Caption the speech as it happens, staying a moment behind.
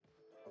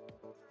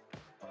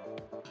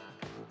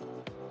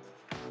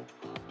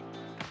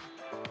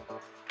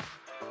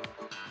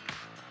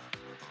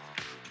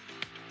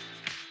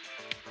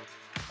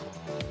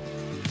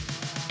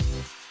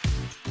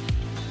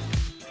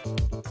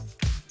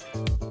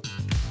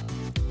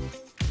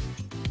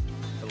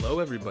Hello,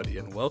 everybody,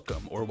 and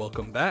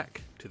welcome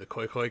back to the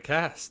Koi Koi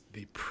Cast,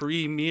 the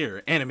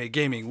premier anime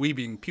gaming,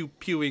 weebing,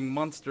 pew-pewing,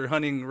 monster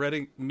hunting,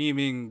 redding,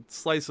 memeing,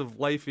 slice of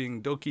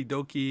lifing, doki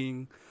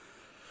dokiing,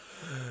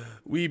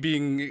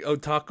 weebing,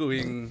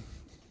 otakuing,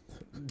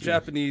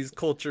 Japanese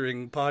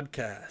culturing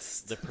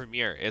podcast. The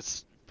premiere.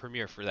 It's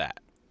premiere for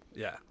that.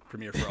 Yeah,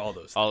 premiere for all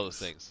those things. All those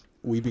things.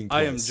 Weebing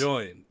I am twice.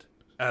 joined,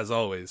 as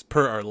always,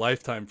 per our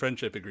lifetime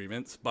friendship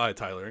agreements, by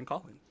Tyler and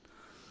Colin.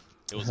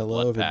 It was Hello,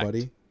 a blood pact.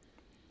 everybody.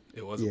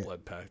 It was a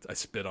blood pact. I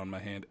spit on my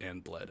hand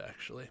and bled,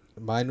 actually.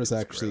 Mine was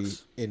actually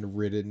gross.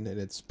 written, and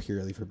it's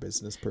purely for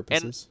business And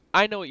purposes.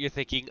 I know what you're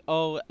thinking.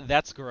 Oh,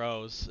 that's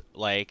gross.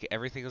 Like,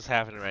 everything that's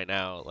happening right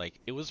now, like,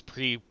 it was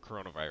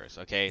pre-coronavirus,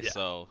 okay? Yeah.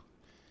 So,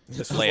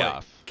 This lay was like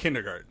off.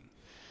 kindergarten.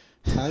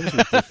 Times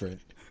were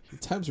different.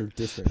 Times were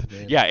different,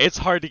 man. Yeah, it's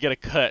hard to get a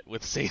cut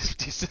with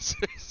safety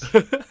scissors.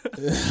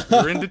 We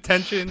were in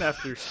detention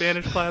after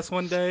Spanish class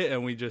one day,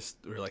 and we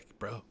were like,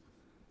 bro,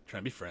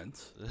 trying to be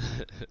friends.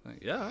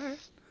 Like, yeah, all right.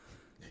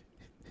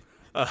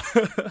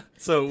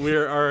 So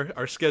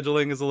our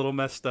scheduling is a little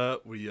messed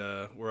up.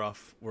 We're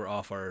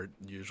off our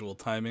usual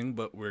timing,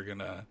 but we're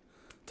gonna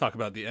talk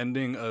about the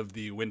ending of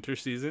the winter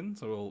season.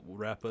 So we'll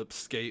wrap up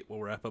Skate,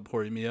 we'll wrap up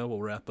Horimiya,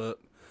 we'll wrap up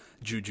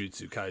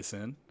Jujutsu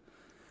Kaisen,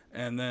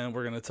 and then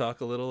we're gonna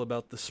talk a little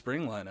about the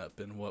spring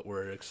lineup and what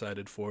we're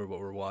excited for, what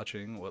we're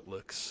watching, what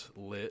looks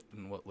lit,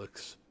 and what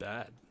looks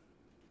bad.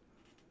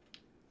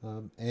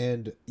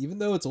 And even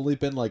though it's only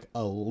been like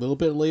a little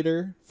bit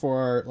later for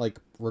our like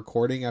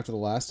recording after the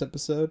last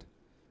episode,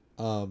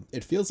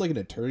 it feels like an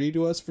eternity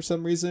to us for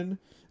some reason.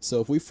 So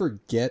if we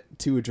forget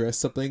to address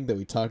something that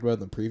we talked about in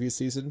the previous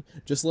season,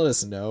 just let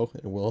us know,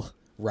 and we'll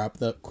wrap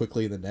that up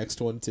quickly in the next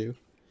one too.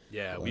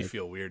 Yeah, we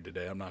feel weird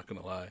today. I'm not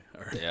gonna lie.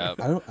 All right. Yeah.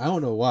 I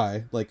don't know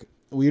why. Like,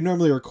 we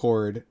normally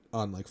record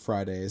on like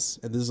Fridays,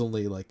 and this is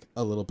only like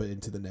a little bit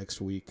into the next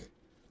week,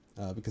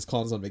 because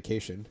Colin's on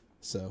vacation,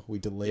 so we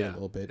delayed a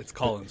little bit. It's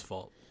Colin's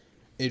fault.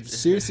 It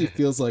seriously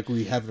feels like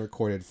we haven't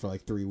recorded for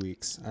like 3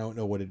 weeks. I don't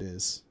know what it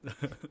is.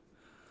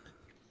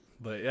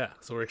 But yeah,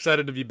 so we're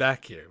excited to be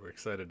back here. We're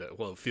excited to,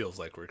 well, it feels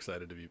like we're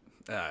excited to be,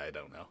 I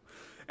don't know.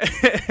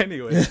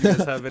 Anyway, do you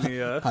guys have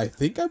any, I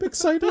think I'm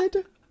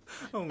excited.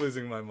 I'm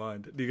losing my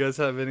mind. Do you guys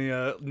have any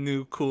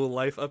new cool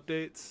life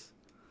updates?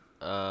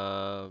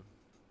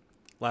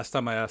 Last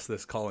time I asked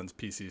this, Colin's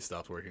PC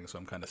stopped working, so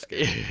I'm kind of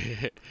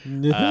scared.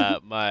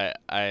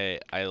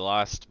 I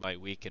lost my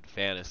week in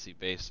fantasy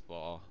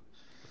baseball.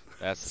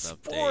 That's an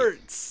update.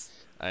 Sports!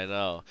 I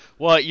know.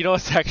 Well, you know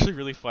what's actually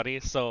really funny?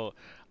 So,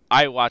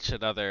 I watch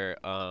another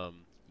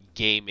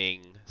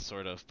gaming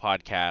sort of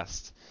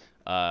podcast,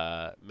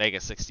 Mega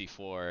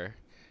 64,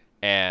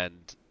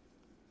 and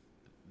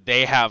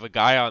they have a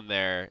guy on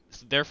there.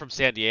 They're from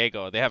San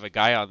Diego. They have a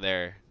guy on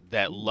there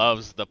that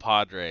loves the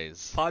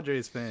Padres.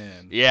 Padres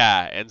fan.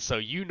 Yeah, and so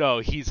you know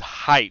he's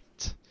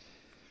hyped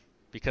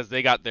because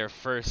they got their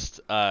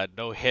first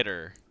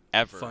no-hitter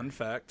ever. Fun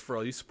fact for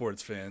all you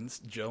sports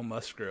fans, Joe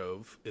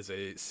Musgrove is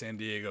a San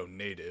Diego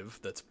native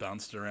that's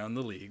bounced around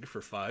the league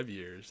for 5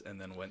 years and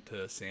then went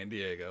to San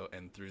Diego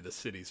and threw the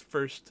city's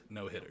first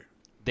no-hitter.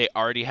 They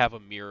already have a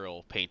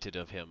mural painted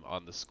of him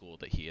on the school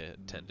that he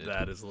attended.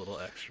 That is a little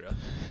extra.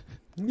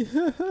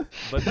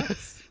 But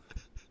nice.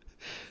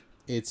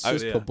 It's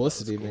just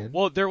publicity, cool. man.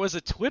 Well, there was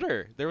a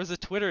Twitter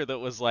that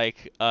was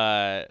like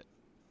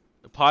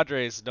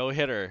Padres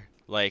no-hitter,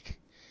 like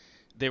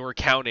they were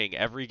counting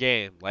every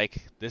game,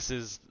 like this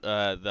is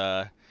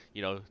the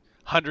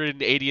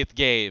 180th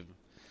game.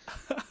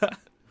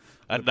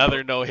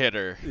 Another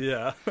no-hitter.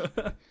 Yeah.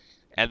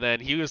 And then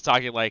he was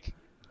talking like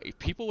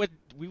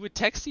we would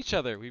text each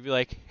other. We'd be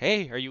like,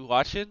 "Hey, are you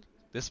watching?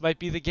 This might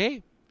be the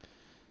game."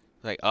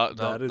 Like, oh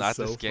no, that is not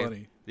so this game.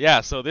 funny.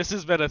 Yeah, so this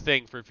has been a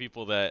thing for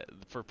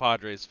for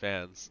Padres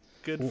fans.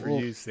 Good for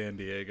you, San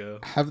Diego.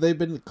 Have they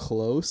been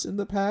close in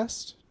the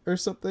past or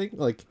something?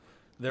 Like,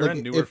 They're a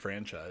newer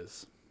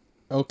franchise,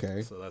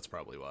 okay. so that's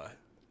probably why.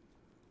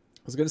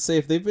 I was gonna say,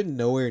 if they've been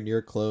nowhere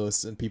near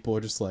close and people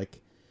are just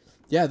like,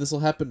 yeah, this will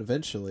happen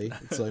eventually.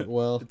 It's like,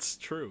 well, It's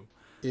true.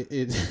 it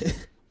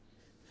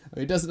I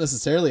mean, it doesn't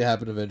necessarily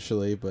happen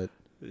eventually, but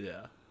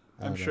Yeah.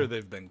 I I'm don't sure know.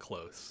 they've been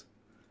close.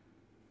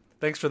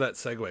 Thanks for that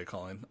segue,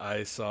 Colin.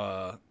 I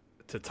saw,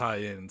 to tie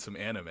in some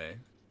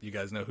anime, you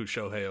guys know who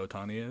Shohei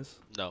Ohtani is?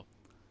 No.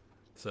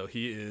 So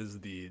he is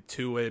the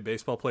two-way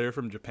baseball player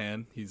from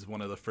Japan. He's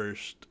one of the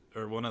first,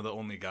 or one of the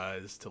only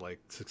guys to like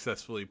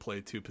successfully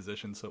play two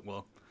positions. So,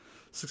 well,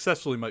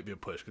 successfully might be a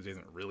push because he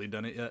hasn't really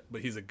done it yet.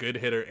 But he's a good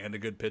hitter and a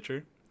good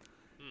pitcher.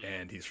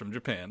 And he's from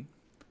Japan.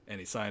 And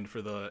he signed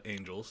for the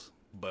Angels.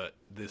 But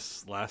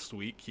this last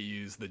week, he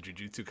used the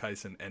Jujutsu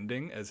Kaisen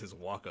ending as his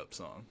walk-up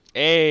song.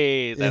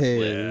 Hey, that's Hey.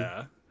 lit.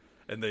 Yeah.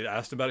 And they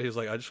asked about it. He was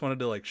like, I just wanted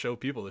to like show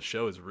people the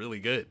show is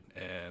really good.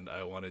 And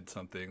I wanted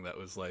something that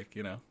was like,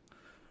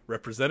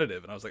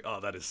 representative. And I was like, oh,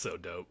 that is so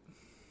dope.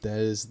 that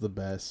is the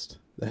best.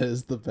 That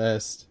is the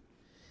best.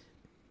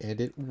 And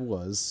it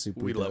was super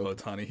We love dope.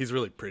 Ohtani. He's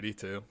really pretty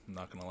too. I'm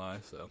not gonna lie.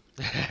 So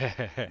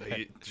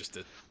just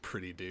a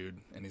pretty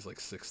dude, and he's like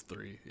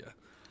 6'3". Yeah.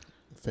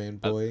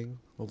 fanboying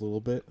a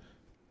little bit.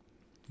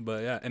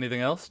 But yeah,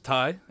 anything else?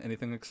 Ty,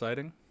 anything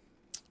exciting?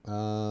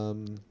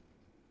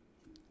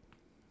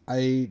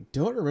 I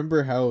don't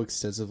remember how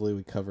extensively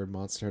we covered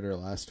Monster Hunter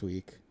last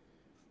week,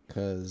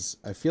 because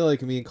I feel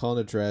like me and Colin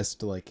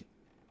addressed like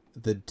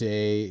the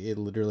day it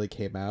literally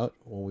came out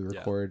when we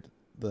recorded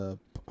the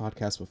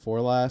podcast before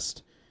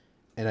last,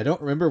 and I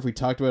don't remember if we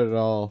talked about it at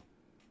all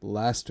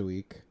last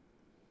week.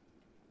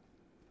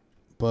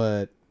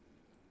 But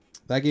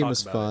that game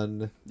was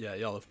fun. Yeah,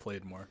 y'all have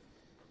played more.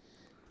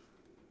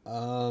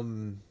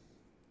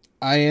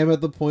 I am at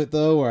the point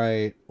though where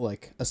I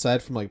like,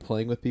 aside from like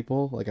playing with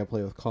people, like I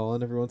play with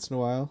Colin every once in a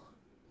while.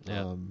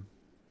 Yeah.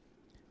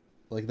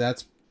 Like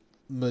that's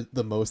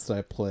the most that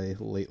I play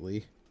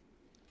lately.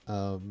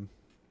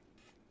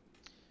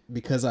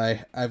 Because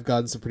I've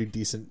gotten some pretty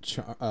decent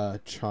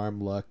charm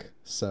luck,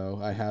 so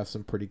I have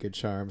some pretty good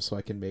charms, so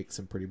I can make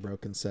some pretty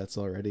broken sets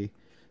already.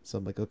 So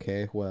I'm like,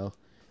 okay, well,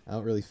 I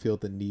don't really feel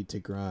the need to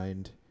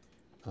grind.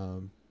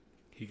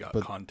 He got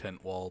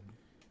content walled.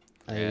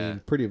 I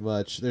mean, pretty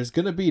much. There's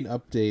gonna be an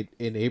update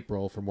in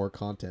April for more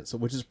content, so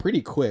which is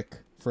pretty quick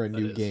for a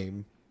new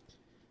game.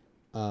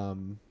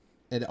 And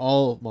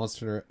all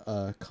Monster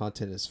Hunter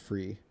content is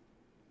free,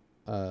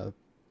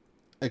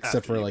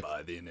 except for like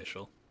buy the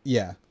initial.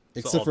 Yeah,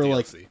 except for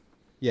DLC.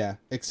 Like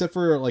except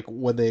for like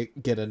when they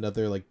get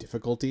another like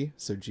difficulty,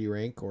 so G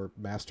rank or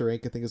Master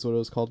rank, I think is what it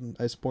was called in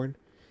Iceborne.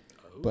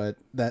 Oh. But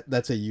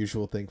that's a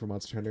usual thing for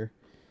Monster Hunter.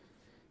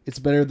 It's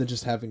better than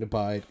just having to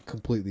buy a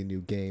completely new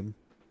game.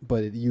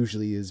 But it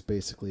usually is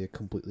basically a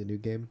completely new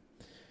game.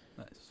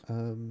 Nice.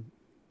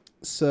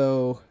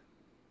 So,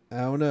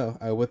 I don't know.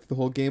 I went through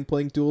the whole game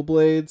playing Dual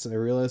Blades, and I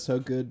realized how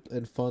good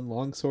and fun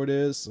Longsword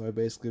is, so I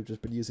basically have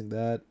just been using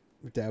that.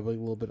 I'm dabbling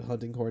a little bit of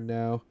Hunting Horn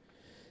now,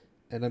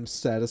 and I'm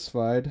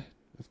satisfied.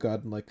 I've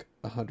gotten like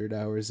 100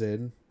 hours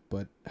in,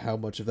 but how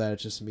much of that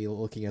is just me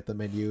looking at the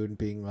menu and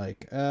being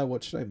like,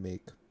 what should I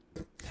make?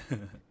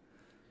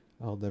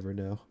 I'll never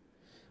know.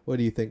 What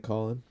do you think,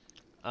 Colin?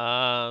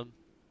 I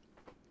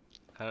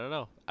don't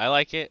know. I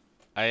like it.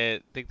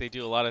 I think they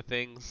do a lot of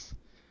things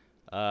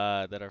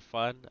that are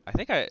fun. I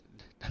think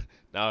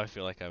now I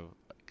feel like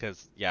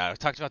because I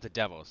talked about the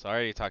demo, so I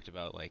already talked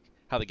about like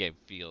how the game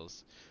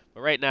feels.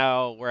 But right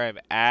now, where I'm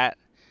at,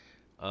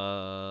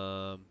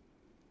 I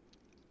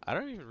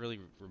don't even really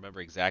remember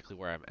exactly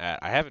where I'm at.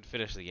 I haven't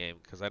finished the game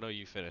because I know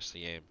you finished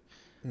the game.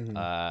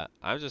 Mm-hmm.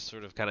 I'm just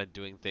sort of kind of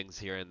doing things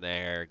here and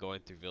there,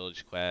 going through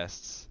village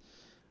quests.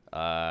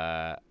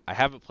 I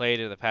haven't played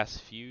in the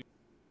past few.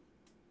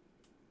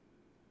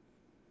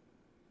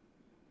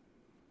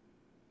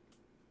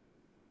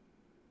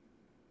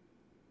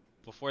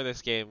 Before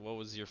this game, what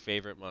was your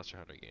favorite Monster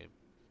Hunter game?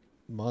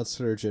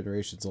 Monster Hunter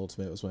Generations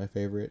Ultimate was my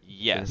favorite.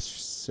 Yes. For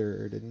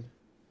certain.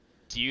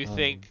 Do you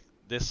think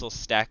this will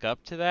stack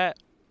up to that?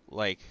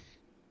 Like,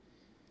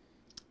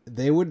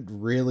 they would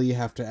really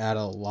have to add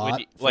a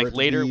lot. Like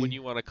later when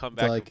you want to come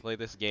back and play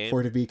this game? For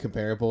it to be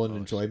comparable in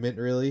enjoyment,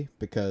 really.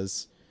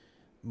 Because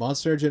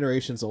Monster Hunter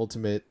Generations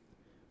Ultimate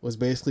was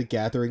basically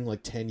gathering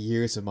like 10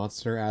 years of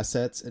Monster Hunter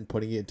assets and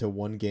putting it into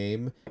one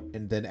game,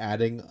 and then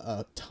adding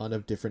a ton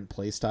of different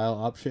playstyle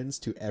options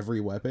to every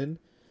weapon.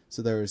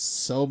 So there was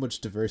so much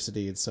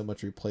diversity and so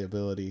much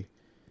replayability.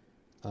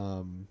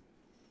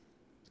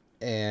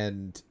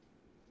 And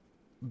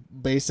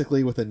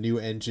basically with a new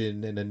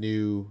engine and a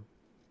new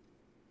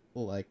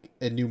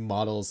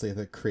models they have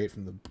to create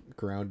from the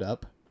ground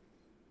up.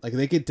 Like,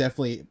 they could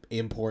definitely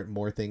import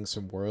more things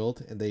from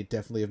World, and they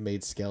definitely have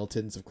made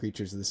skeletons of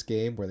creatures in this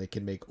game where they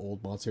can make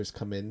old monsters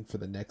come in for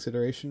the next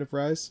iteration of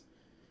Rise,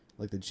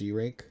 like the G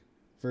rank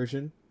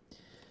version.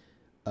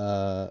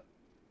 But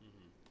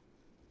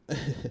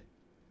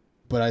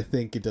I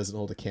think it doesn't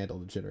hold a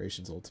candle to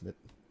Generations Ultimate.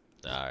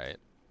 Alright.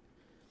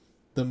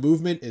 The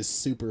movement is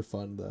super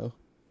fun, though.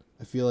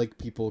 I feel like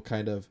people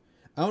kind of...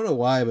 I don't know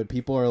why, but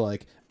people are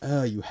like,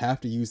 oh, you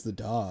have to use the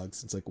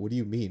dogs. It's like, what do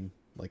you mean?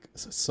 Like,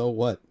 so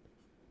what?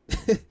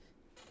 It's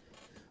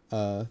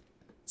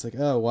like,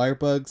 oh, wire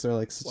bugs are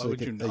like such. Why would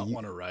you not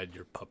want to ride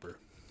your pupper?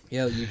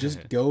 Yeah, you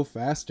just go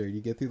faster.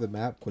 You get through the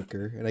map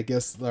quicker. And I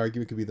guess the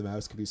argument could be the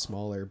maps could be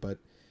smaller, but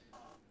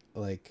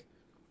like,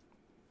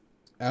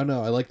 I don't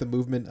know. I like the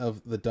movement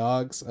of the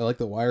dogs. I like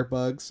the wire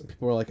bugs. And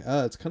people are like,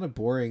 oh, it's kind of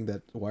boring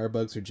that wire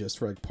bugs are just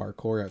for like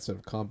parkour outside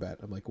of combat.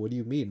 I'm like, what do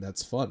you mean?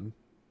 That's fun.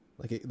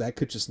 Like, that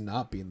could just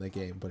not be in the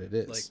game, but it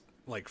is.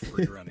 Like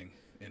free running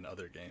in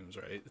other games,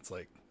 right? It's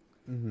like,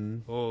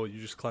 oh, you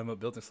just climb up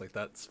buildings. Like,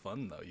 that's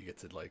fun though. You get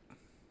to like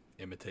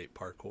imitate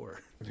parkour.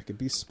 It could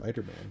be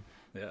Spider-Man.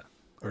 Yeah,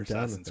 or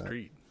Assassin's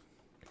Creed.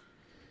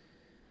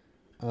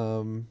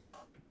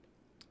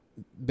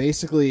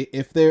 Basically,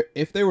 if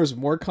there was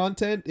more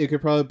content, it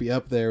could probably be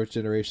up there with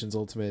Generations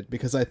Ultimate,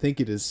 because I think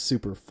it is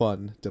super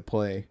fun to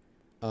play.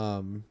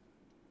 But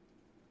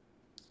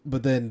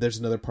then there's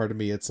another part of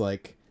me. It's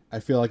like, I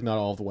feel like not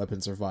all of the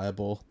weapons are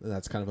viable, and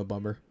that's kind of a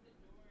bummer.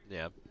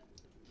 Yeah,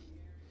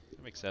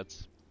 that makes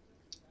sense.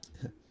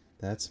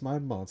 That's my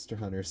Monster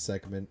Hunter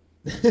segment.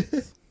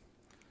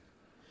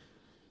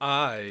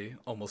 I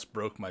almost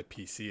broke my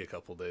PC a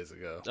couple days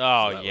ago.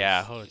 Oh So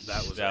yeah,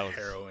 that was a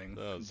harrowing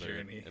that was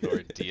journey. an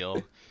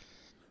ordeal.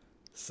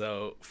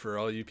 So for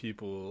all you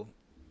people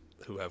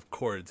who have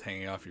cords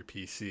hanging off your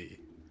PC,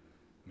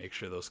 make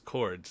sure those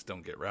cords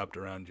don't get wrapped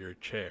around your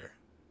chair.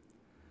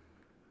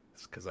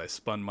 It's because I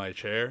spun my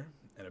chair,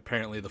 and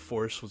apparently the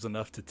force was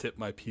enough to tip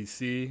my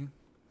PC.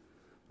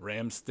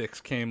 RAM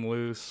sticks came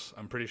loose.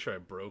 I'm pretty sure I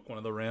broke one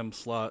of the RAM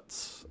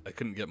slots. I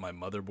couldn't get my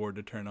motherboard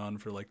to turn on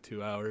for like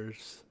 2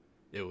 hours.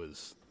 It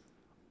was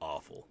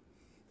awful.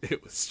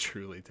 It was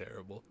truly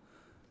terrible.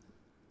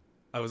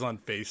 I was on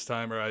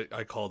FaceTime, or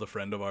I called a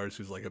friend of ours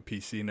who's like a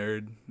PC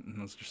nerd, and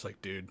I was just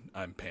like, dude,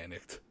 I'm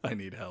panicked. I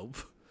need help.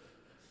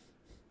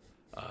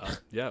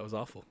 Yeah, it was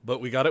awful.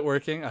 But we got it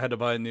working. I had to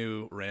buy a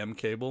new RAM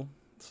cable,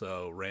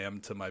 so RAM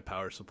to my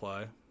power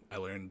supply. I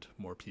learned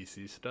more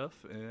PC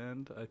stuff,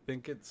 and I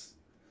think it's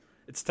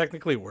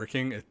technically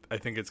working. I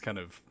think it's kind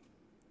of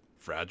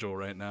fragile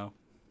right now.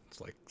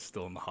 It's like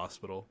still in the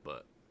hospital,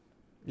 but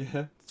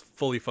Yeah. it's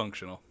fully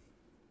functional.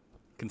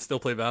 Can still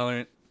play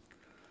Valorant.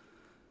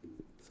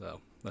 So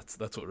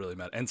that's what really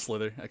matters. And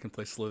Slither. I can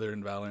play Slither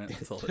and Valorant.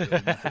 That's all that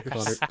really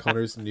matters.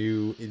 Connor's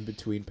new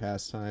in-between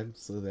pastime,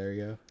 so there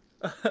you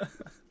go.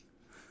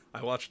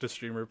 I watched a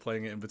streamer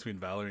playing it in between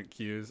Valorant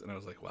queues, and I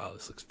was like, wow,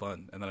 this looks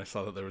fun. And then I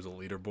saw that there was a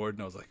leaderboard,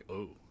 and I was like,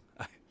 oh,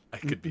 I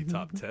could be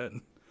top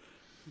 10.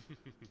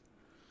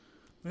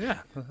 Yeah,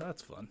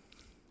 that's fun.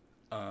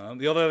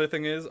 The other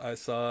thing is, I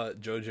saw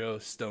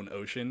JoJo Stone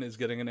Ocean is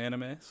getting an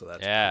anime, so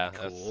that's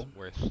pretty cool. That's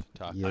worth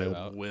talking Yeah.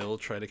 about. I will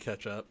try to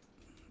catch up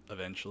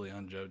eventually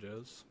on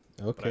JoJo's,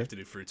 but I Okay. have to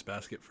do Fruits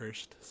Basket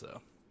first,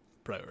 so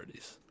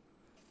priorities.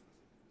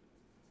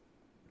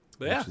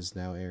 But yeah, Which is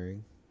now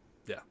airing.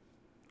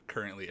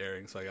 currently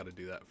airing, so I got to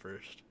do that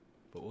first,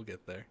 but we'll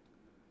get there.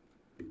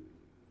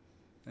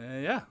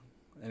 Yeah,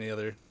 any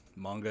other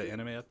manga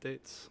anime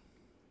updates?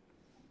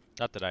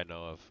 Not that I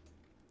know of.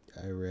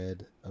 I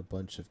read a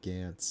bunch of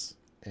Gantz,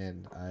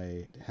 and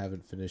I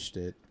haven't finished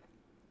it,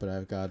 but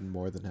I've gotten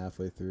more than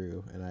halfway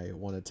through, and I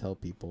want to tell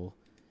people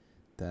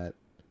that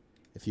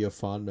if you have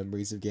fond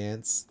memories of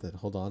Gantz, then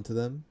hold on to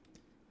them,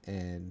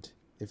 and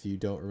if you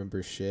don't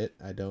remember shit,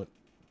 I don't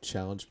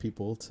challenge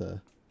people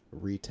to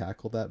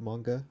re-tackle that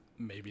manga.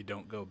 Maybe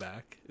don't go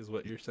back, is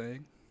what you're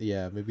saying?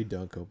 Yeah, maybe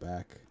don't go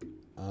back.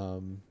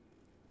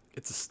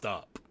 It's a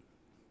stop.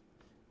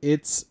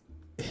 It's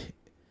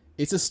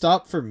a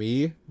stop for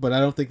me, but I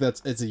don't think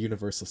it's a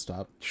universal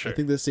stop. Sure. I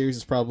think this series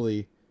is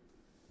probably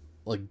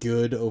like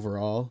good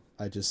overall.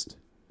 I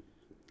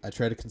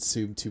try to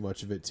consume too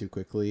much of it too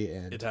quickly,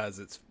 and It has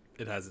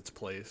its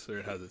place, or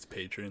it has its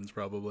patrons,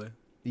 probably.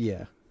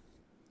 yeah.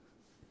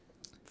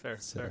 Fair.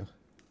 So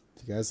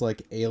if you guys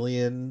like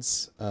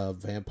aliens,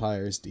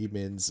 vampires,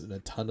 demons, and a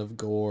ton of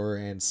gore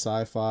and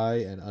sci-fi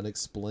and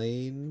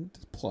unexplained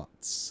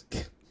plots,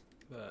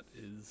 That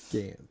is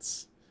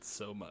Gantz.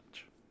 so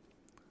much.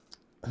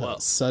 Well, Well-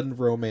 sudden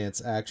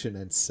romance, action,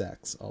 and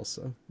sex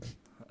also.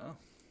 Oh.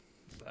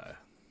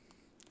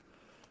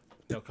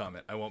 No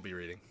comment. I won't be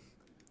reading.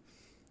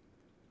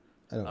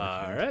 I don't know.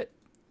 All right.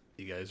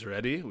 You guys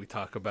ready? We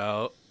talk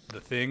about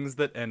the things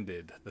that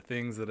ended, the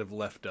things that have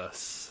left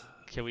us.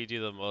 Can we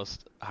do the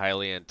most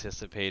highly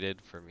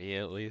anticipated, for me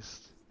at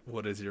least?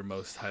 What is your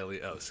most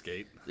highly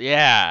Skate?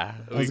 Yeah.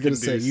 I was We gonna can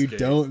say do you Skate.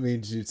 don't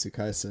mean Jujutsu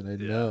Kaisen.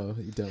 I Yeah. know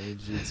you don't mean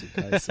Jujutsu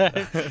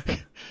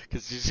Kaisen.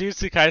 Because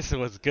Jujutsu Kaisen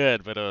was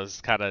good, but it was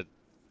kind of...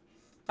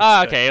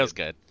 Ah, okay, it was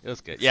good. It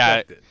was good. Yeah,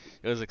 Expected.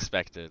 it was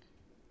expected.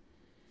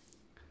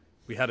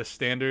 We had a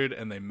standard,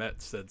 and they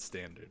met said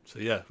standard. So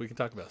yeah, we can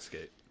talk about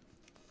Skate.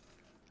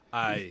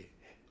 I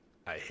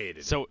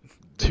hated So, it.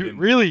 They dude, didn't-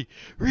 really?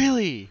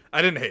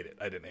 I didn't hate it.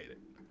 I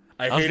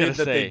I was hated gonna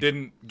that they say-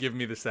 didn't give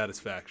me the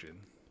satisfaction.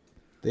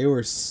 They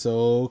were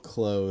so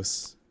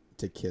close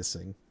to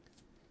kissing.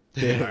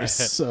 They were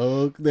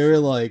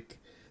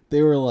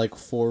they were like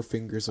 4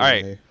 fingers All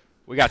away. right.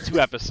 We got 2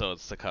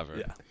 episodes to cover.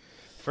 Yeah.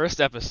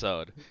 First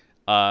episode,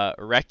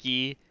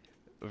 Reki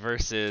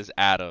versus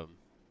Adam,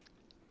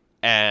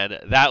 and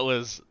that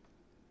was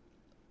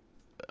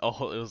it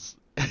was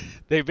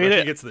they made He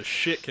it. gets the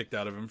shit kicked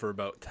out of him for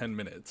about 10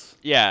 minutes.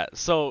 Yeah.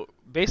 So It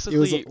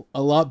was basically,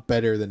 a lot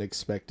better than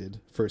expected.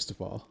 First of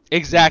all,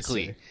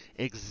 exactly, say.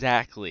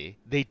 exactly.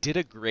 They did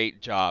a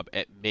great job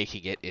at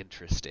making it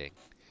interesting.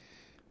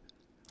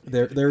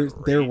 there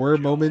Great were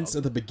job. moments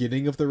at the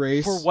beginning of the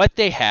race. For what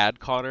they had,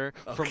 Connor,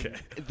 from Okay.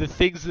 the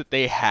things that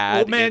they had.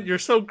 Well, man, in- you're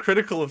so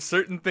critical of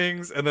certain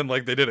things, and then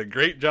like they did a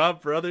great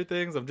job for other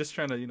things. I'm just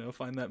trying to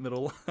find that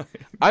middle line.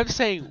 I'm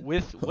saying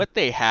with what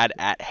they had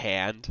at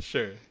hand,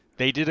 Sure.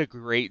 they did a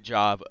great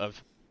job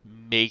of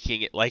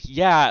making it like,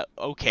 yeah,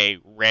 okay,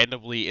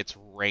 randomly it's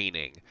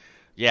raining.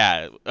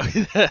 Yeah,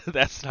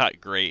 that's not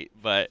great,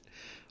 but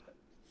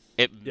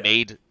it Yeah.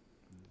 made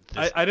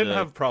I didn't the-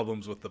 have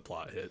problems with the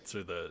plot hits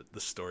or the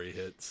story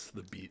hits,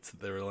 the beats that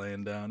they were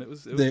laying down. It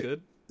was They-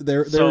 good.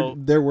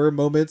 There were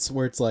moments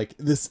where it's like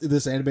this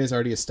anime has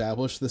already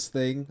established this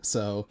thing,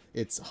 so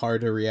it's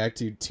hard to react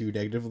to too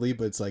negatively.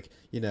 But it's like,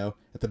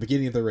 at the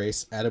beginning of the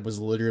race, Adam was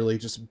literally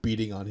just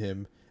beating on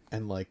him,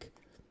 and like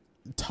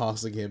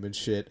tossing him and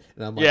shit.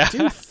 And I'm like, Yeah.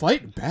 dude,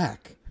 fight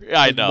back. Yeah,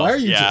 I Like, know. why are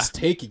you yeah. just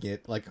taking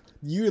it? Like,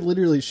 you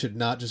literally should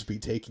not just be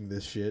taking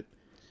this shit.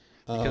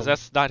 Because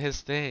that's not his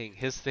thing.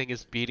 His thing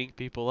is beating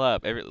people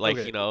up.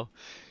 Okay. You know,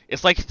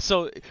 it's like,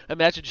 so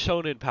imagine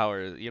shonen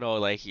power. You know,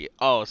 like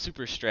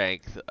super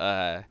strength.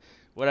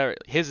 Whatever.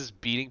 His is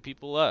beating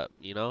people up.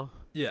 You know.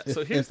 Yeah. If-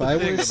 So here's if the I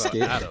thing were about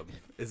skate- Adam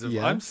is if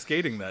Yeah. I'm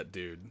skating that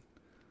dude,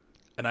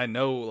 and I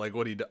know like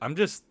what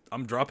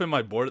I'm dropping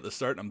my board at the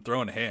start and I'm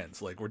throwing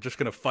hands. Like we're just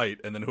gonna fight,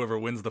 and then whoever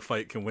wins the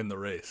fight can win the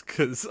race.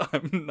 Because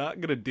I'm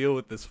not gonna deal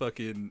with this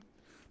fucking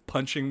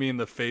punching me in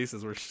the face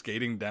as we're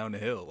skating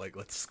downhill. Like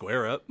let's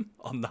square up.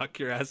 I'll knock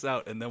your ass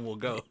out, and then we'll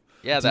go.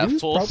 Yeah, Do you know that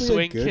who's full probably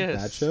swing a good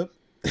kiss. matchup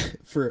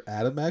for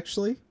Adam,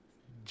 actually?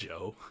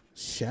 Joe.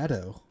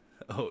 Shadow.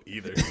 Oh,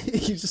 either.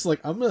 He's just like,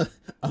 I'm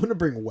gonna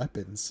bring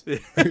weapons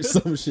or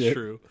some shit.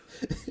 True.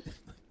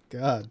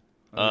 God.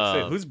 I was gonna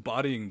say, Um, who's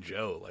bodying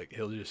Joe? Like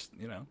he'll just,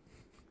 you know.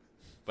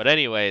 But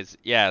anyways,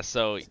 yeah.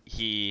 So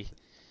he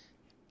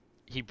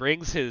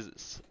brings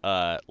his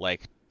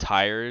like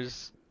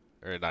tires,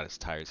 or not his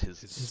tires,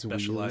 His His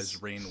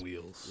specialized wheels. rain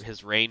wheels.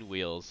 his rain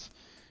wheels,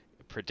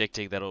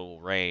 predicting that it will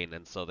rain,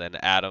 and so then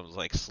Adam's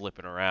like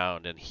slipping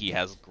around, and he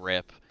has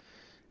grip,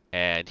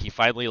 and he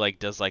finally like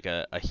does like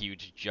a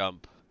huge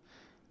jump,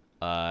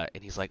 and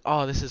he's like,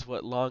 oh, this is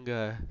what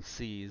Longa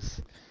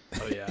sees.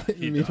 Oh yeah.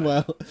 He died.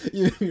 Meanwhile,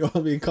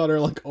 me and Connor are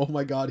like, oh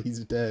my god,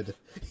 he's dead.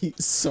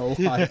 He's so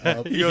high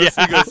up. He goes,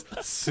 Yeah. he goes,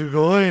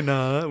 Sugoi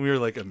na. And we were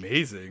like,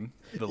 amazing.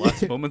 The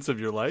last moments of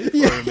your life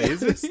Yeah. are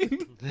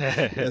amazing.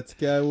 That's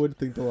guy. I would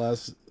think the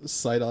last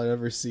sight I'll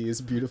ever see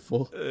is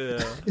beautiful.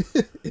 Yeah.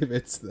 If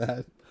it's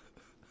that.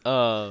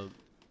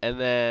 And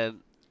then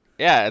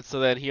yeah, and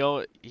so then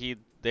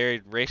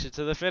they race it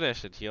to the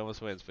finish, and he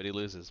almost wins, but he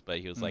loses. But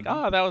he was like,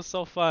 Mhm. oh, that was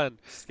so fun.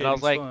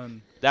 Skating's like,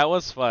 fun. That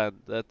was fun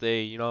that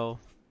they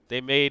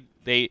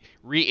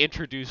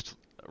reintroduced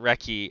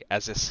Reki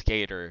as a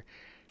skater,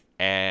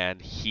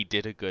 and he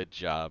did a good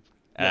job.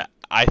 Yeah.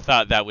 I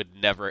thought I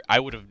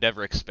would have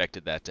never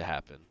expected that to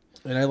happen.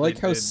 And I like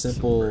They how did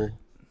simple subvert.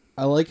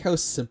 I like how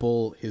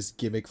simple his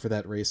gimmick for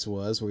that race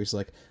was, where he's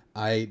like,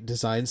 I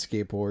design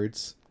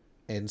skateboards,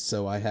 and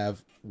so I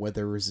have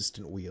weather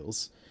resistant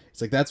wheels.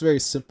 It's like, that's very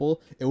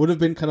simple. It would have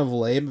been kind of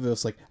lame if it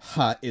was like,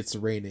 ha, it's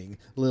raining.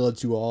 Little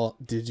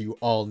did you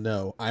all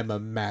know I'm a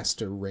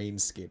master rain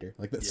skater.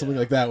 Like that, something Yeah.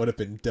 like that would have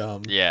been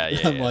dumb. Yeah, And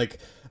yeah. I'm yeah. like,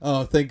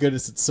 oh, thank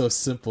goodness it's so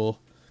simple.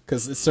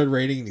 Because it started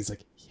raining, and he's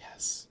like,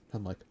 yes.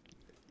 I'm like,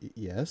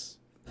 yes?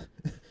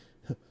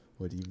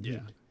 What do you mean? Yeah.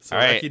 So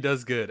All right. Reki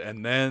does good.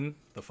 And then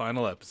the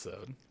final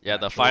episode. Yeah,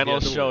 the Naturally, he final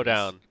had to lose.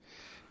 showdown.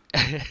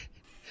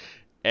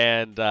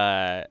 And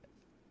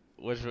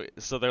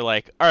so they're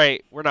like, all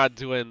right, we're not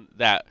doing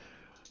that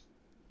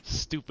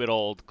stupid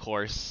old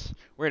course.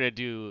 We're gonna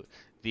do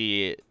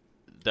the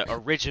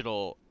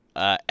original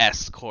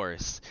S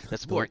course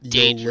that's more You're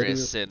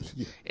dangerous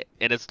literally-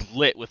 and it's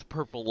lit with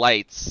purple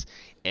lights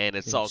and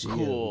it's And all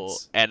cool,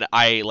 geodes. and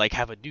I like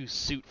have a new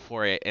suit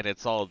for it, and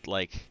it's all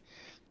like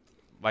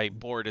my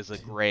board is a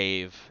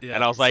grave. Yeah,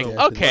 And I was like,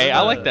 so- okay,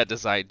 I like Uh, that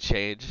design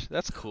change.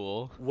 That's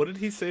cool. What did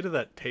he say to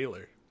that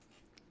tailor?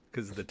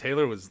 Because the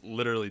tailor was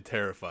literally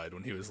terrified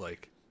when he was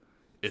like,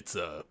 it's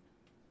a...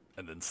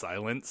 And then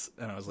silence.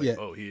 And I was like, Yeah.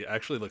 oh, he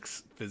actually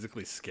looks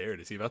physically scared.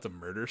 Is he about to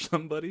murder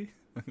somebody?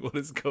 What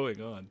is going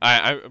on?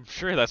 I'm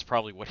sure that's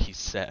probably what he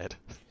said.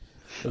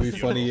 It'd be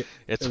funny.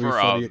 It's It'd be for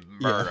funny- a yeah.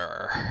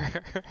 murder.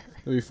 It'd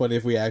be funny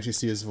if we actually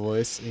see his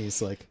voice, and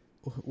he's like,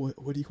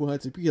 what do you want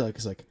it to be like?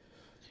 It's like,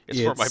 It's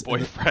for my It's-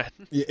 boyfriend.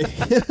 yeah.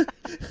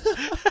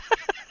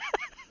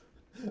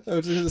 I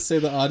was just gonna say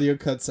the audio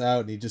cuts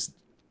out, and he just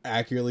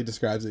accurately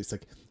describes it.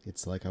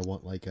 It's like I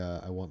want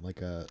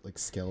like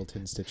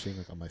skeleton stitching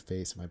like on my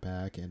face, my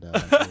back, and I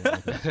want, like,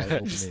 a heart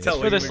opening. Just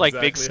telling For this him like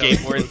big exactly how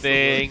it's skateboard supposed to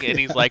thing, look. and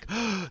he's like,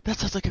 oh, that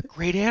sounds like a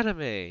great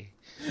anime.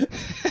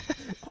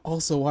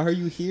 Also, why are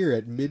you here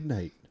at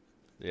midnight?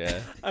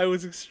 Yeah. I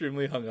was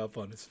extremely hung up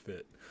on his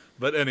fit.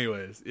 But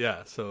anyways,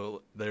 yeah,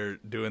 so they're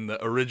doing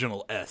the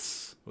original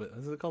S. What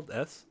is it called?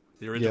 S?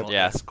 The original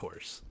Yeah. S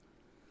course.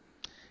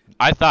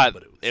 I thought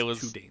But it was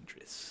too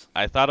dangerous.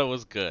 I thought it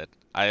was good.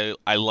 I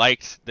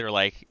liked they're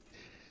like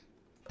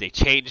they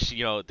changed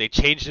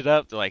it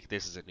up. They're like,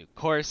 this is a new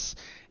course.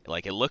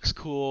 Like, it looks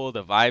cool,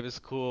 the vibe is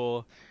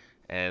cool,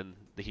 and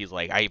he's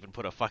like, I even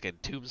put a fucking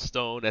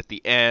tombstone at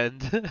the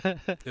end.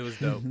 It was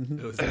dope.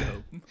 It was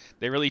dope.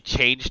 They really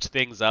changed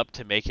things up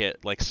to make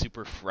it like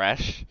super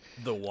fresh.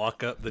 The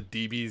walk up, the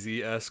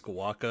DBZ-esque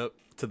walk up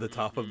to the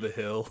top of the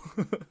hill.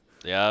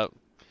 Yeah.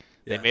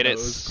 They Yeah, made no, it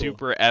was cool.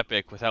 super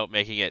epic without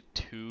making it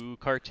too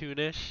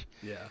cartoonish.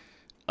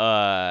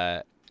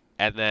 Yeah.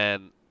 And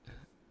then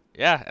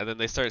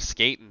they started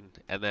skating,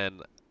 and then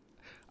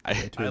I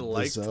The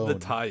liked the zone.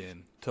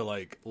 tie-in to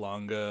like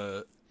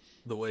Longa,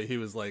 the way he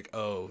was like,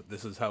 "Oh,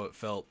 this is how it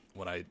felt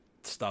when I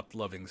stopped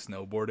loving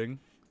snowboarding."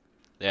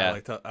 yeah, I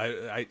liked how,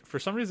 I for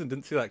some reason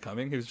didn't see that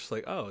coming. He was just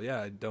like, "Oh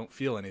yeah, I don't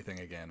feel anything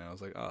again." And I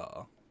was like,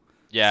 "Oh,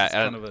 yeah, it's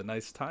and kind of a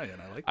nice tie-in."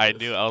 I like. I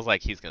this. knew, I was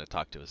like, he's gonna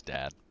talk to his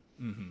dad.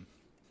 Mm-hmm.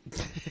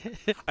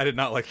 I did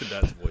not like the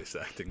dad's voice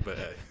acting, but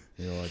hey,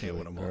 You know, can't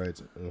win 'em all. right,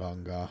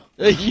 Longa.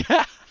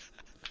 Yeah.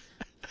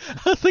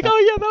 I was like, oh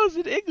yeah, that was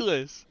in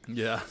English.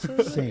 Yeah,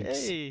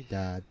 Thanks, Hey.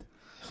 Dad.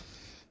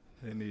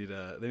 they need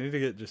to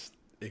get just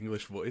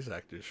English voice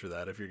actors for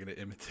that if you're gonna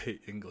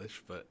imitate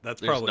English. But that's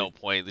There's probably no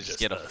point. They just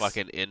get a us.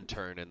 fucking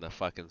intern in the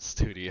fucking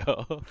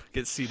studio.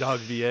 Get CDawg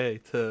VA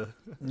to.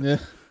 Yeah.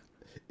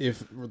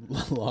 If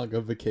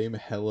Longa became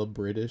hella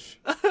British,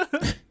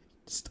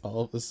 just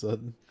all of a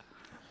sudden.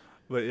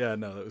 But yeah,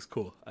 no, that was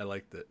cool. I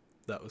liked it.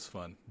 That was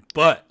fun.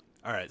 But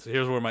all right, so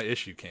here's where my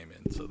issue came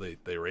in. So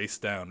they race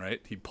down, right?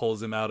 He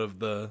pulls him out of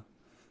the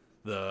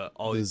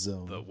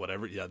zone. the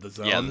whatever, the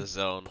zone. Yeah, the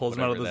zone. Pulls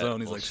him out of the whatever that zone.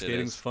 He's like, bullshit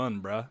skating's is.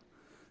 fun, bruh.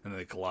 And then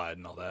they collide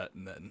and all that,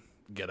 and then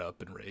get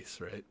up and race,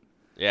 right?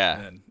 Yeah.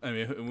 And I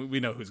mean, we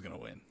know who's gonna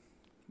win.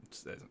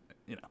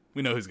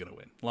 We know who's gonna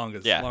win.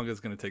 Longa's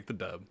gonna take the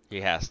dub.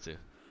 He has to.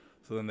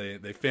 So then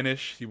they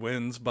finish. He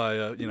wins by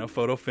a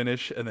photo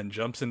finish, and then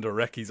jumps into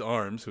Reki's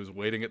arms, who's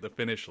waiting at the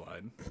finish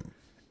line.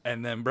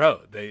 And then,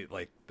 bro, they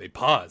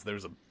pause. There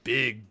was a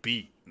big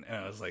beat, and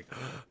I was like,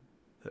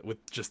 with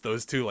just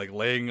those two like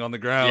laying on the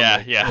ground, Yeah,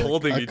 like, yeah.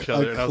 holding each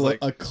other, and I was like,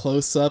 a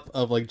close up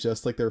of like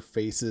just like their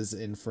faces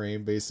in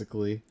frame,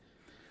 basically.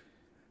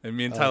 and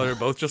me and Tyler are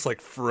both just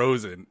like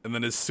frozen. And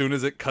then as soon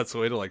as it cuts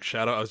away to like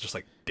Shadow, I was just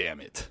like, damn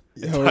it!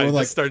 Yeah, And we're Ty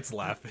like- just starts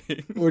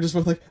laughing. We're just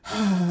both like,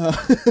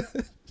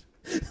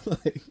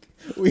 like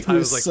we I were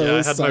was like, so yeah, I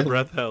had silent. my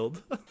breath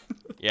held.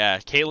 Yeah,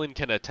 Caitlyn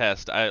can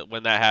attest.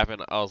 When that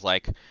happened, I was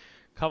like,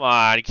 "Come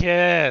on,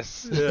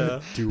 kiss."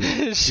 Yeah. Do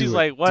it. She's do it,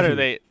 like, "What do are it."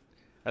 they?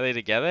 Are they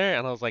together?"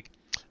 And I was like,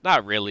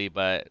 "Not really,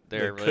 but They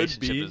their could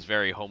relationship be. is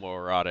very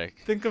homoerotic,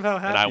 Think of how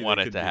happy and I they want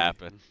it could to be.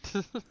 happen."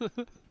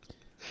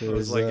 There It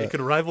was was, like it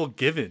could rival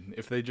Given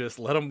if they just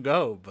let him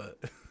go, but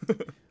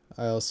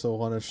I also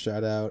want to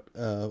shout out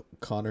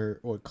Connor.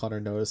 What Connor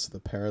noticed the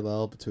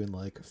parallel between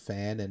like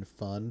fan and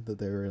fun that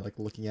they were like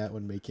looking at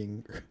when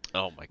making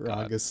Oh my god!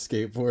 Ranga's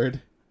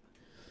skateboard.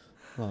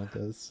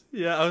 Ranga's.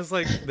 yeah, I was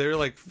like, they were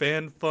like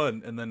fan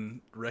fun, and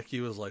then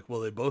Reki was like, well,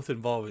 they both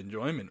involve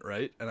enjoyment,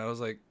 right? And I was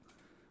like,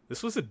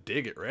 this was a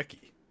dig at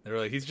Reki. They were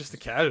like, he's just a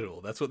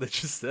casual. That's what they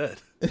just said.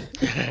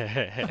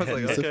 I was like,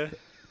 He's a- okay,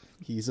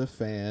 He's a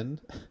fan.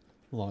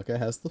 Lanka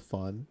has the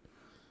fun.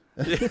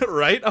 yeah,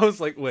 right? I was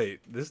like, wait,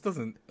 this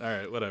doesn't. All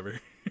right, whatever.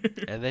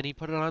 And then he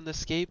put it on the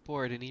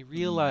skateboard, and he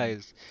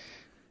realized.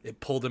 It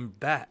pulled him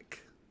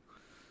back.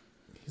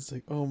 He's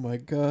like, oh my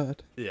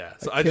god. Yeah,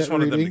 so I I, just can't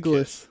wanted read them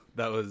English. to kiss.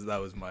 That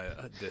was my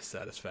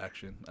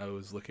dissatisfaction. I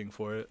was looking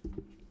for it.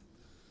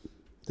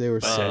 They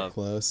were so Um,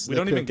 close. We They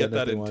don't even could've get done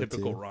that if they in wanted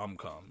typical to.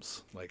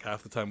 rom-coms. Like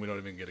half the time, we don't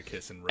even get a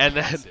kiss in And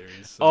rom-com then-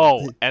 series. So. Oh,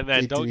 They- and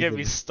then they don't do get me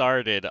even-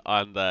 started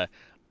on the.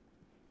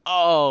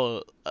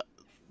 Oh,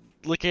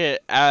 look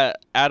at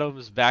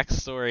Adam's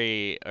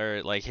backstory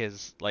or like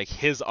his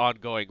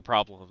ongoing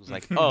problems.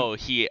 Like, oh,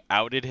 he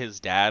outed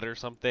his dad or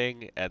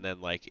something, and then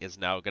like is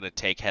now gonna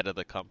take head of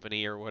the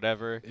company or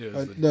whatever. It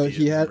was the no,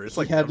 he Diet had- member. It's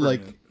he had, like,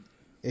 government.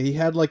 He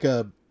had like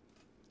a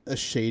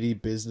shady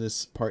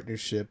business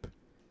partnership,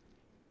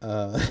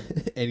 and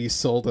he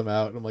sold him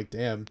out. And I'm like,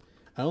 damn,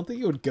 I don't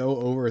think it would go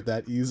over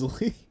that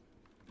easily.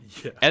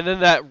 Yeah. And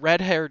then that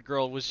red-haired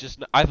girl was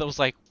just. I was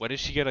like, when is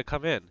she gonna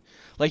come in?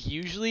 Like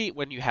usually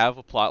when you have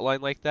a plot line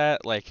like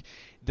that, like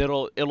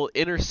it'll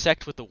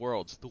intersect with the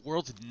worlds. The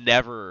worlds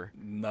never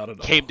Not at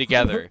all. came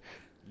together.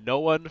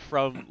 No one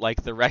from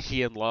like the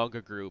Reki and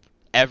Longa group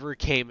ever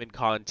came in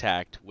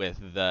contact with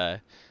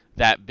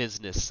that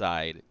business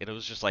side. And it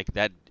was just like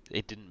that.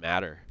 It didn't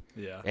matter.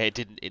 Yeah. It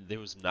didn't. There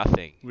was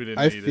nothing. We didn't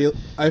I need feel it.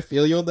 I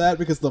feel you on that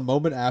because the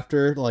moment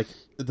after like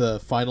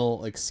the final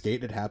like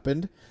skate had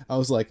happened, I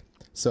was like,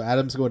 so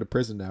Adam's going to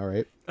prison now,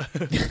 right?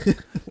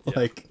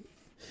 Like,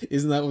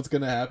 isn't that what's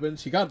gonna happen?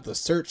 She got the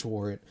search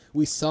warrant.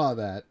 We saw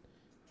that.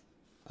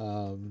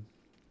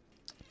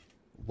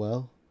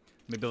 Well,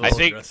 Maybe they'll I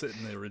think- address it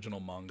in the original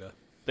manga.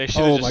 They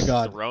should have Oh just my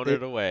God. thrown It-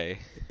 it away.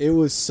 it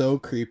was so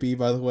creepy,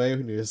 by the way,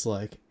 when he was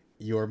like,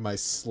 "You're my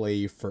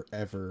slave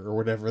forever," or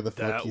whatever the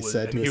fuck That he was,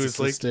 said and to he his was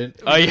like,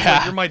 assistant. Oh, he was like,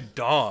 yeah. you're my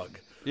dog.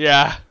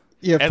 Yeah.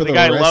 Yeah, And for the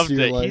guy rest loved of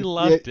your it. He life.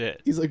 loved Yeah,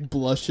 it. He's like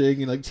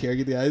blushing and like tearing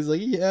in the eyes,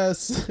 like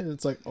yes. And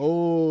it's like,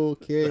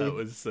 okay, That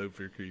was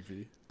super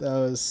creepy.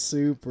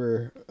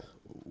 super.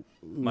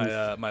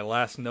 My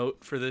last note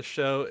for this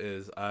show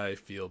is I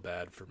feel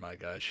bad for my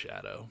guy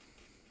Shadow.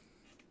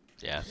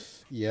 Yeah.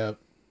 Yep.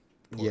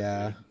 Poor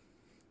Yeah. dude.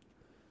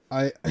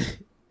 I.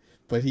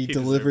 But he He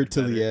delivered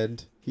deserved to the better.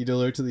 end. He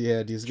delivered to the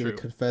end. He's gonna True.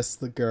 confess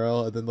the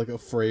girl, and then like a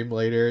frame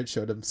later, it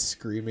showed him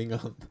screaming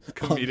on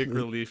Comedic the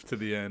relief to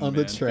the end. on the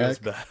man. Feels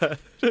bad.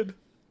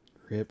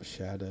 Rip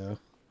Shadow.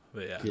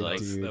 But yeah, Good that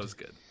was, dude. that was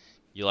good.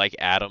 You like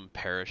Adam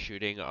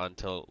parachuting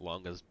onto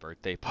Longa's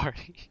birthday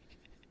party?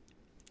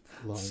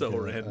 So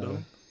Longa,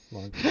 random.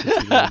 Longa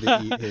continued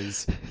to eat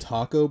his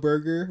taco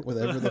burger,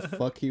 whatever the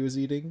fuck he was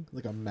eating,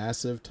 like a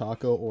massive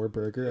taco or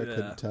burger. I Yeah.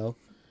 couldn't tell.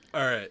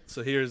 All right,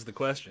 so here's the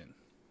question: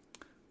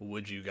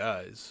 would you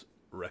guys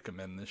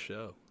recommend this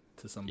show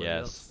to somebody Yes.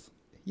 else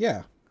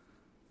Yeah.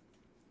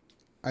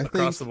 I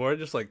across think the board?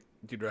 Just like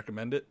you'd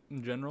recommend it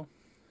in general?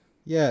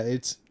 Yeah,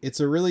 it's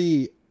a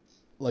really,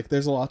 like,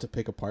 there's a lot to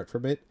pick apart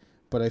from it,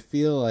 but I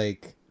feel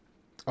like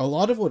a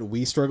lot of what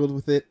we struggled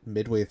with it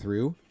midway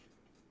through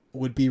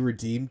would be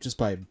redeemed just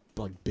by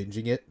like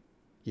binging it,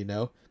 you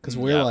know? Because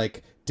we're Yeah.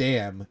 like,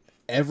 damn,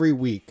 every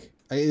week.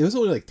 It was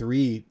only like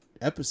 3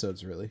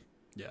 episodes, really,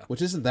 Yeah.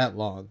 which isn't that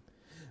long,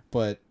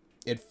 but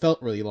it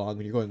felt really long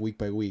when you're going week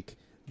by week.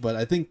 But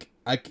I think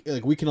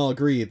we can all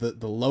agree that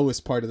the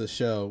lowest part of the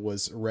show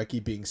was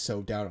Reki being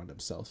so down on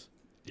himself.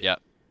 Yeah.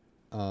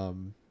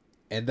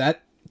 And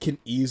that can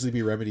easily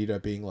be remedied by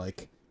being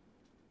like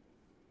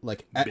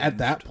at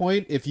that Binged.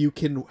 point, if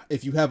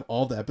you have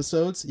all the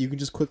episodes, you can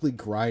just quickly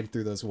grind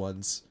through those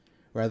ones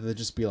rather than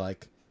just be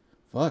like,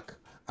 fuck,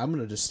 I'm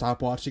gonna just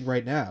stop watching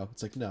right now.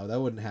 It's like, no, that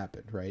wouldn't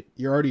happen, right?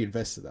 You're already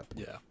invested at that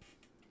point. Yeah.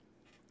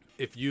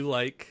 If you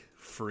like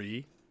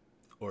Free,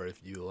 or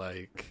if you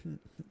like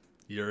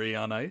Yuri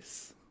on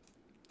Ice,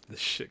 this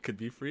shit could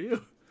be for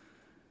you.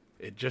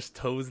 It just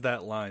toes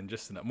that line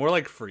just enough. More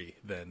like Free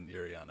than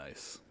Yuri on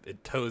Ice.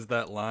 It toes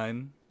that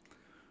line.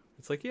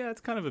 It's like, yeah, it's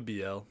kind of a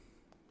BL,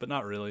 but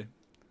not really.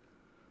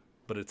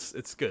 But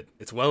it's good.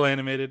 It's well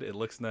animated. It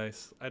looks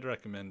nice. I'd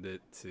recommend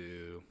it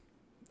to,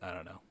 I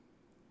don't know,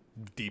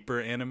 deeper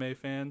anime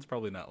fans.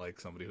 Probably not like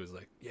somebody who's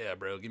like, yeah,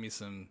 bro, give me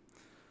some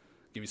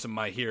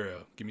My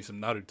Hero, give me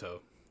some Naruto.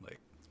 Like,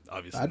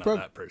 obviously I'd not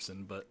that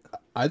person, but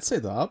I'd say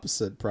the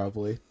opposite,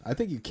 probably. I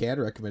think you can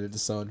recommend it to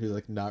someone who's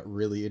like not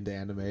really into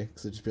anime,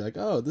 because it'd just be like,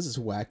 oh, this is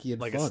wacky and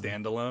like fun. a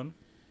standalone.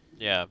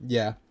 Yeah.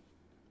 Yeah.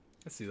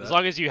 I see that. As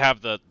long as you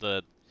have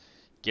the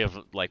give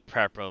like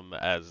prep them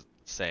as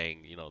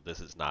saying, you know, this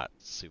is not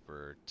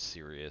super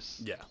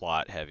serious, Yeah.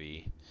 plot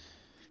heavy.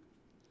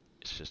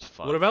 It's just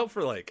fun. What about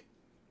for like,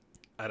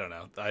 I don't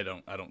know. I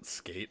don't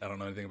skate. I don't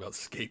know anything about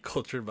skate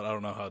culture, but I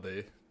don't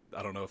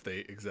know if they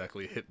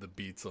exactly hit the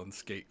beats on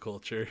skate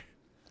culture.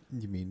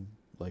 You mean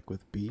like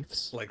with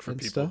beefs? Like for and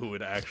people stuff? who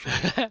would actually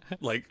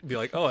like be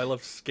like, oh, I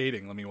love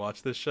skating. Let me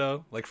watch this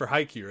show. Like for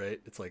Haikyuu,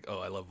 right? It's like, oh,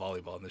 I love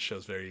volleyball, and this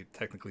show's very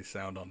technically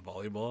sound on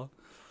volleyball.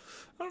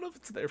 I don't know if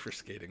it's there for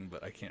skating,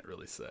 but I can't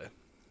really say.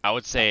 I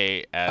would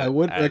say I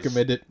would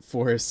recommend it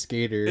for a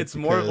skater. It's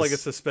more of like a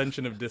because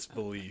suspension of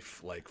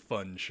disbelief, like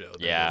fun show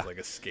than Yeah. it is like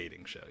a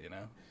skating show, you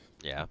know?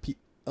 Yeah.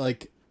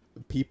 like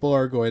people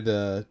are going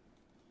to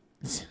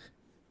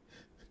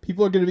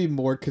people are going to be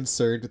more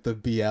concerned with the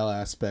BL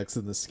aspects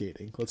than the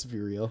skating. Let's be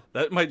real.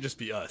 That might just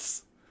be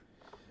us.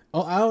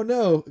 Oh, I don't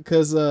know,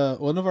 because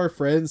one of our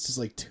friends just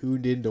like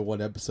tuned into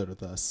one episode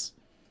with us,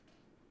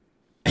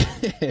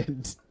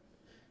 and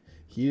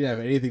he didn't have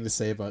anything to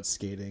say about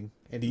skating,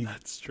 and he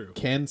That's true.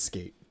 can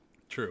skate.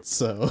 True.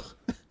 So,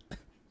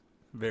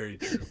 Very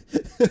true.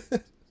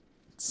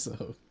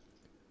 so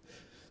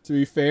to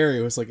be fair,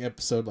 it was like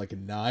episode like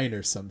 9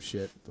 or some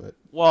shit. But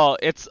Well,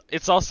 it's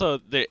also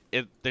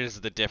there's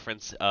the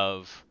difference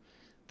of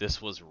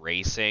this was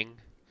racing,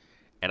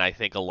 and I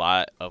think a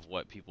lot of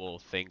what people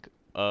think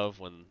of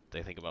when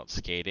they think about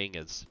skating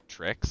is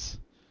tricks.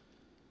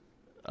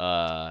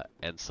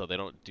 And so they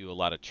don't do a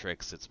lot of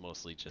tricks. It's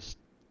mostly just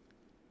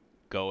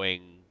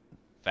going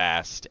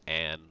fast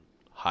and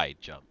high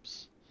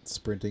jumps.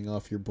 sprinting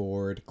off your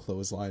board,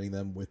 clotheslining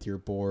them with your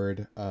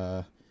board,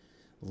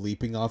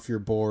 leaping off your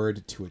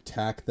board to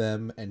attack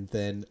them, and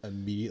then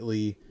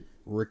immediately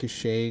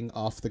ricocheting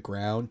off the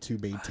ground to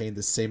maintain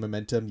the same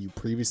momentum you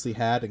previously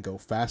had and go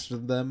faster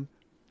than them.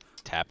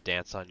 Tap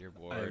dance on your I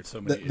board. have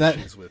so many That-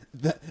 issues with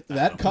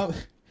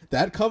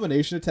That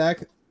combination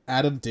attack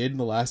Adam did in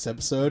the last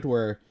episode,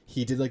 where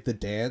he did like the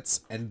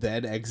dance and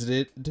then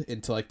exited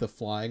into like the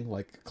flying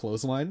like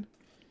clothesline.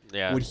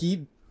 Yeah. When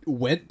he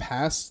went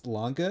past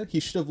Langa, he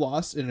should have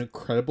lost an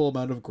incredible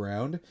amount of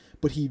ground,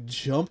 but he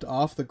jumped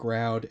off the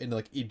ground and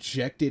like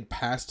ejected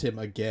past him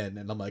again.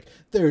 And I'm like,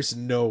 there's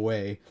no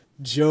way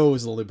Joe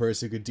is the only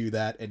person who could do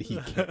that, and he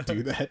can't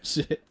do that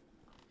shit.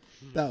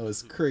 That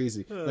was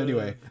crazy. But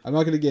anyway, I'm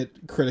not gonna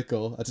get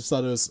critical. I just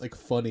thought it was like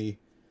funny,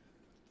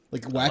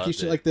 like wacky loved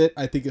shit it. like that.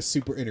 I think is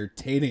super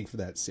entertaining for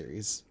that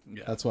series.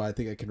 Yeah. That's why I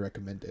think I can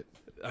recommend it.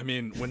 I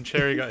mean, when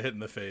Cherry got hit in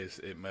the face,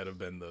 it might have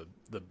been the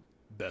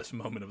best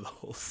moment of the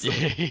whole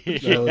season. Yeah,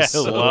 That was I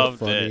so loved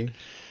funny. it.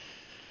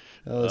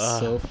 That was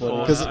so funny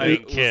full because I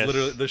Big was kiss.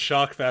 literally, the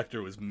shock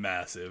factor was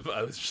massive.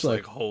 I was just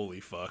like- like, holy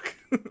fuck.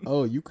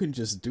 oh, you can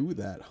just do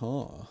that,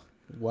 huh?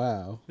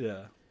 Wow.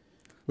 Yeah.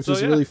 Which So,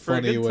 is yeah, really for a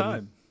funny good when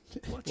time.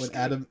 Watch when Skate.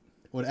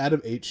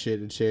 Adam ate shit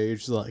and Sherry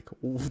was just like,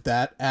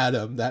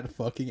 that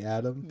fucking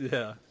Adam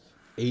Yeah.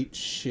 ate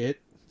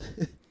shit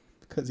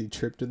because he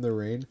tripped in the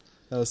rain.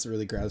 That was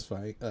really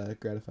gratifying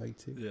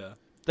too. Yeah.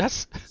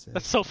 That's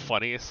so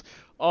funny.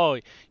 Oh,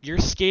 your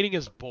skating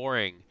is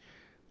boring.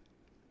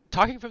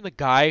 Talking from the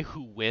guy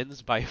who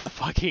wins by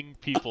fucking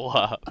people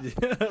up.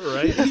 Yeah,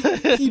 right?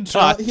 He Not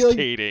dropped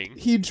skating.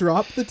 he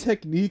dropped the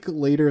technique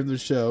later in the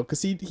show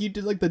because he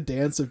did like the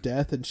dance of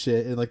death and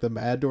shit and like the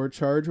mad door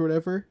charge or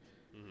whatever.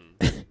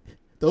 Mm-hmm.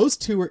 Those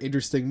two were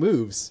interesting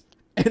moves,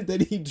 and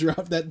then he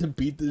dropped that to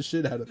beat the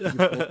shit out of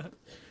people.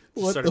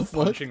 What Started the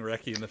fuck? punching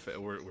Reki in the face.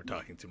 We're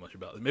talking too much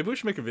about it. Maybe we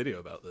should make a video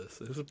about this.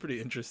 It was a pretty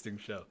interesting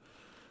show.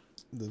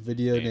 The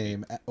video Maybe.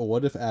 name.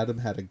 What if Adam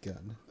had a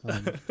gun?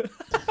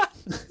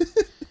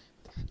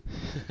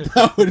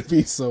 That would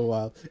be so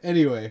wild.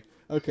 Anyway,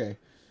 okay.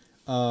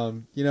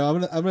 I'm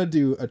gonna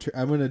do a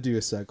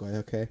segue.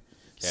 Okay.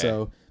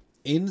 So,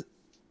 in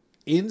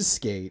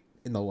Skate,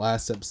 in the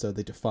last episode,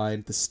 they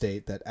defined the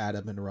state that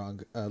Adam and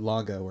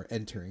Longa were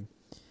entering,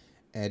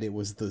 and it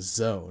was the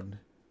zone.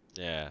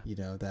 Yeah.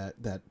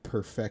 That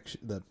perfect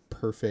like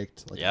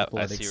Yep,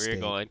 I athletic see where state.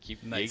 you're going. You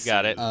Nice.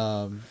 got it.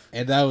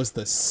 And that was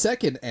the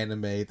second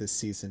anime this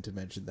season to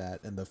mention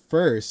that, and the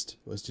first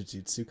was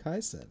Jujutsu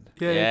Kaisen.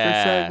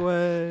 Yeah.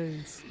 For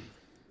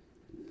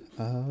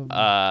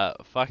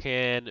segues.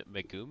 Fucking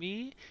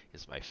Megumi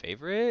is my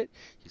favorite.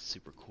 He's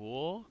super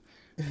cool.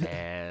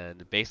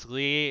 And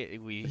basically,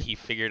 he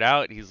figured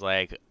out, he's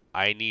like,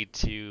 I need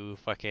to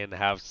fucking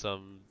have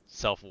some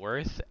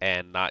self-worth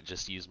and not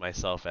just use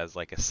myself as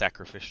like a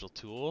sacrificial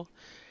tool,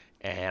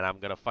 and I'm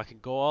gonna fucking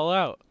go all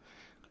out.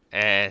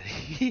 And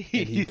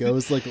he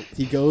goes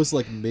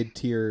like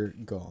mid-tier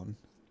Gon.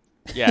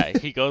 yeah,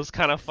 he goes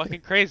kind of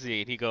fucking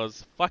crazy, and he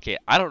goes, fuck it,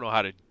 I don't know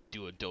how to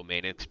do a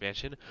domain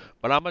expansion,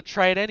 but I'm gonna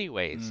try it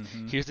anyways.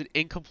 Here's an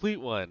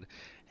incomplete one.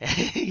 And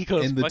he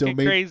goes And the fucking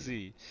domain-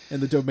 crazy.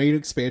 And the domain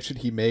expansion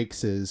he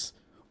makes is,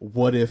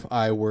 what if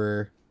I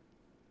were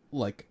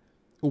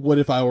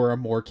a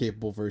more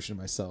capable version of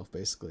myself,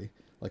 basically.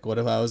 Like, what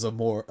if I was a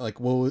more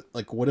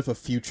what if a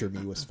future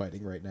me was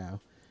fighting right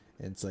now?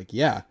 And it's like,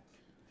 yeah,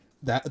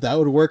 that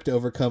would work to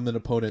overcome an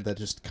opponent that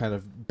just kind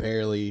of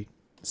barely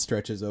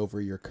stretches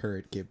over your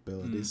current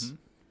capabilities.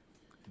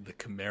 The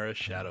Chimera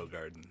Shadow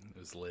Garden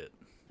was lit.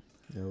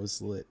 It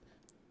was lit,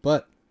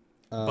 but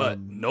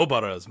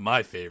Nobara is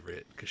my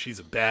favorite because she's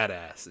a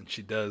badass and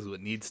she does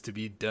what needs to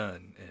be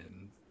done.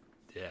 And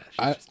yeah,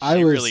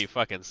 She really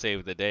fucking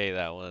saved the day,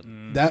 that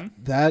one.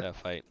 that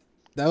Fight.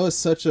 that was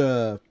such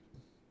a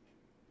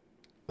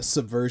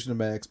subversion of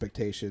my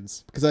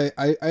expectations, because I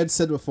had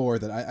said before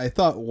that I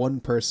thought one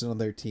person on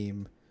their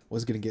team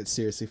was going to get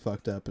seriously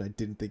fucked up, and I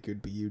didn't think it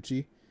would be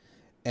Yuji.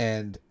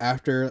 And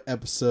after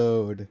not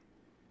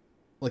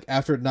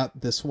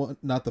this one,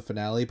 not the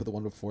finale, but the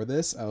one before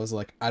this, I was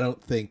like, I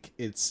don't think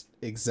it's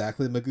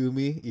exactly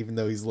Megumi, even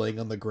though he's laying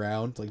on the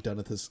ground, like done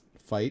with his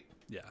fight.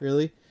 Yeah.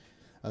 Really?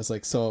 I was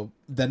like, so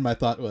then my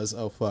thought was,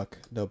 oh fuck,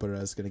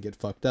 Nobara is going to get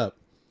fucked up.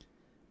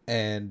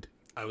 And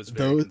I was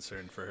very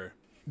concerned for her.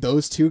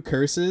 Those two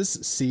curses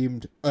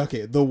seemed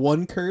okay. The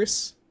one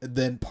curse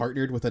then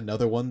partnered with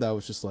another one that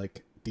was just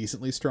like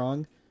decently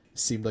strong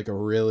seemed like a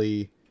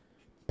really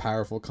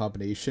powerful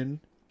combination.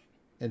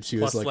 And she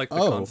Plus, was like, the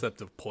concept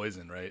of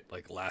poison, right?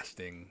 Like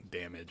lasting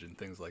damage and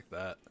things like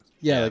that.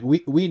 Yeah,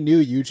 like we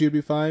knew Yuji would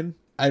be fine.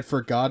 I'd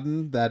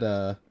forgotten that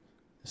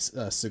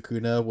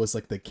Sukuna was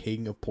like the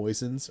king of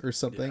poisons or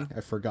something. Yeah.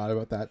 I forgot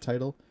about that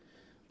title.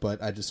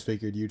 But I just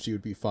figured Yuji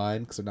would be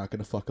fine because they're not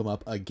going to fuck him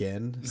up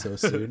again so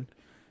soon.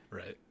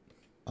 Right.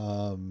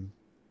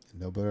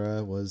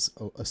 Nobara was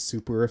a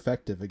super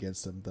effective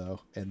against them,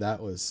 though. And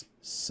that was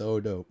so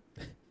dope.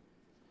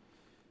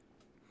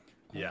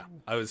 Yeah,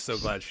 I was so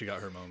glad she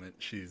got her moment.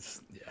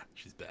 She's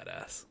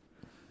badass.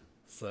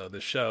 So the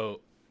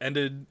show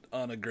ended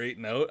on a great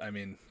note. I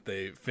mean,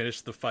 they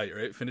finished the fight,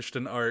 right? Finished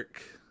an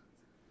arc,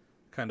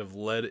 kind of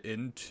led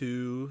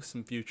into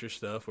some future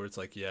stuff where it's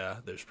like, yeah,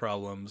 there's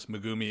problems.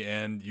 Megumi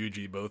and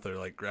Yuji both are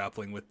like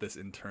grappling with this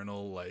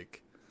internal,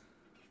 like,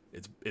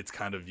 it's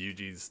kind of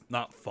Yuji's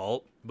not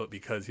fault, but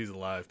because he's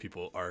alive,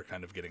 people are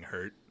kind of getting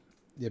hurt.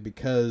 Yeah,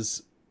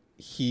 because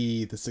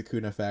the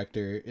Sukuna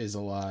factor, is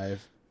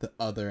alive. The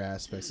other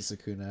aspects of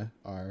Sukuna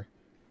are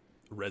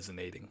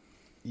resonating.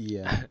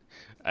 Yeah.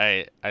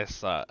 I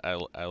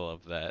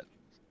love that.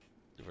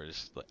 We're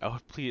just like, oh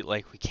please,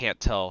 like we can't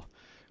tell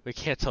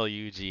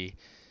Yuji,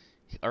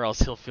 or else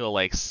he'll feel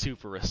like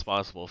super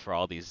responsible for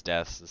all these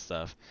deaths and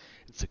stuff.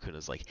 And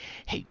Sukuna's like,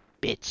 hey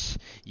bitch,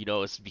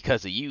 it's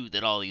because of you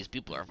that all these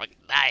people are fucking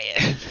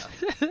dying.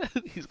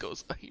 He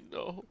goes, I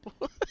know.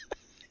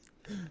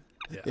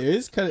 Yeah. It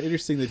is kind of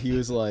interesting that he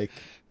was like,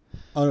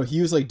 oh no, he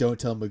was like, don't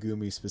tell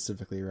Megumi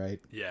specifically, right?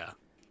 Yeah.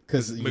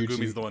 Because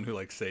Megumi's the one who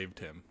like saved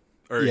him,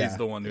 or he's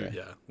the one who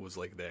was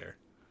like there.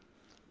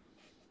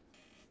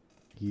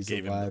 He's Gave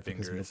him the alive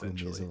because finger, Megumi is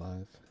essentially.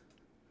 alive.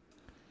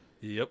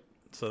 Yep.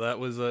 So that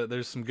was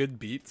there's some good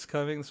beats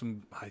coming.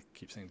 I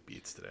keep saying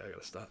beats today. I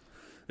gotta stop.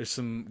 There's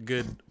some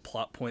good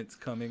plot points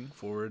coming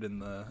forward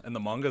and the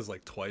manga's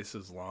like twice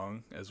as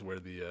long as where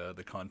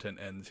the content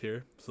ends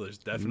here. So there's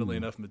definitely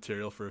enough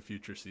material for a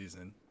future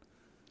season.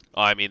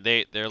 Oh, I mean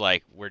they're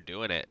like, we're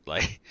doing it.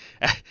 Like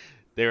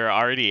they were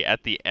already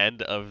at the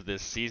end of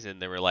this season.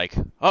 They were like,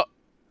 oh,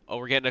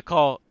 we're getting a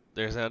call.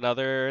 There's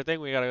another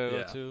thing we gotta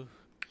go to.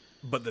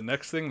 But the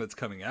next thing that's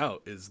coming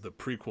out is the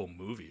prequel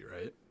movie,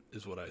 right?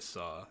 Is what I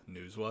saw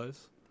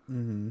news-wise.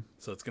 Mm-hmm.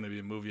 So it's going to be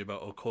a movie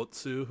about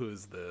Okotsu, who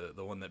is the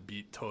one that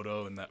beat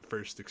Toto in that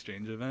first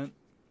exchange event.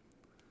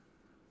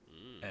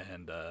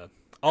 And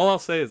all I'll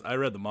say is I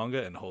read the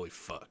manga, and holy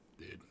fuck,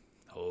 dude.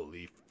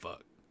 Holy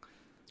fuck.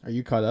 Are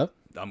you caught up?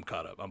 I'm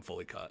caught up. I'm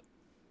fully caught.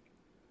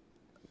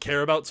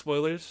 Care about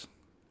spoilers?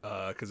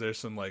 because there's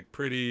some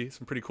pretty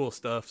cool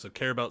stuff. So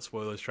care about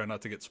spoilers. Try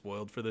not to get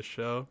spoiled for this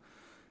show.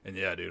 And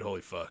yeah, dude,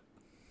 holy fuck,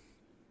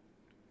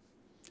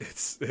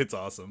 it's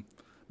awesome.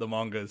 The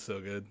manga is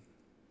so good.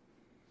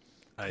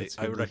 I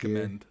would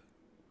recommend.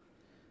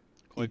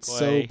 It's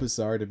so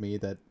bizarre to me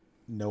that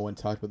no one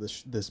talked about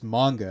this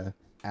manga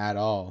at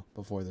all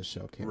before the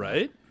show came out.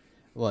 Right?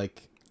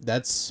 Like,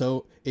 that's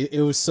so...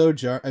 It was so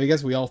I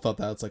guess we all felt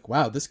that. It's like,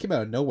 wow, this came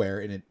out of nowhere,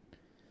 and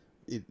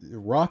it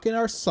rocking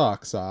our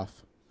socks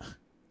off.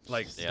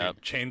 Like, dude,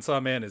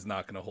 Chainsaw Man is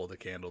not going to hold a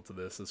candle to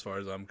this as far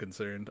as I'm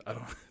concerned.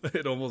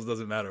 It almost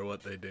doesn't matter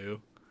what they do.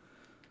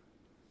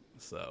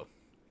 So,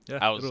 yeah.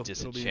 I was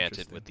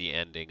disenchanted with the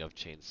ending of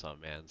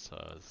Chainsaw Man,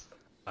 so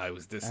I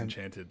was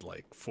disenchanted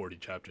 40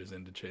 chapters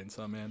into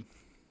Chainsaw Man.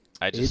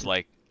 I just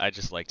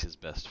liked his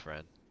best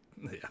friend.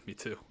 Yeah, me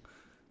too.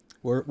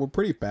 We're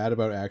pretty bad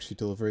about actually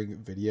delivering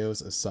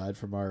videos aside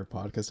from our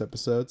podcast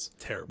episodes.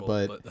 Terrible,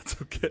 but that's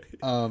okay.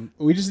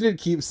 We just need to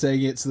keep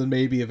saying it, so then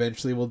maybe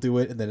eventually we'll do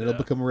it, and then it'll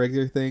become a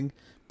regular thing.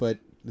 But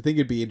I think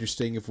it'd be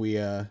interesting if we.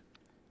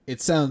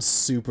 It sounds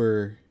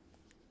super,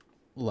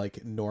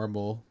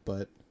 normal,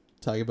 but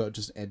talking about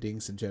just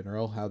endings in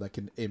general, how that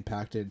can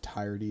impact the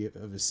entirety of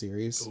a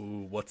series.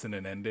 Ooh, what's in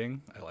an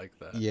ending? I like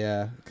that.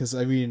 Yeah, because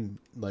I mean,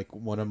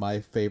 one of my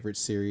favorite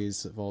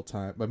series of all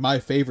time, my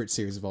favorite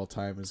series of all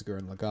time is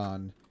Gurren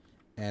Lagann,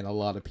 and a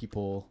lot of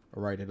people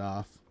write it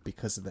off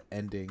because of the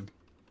ending,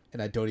 and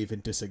I don't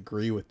even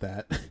disagree with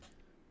that.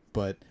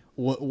 But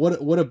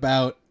what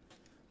about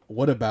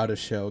a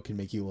show can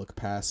make you look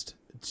past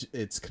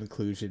its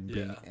conclusion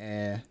being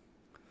right?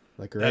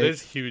 That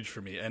is huge for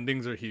me.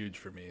 Endings are huge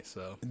for me,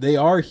 so they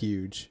are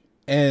huge.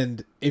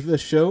 And if the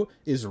show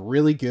is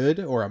really good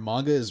or a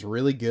manga is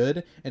really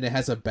good and it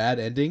has a bad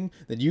ending,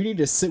 then you need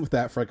to sit with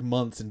that for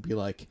months and be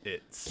like,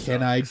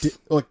 can I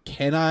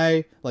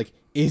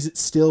is it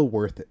still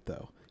worth it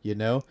though? You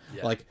know?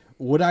 Yeah.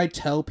 Would I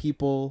tell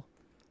people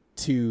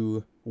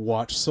to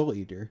watch Soul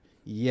Eater?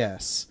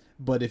 Yes.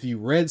 But if you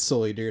read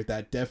Soul Eater,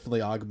 that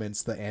definitely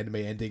augments the anime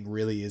ending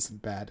really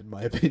isn't bad in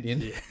my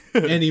opinion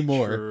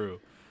anymore. True.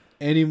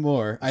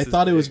 I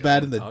thought it was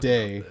bad in the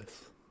day,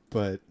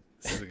 but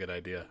this is a good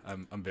idea.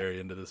 I'm very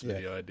into this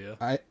video idea.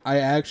 I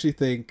actually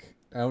think,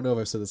 I don't know if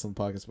I've said this on the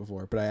podcast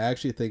before, but I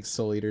actually think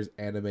Soul Eater's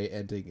anime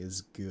ending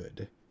is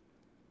good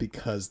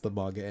because the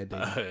manga ending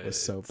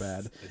was so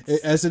bad.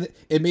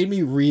 It made me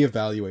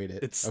reevaluate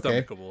it. It's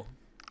stomachable.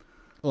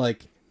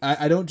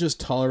 I don't just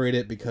tolerate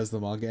it because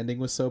the manga ending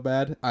was so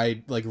bad.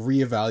 I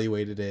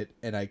reevaluated it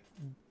and I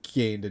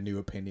gained a new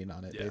opinion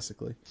on it,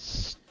 basically.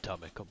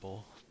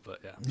 Stomachable. But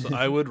yeah, so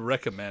I would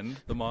recommend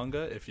the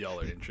manga if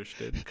y'all are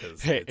interested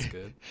because it's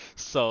good.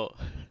 So,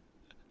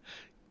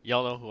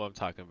 y'all know who I'm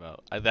talking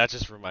about. That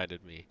just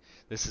reminded me.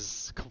 This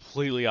is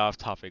completely off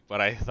topic,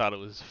 but I thought it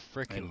was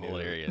freaking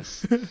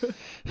hilarious.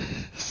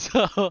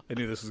 So I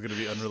knew this was going to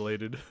be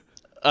unrelated.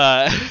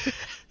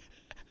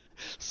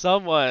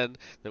 Someone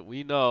that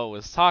we know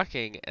was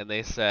talking, and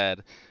they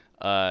said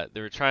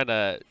they were trying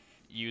to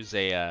use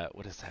a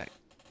what is that?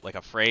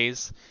 A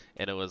phrase,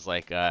 and it was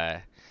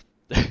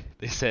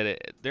they said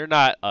they're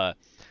not a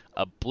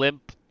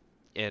blimp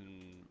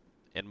in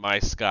my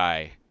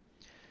sky.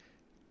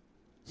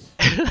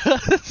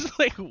 It's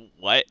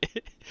what?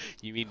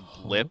 You mean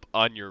blip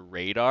on your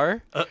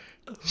radar? Who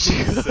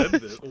said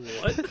this?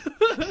 What?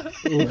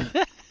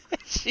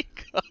 She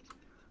goes,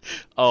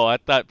 oh, I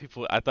thought it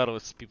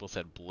was people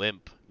said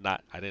blimp,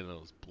 not. I didn't know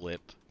it was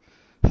blip.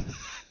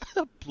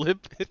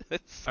 Blimp in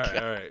the sky.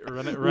 All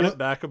right. Run it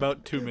back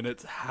about 2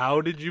 minutes. How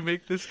did you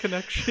make this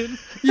connection?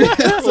 Yeah,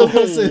 so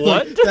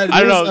what? That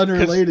I don't know,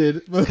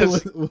 unrelated.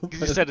 Because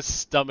you said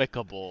it's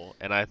stomachable,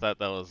 and I thought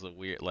that was a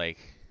weird. I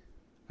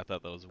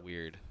thought that was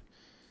weird.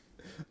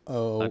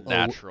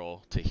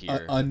 Unnatural to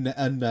hear.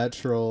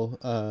 Unnatural.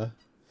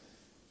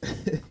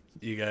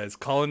 You guys,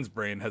 Colin's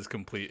brain has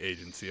complete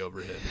agency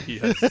over him. He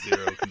has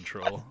zero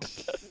control.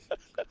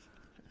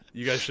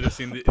 You guys should have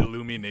seen the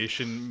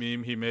Illumination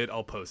meme he made.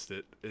 I'll post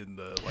it in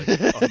the on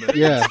the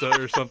Insta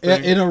or something.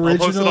 I'll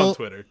post it on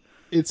Twitter.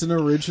 It's an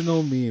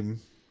original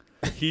meme.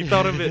 He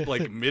thought of it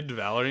mid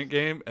Valorant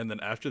game, and then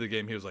after the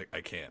game, he was like,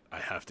 "I can't. I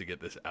have to get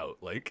this out.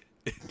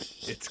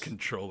 It's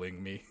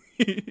controlling me."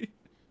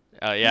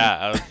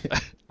 Yeah,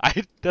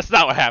 that's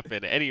not what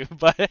happened. Anyway,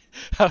 but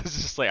I was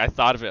just I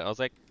thought of it. I was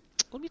like,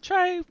 let me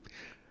try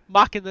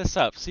mocking this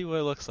up, see what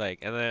it looks like,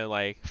 and then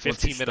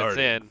 15 minutes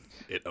in,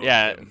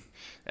 him.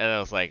 And I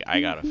was like,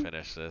 I gotta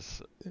finish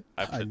this.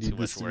 I put too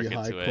much work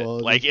into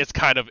it. It's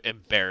kind of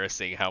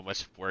embarrassing how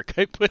much work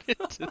I put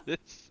into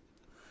this.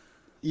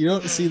 You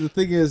don't see, the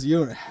thing is, you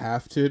don't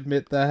have to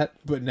admit that,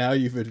 but now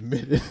you've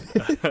admitted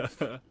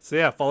it. So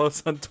yeah, follow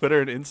us on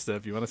Twitter and Insta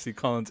if you want to see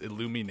Colin's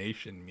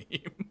Illumination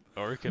meme.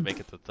 Or we can make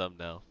it the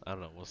thumbnail. I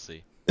don't know. We'll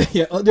see.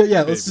 Yeah,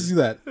 let's just do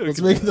that. Let's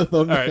make it the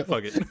thumbnail. All right,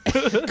 fuck it.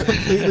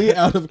 Completely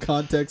out of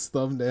context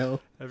thumbnail.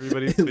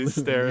 Everybody please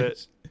stare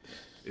at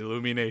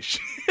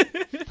Illumination.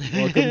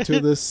 Welcome to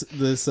this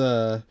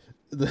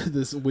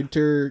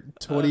winter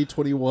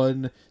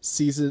 2021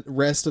 season,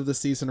 rest of the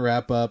season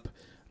wrap up.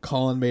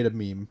 Colin made a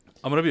meme.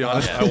 I'm gonna be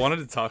honest. Yeah. I wanted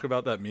to talk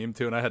about that meme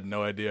too, and I had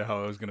no idea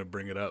how I was gonna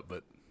bring it up.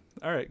 But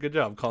all right, good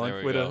job, Colin. There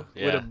we Way go. to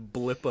Yeah.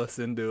 blip us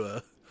into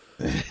a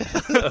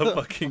a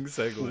fucking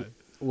segue.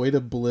 Way to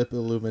blip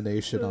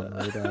Illumination on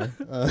radar.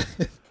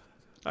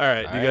 All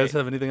right, do you guys Alright.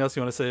 have anything else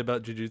you want to say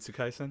about Jujutsu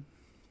Kaisen?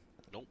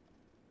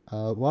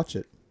 Watch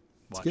it.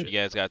 Watch good. it. You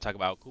guys gotta talk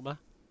about Kuma.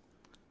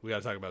 We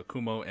gotta talk about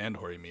Kumo and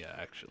Horimiya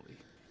actually.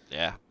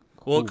 Yeah.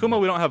 Well, Cool. Kumo,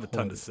 we don't have a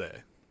ton to Hori.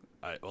 say.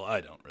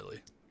 I don't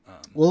really.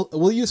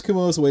 We'll use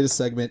Kumo as a way to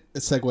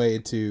segue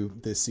into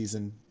this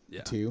season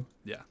Yeah. 2.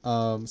 Yeah.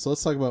 So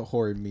let's talk about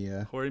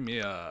Horimiya.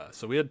 Horimiya.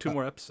 So we had 2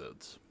 more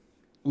episodes.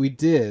 We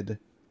did.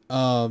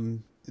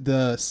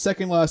 The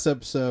second last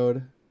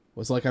episode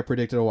was like I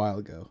predicted a while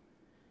ago.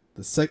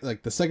 The second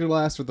to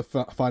last or the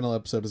final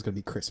episode is going to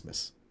be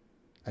Christmas.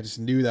 I just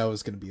knew that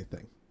was going to be a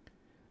thing.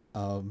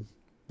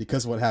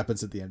 Because of what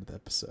happens at the end of the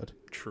episode.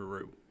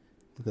 True.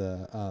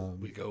 The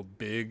We go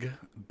big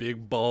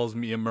balls.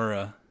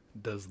 Miyamura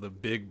does the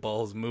big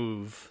balls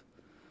move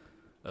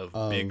of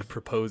big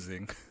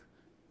proposing.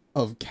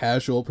 of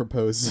casual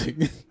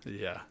proposing.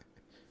 Yeah.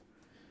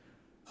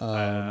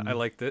 I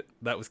liked it.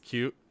 That was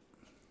cute.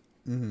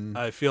 Mhm.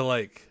 I feel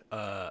like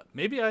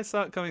maybe I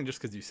saw it coming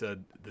just because you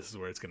said this is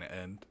where it's going to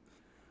end.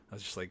 I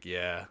was just like,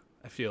 yeah,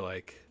 I feel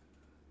like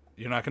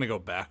you're not going to go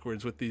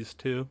backwards with these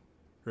two,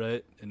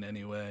 right? In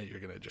any way. You're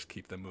going to just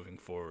keep them moving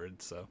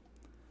forward. So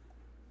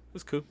it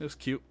was cool. It was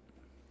cute.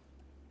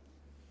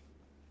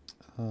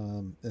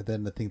 And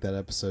then I think that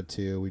episode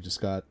 2, it was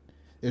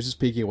just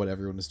peeking at what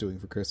everyone was doing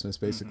for Christmas,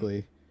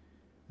 basically.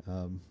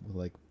 With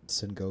like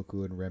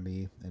Sengoku and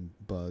Remy and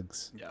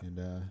Bugs. Yeah.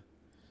 And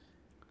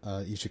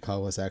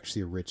Ishikawa's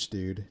actually a rich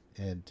dude,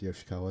 and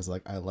Yoshikawa's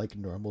like, I like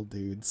normal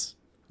dudes.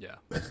 Yeah.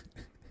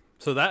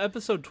 So that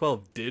episode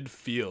 12 did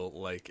feel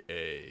like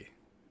a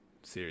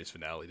series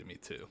finale to me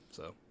too.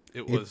 So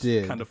it was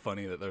did. kind of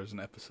funny that there was an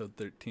episode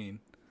 13.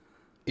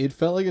 It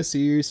felt like a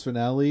series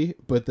finale,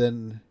 but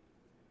then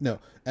no,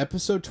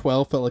 episode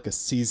 12 felt like a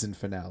season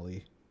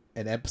finale,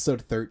 and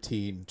episode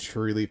 13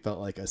 truly felt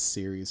like a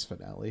series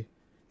finale.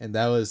 And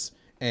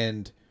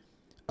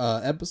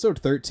episode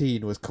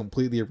 13 was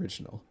completely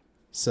original.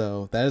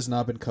 So that has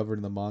not been covered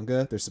in the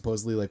manga. There's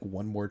supposedly like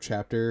one more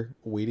chapter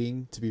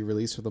waiting to be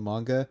released for the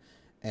manga,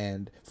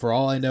 and for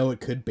all I know, it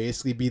could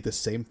basically be the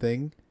same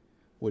thing,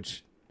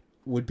 which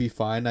would be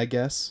fine, I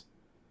guess.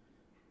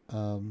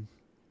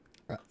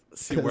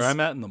 See, where I'm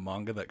at in the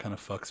manga, that kind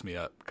of fucks me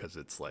up because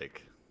it's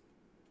like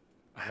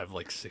I have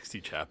like 60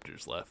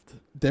 chapters left.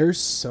 There's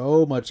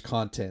so much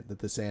content that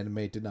this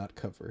anime did not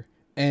cover,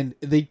 and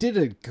they did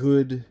a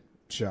good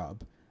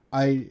job.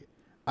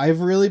 I've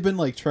really been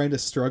like trying to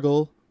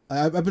struggle.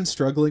 I've been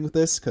struggling with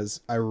this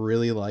because I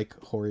really like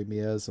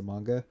Horimiya as a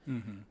manga.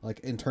 Mm-hmm. Like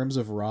in terms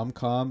of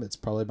rom-com, it's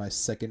probably my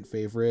second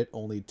favorite,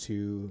 only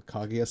to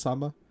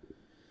Kaguya-sama.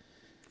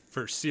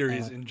 For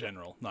series in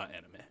general, not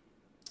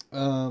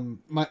anime.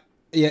 My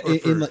Or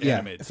for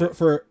anime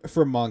too.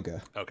 for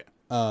manga. Okay.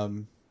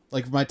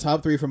 Like my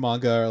top 3 for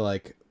manga are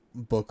like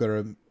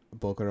Bokuro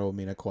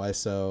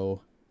Minakwaiso,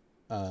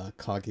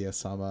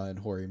 Kaguya-sama,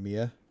 and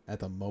Horimiya at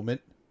the moment.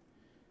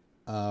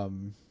 I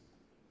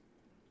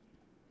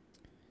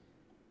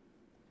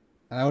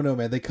don't know,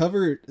 man. They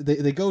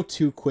go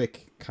too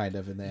quick, kind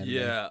of, in the anime.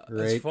 Yeah.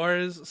 right. As far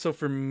as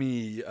for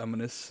me, I'm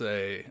gonna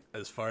say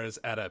as far as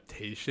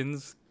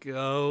adaptations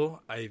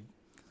go, I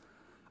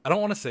don't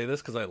want to say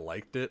this because I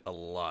liked it a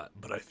lot,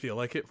 but I feel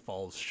like it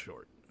falls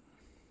short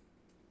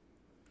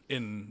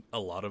in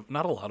not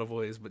a lot of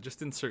ways, but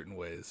just in certain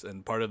ways.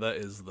 And part of that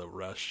is the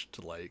rush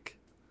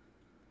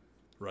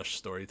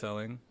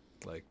storytelling.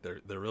 Like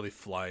they're really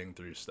flying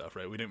through stuff,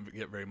 right? We didn't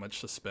get very much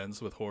suspense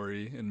with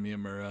Hori and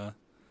Miyamura.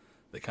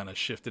 They kind of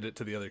shifted it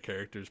to the other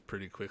characters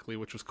pretty quickly,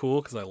 which was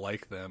cool because I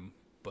like them.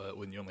 But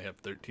when you only have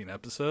 13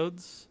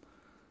 episodes,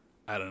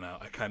 I don't know.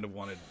 I kind of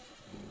wanted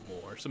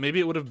more. So maybe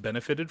it would have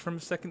benefited from a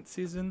second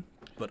season,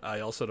 but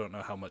I also don't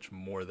know how much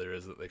more there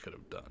is that they could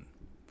have done.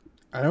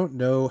 I don't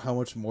know how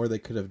much more they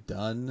could have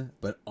done,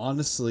 but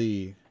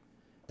honestly,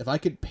 if I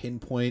could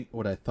pinpoint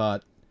what I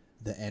thought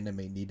the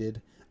anime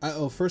needed,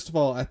 first of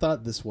all, I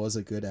thought this was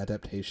a good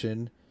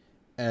adaptation,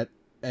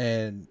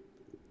 and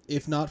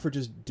if not for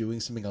just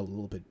doing something a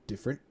little bit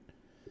different,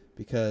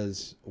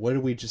 because what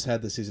did we just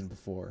had the season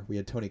before? We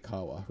had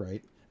Tonikawa,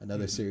 right?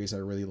 Another series I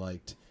really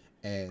liked,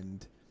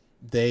 and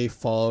they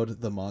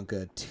followed the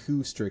manga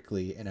too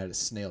strictly and at a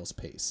snail's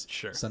pace.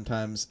 Sure.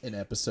 Sometimes an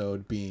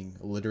episode being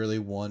literally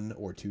 1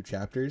 or 2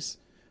 chapters,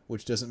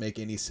 which doesn't make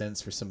any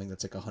sense for something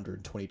that's like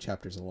 120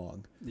 chapters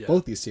long. Yeah.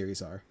 Both these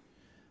series are.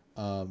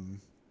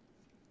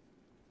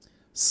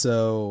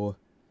 So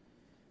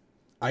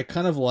I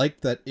kind of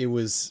liked that it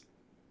was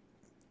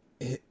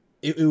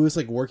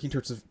like working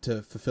towards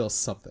to fulfill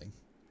something,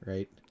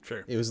 right?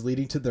 Sure. It was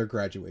leading to their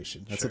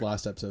graduation. That's Sure. what the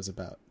last episode's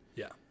about.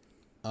 Yeah.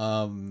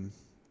 Um,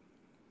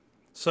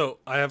 So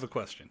I have a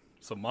question.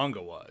 So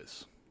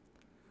manga-wise,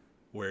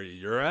 where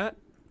you're at,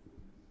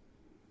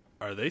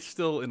 are they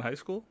still in high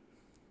school?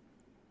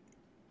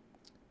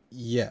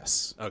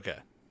 yes. Okay.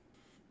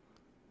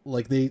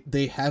 like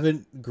they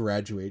haven't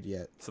graduated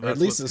yet. So Or that's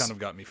at least what's kind of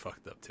got me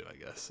fucked up too, I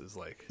guess, is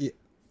like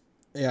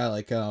yeah,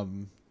 like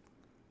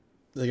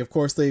of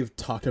course they've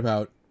talked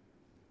about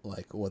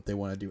like what they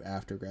want to do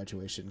after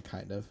graduation,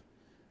 kind of.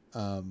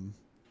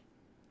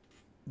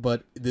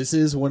 But this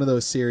is one of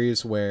those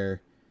series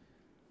where,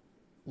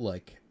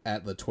 like,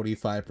 at the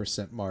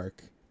 25%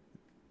 mark,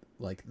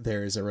 like,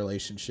 there is a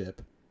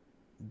relationship,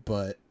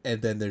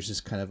 and then there's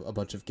just kind of a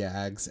bunch of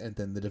gags, and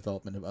then the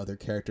development of other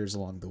characters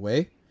along the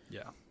way.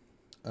 Yeah.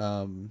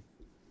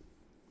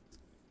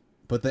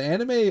 But the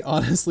anime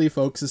honestly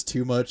focuses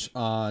too much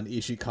on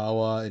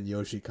Ishikawa and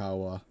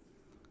Yoshikawa.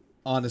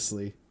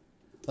 Honestly.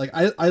 Like,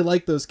 I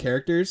like those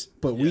characters,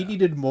 but we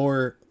needed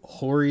more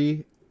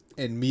Hori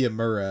and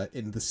Miyamura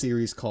in the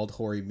series called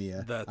Hori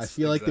Miya. I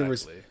feel like there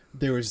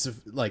was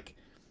like,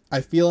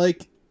 I feel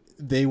like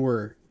they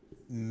were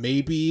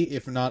maybe,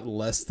 if not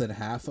less than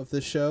half of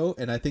the show,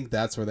 and I think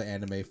that's where the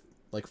anime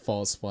like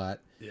falls flat.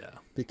 Yeah.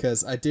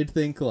 Because I did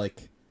think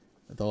like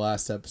the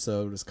last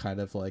episode was kind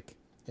of like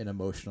an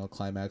emotional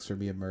climax for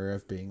Miyamura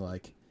of being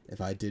like,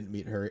 if I didn't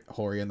meet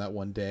Hori in that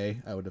one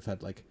day, I would have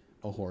had like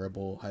a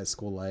horrible high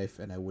school life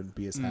and I wouldn't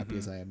be as happy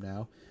as I am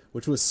now,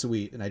 which was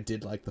sweet, and I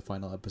did like the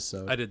final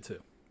episode. I did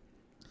too.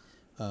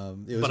 It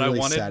was but really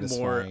I wanted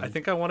satisfying. more. I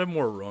think I wanted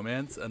more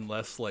romance and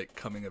less like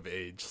coming of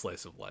age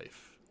slice of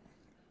life.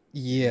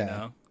 Yeah, You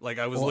know? Like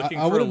I was Well, looking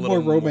I for a wanted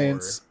little more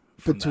romance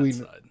more between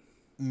from that side.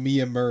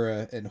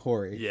 Miyamura and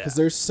Hori, Yeah. because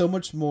there's so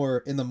much more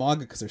in the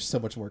manga, because there's so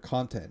much more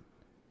content.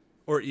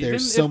 Or even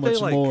there's so if much they,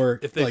 like, more,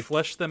 if they like-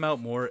 fleshed them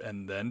out more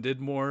and then did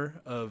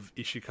more of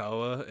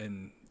Ishikawa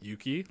and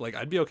Yuki, like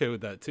I'd be okay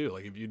with that too.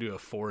 Like if you do a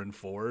 4 and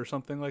 4 or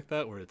something like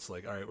that, where it's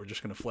like, all right, we're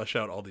just gonna flesh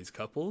out all these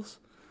couples.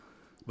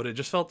 But it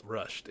just felt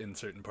rushed in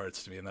certain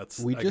parts to me, and I guess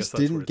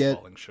that's where it's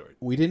falling short.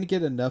 We didn't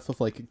get enough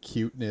of like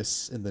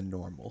cuteness in the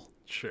normal.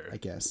 Sure. I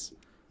guess,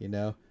 you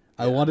know,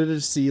 I wanted to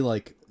see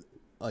like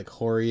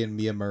Hori and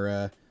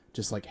Miyamura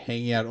just like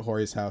hanging out at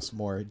Hori's house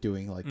more,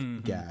 doing like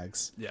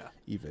gags. Yeah.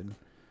 Even.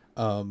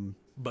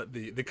 But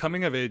the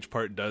coming of age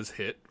part does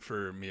hit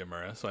for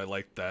Miyamura, so I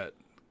like that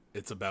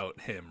it's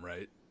about him,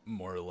 right?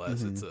 More or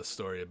less, it's a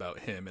story about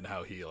him and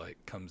how he like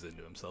comes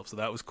into himself. So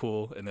that was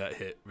cool, and that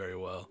hit very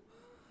well.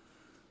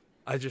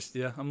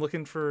 I'm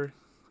looking for,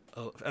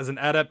 as an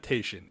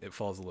adaptation, it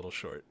falls a little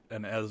short,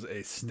 and as a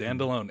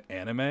standalone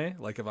anime,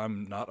 like if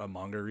I'm not a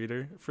manga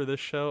reader for this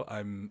show,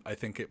 I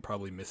think it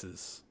probably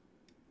misses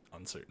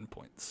on certain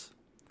points.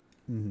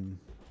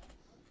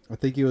 I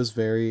think it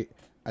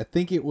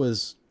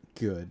was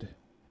good,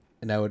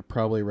 and I would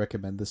probably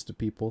recommend this to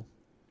people.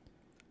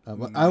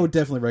 I would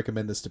definitely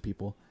recommend this to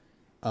people.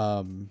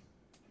 I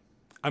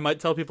might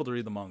tell people to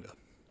read the manga.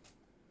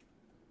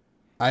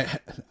 I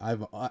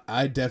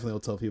definitely will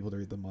tell people to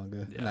read the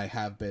manga, Yeah. and I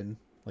have been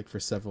like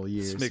for several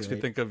years. This makes me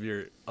right? think of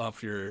your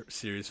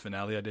series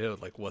finale idea,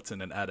 like what's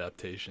in an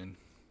adaptation.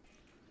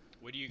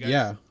 What do you guys?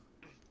 Yeah.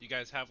 Do you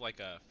guys have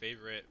like a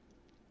favorite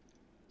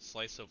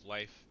slice of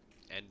life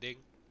ending?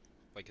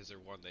 Like, is there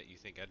one that you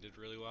think ended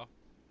really well?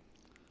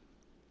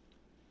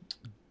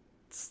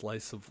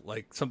 Slice of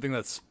like something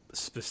that's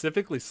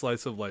specifically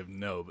slice of life,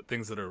 no, but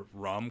things that are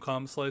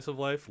rom-com slice of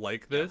life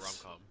like Yeah,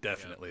 this, rom-com,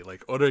 definitely.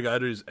 Like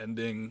Oregairu's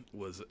ending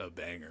was a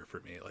banger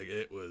for me. Like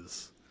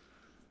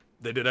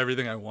they did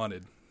everything I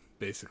wanted,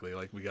 basically.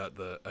 Like we got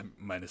the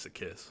minus a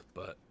kiss,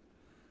 but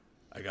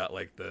I got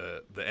like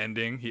the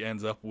ending. He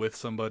ends up with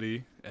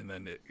somebody, and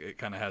then it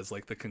kind of has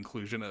like the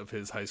conclusion of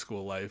his high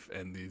school life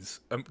and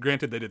these.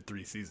 Granted, they did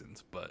 3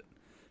 seasons, but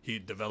he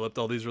developed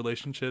all these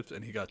relationships,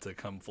 and he got to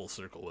come full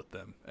circle with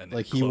them, and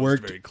Like, it he closed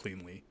worked- very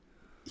cleanly.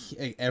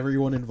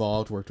 Everyone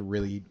involved worked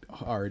really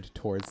hard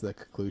towards the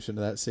conclusion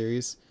of that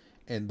series,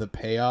 and the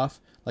payoff,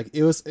 like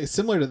it's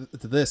similar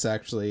to this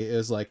actually. It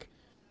was like,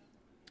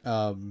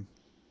 there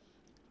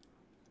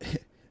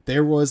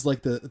was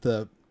like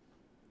the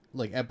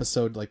like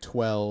episode like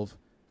 12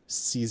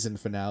 season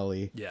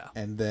finale, Yeah,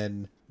 and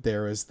then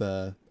there was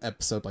the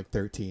episode like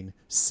 13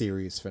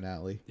 series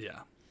finale.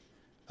 yeah,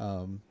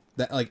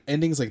 That like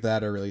endings like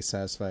that are really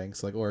satisfying.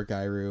 So like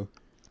Origairu,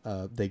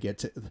 they get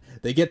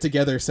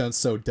together sounds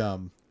so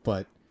dumb,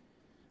 but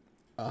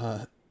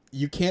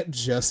you can't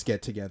just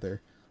get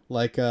together.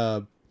 Like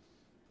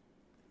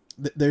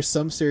there's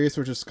some series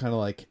where just kind of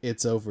like,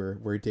 it's over,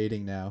 we're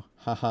dating now,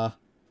 haha,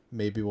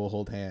 maybe we'll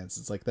hold hands.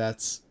 It's like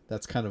that's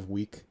kind of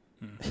weak.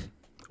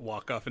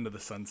 walk off into the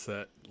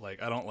sunset.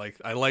 Like I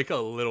like a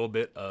little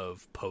bit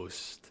of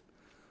post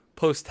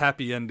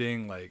happy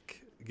ending.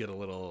 Like get a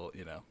little,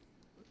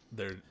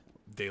 their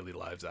daily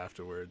lives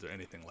afterwards or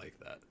anything like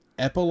that.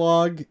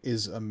 Epilogue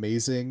is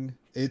amazing.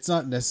 It's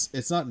not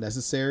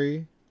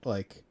necessary.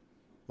 Like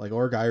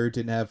Origairu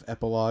didn't have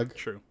epilogue.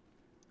 True.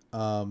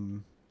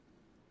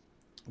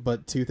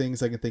 But 2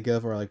 things I can think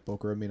of are like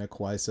Boku no Mina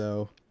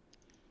Kwaiso,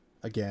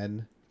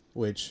 again,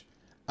 which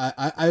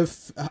I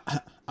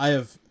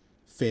have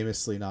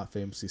famously not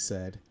famously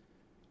said,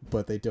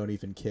 but they don't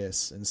even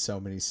kiss in so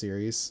many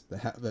series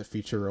that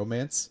feature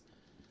romance.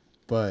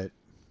 But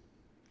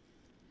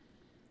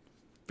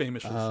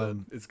Famously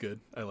said is good.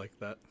 I like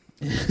that.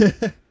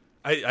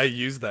 I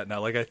use that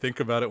now. Like I think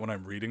about it when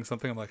I'm reading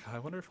something. I'm like, I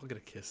wonder if I'll get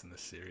a kiss in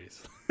this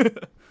series.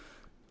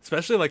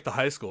 Especially like the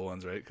high school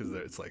ones, right? Because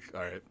it's like,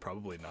 all right,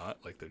 probably not.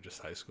 Like they're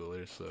just high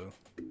schoolers, so.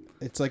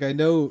 It's like I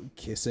know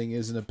kissing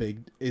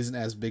isn't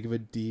as big of a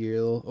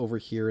deal over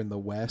here in the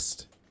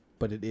West,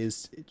 but it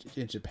is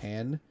in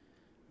Japan.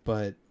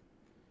 But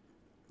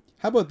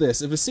how about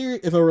this?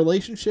 If a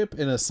relationship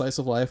in a slice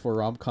of life or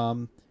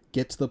rom-com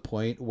get to the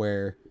point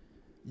where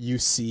you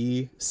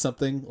see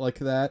something like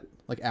that,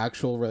 like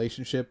actual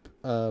relationship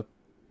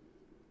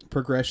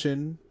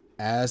progression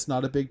as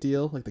not a big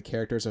deal, like the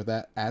characters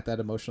are at that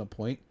emotional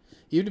point,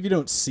 even if you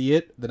don't see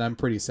it, then I'm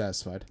pretty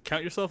satisfied.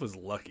 Count yourself as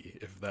lucky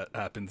if that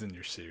happens in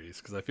your series,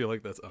 because I feel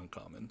like that's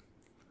uncommon.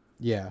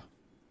 Yeah.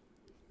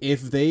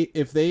 If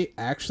they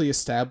actually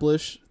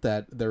establish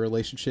that their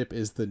relationship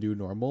is the new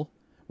normal,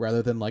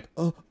 rather than like,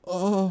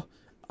 oh,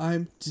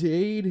 I'm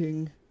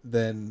dating,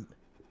 then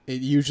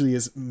it usually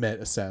is met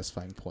a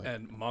satisfying point.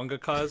 And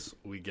mangakas,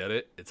 we get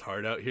it. It's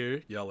hard out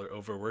here. Y'all are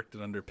overworked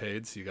and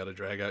underpaid, so you got to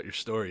drag out your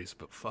stories.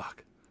 But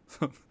fuck,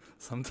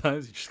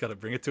 sometimes you just got to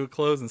bring it to a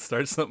close and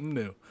start something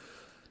new.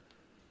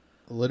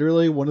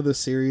 Literally, one of the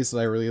series that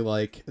I really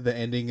like, the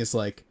ending is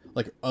like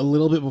a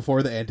little bit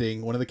before the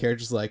ending, one of the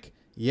characters is like,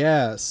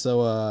 yeah,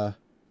 so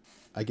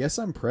I guess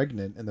I'm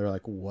pregnant, and they're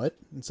like, what?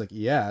 And it's like,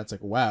 yeah. It's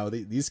like, wow,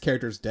 these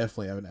characters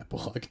definitely have an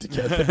epilogue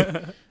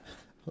together.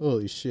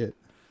 Holy shit.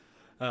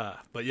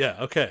 But yeah,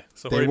 okay.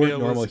 So they weren't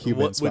normal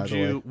humans, would by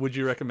the way. Would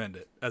you recommend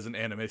it as an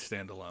anime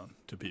standalone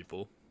to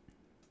people?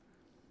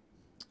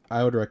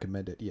 I would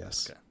recommend it,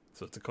 yes. Okay.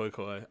 So it's a koi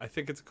koi. I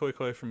think it's a koi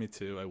koi for me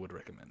too. I would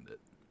recommend it.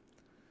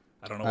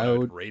 I don't know what I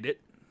would rate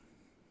it.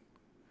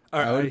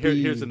 All right,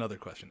 here's another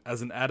question.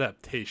 As an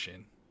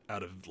adaptation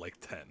out of like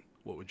 10,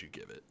 what would you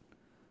give it?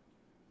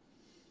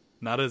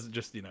 Not as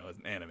just, as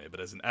an anime, but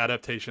as an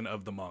adaptation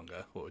of the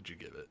manga, what would you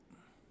give it?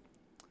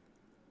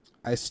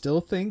 I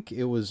still think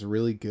it was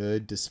really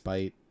good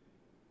despite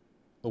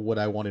what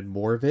I wanted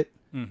more of it.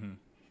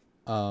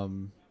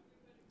 Mm-hmm.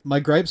 My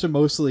gripes are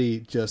mostly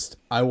just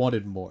I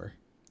wanted more,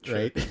 Sure.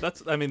 right?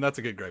 That's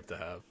a good gripe to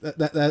have.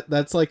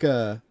 That's like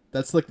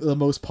the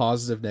most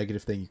positive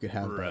negative thing you could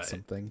have about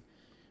something.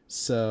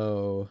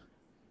 So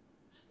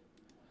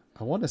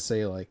I want to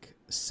say like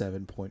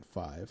 7.5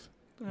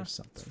 or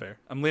something. That's fair.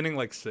 I'm leaning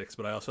like 6,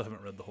 but I also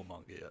haven't read the whole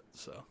manga yet,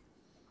 so.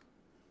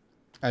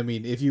 I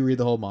mean, if you read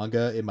the whole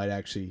manga, it might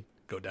actually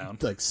go down,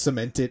 like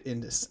cement it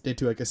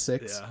into like a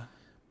 6. Yeah.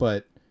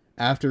 But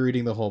after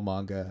reading the whole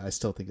manga, I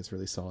still think it's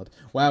really solid.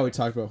 Wow, we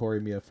talked about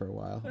Horimiya for a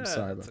while. I'm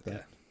sorry about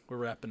that. We're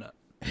wrapping up.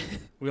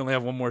 We only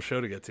have one more show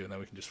to get to, and then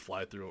we can just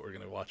fly through what we're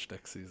going to watch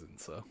next season.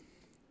 So,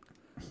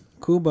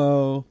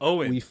 Kubo.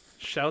 Owen,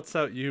 shouts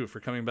out you for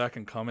coming back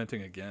and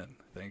commenting again.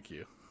 Thank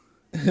you.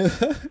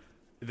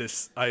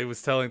 I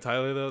was telling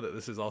Tyler, though, that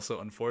this is also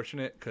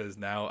unfortunate because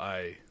now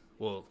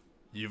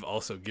you've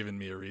also given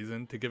me a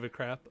reason to give a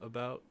crap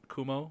about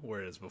Kumo,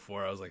 whereas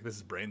before I was like, this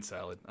is brain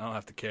salad. I don't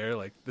have to care.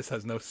 Like, this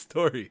has no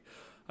story.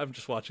 I'm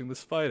just watching the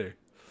spider.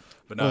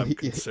 But now I'm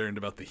concerned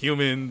about the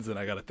humans, and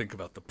I got to think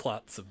about the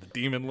plots of the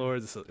demon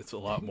lords. So it's a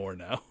lot more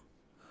now.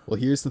 Well,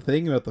 here's the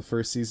thing about the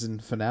first season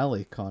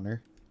finale,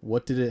 Connor.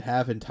 What did it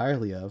have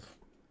entirely of?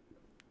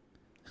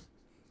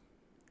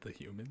 The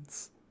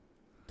humans?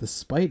 The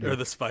spider. Or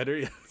the spider,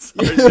 yeah.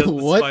 Sorry, the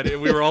what? Spider.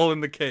 We were all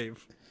in the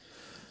cave.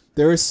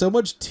 There was so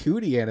much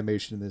 2D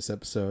animation in this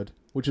episode,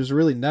 which was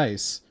really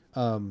nice.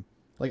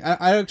 Like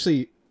I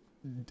actually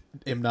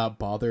am not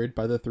bothered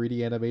by the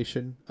 3D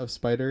animation of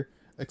Spider,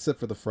 except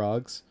for the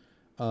frogs.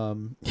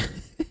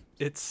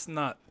 It's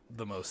not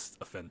the most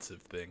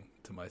offensive thing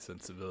to my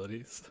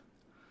sensibilities.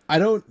 I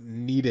don't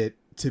need it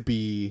to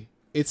be.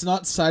 It's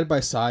not side by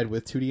side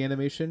with 2D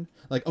animation.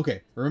 Like,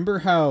 okay, remember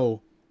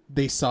how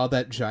they saw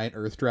that giant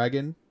earth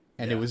dragon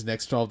and it was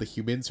next to all the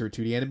humans who were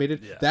 2D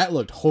animated? Yeah. That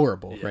looked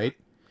horrible, right?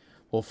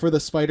 Well, for the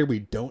spider, we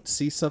don't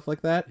see stuff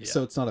like that,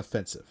 so it's not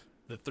offensive.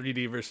 The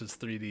 3D versus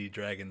 3D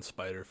dragon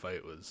spider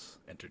fight was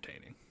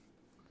entertaining.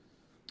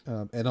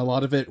 And a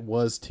lot of it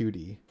was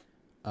 2D.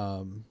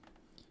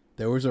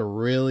 There was a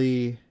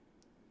really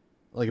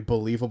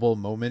believable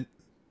moment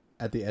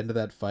at the end of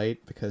that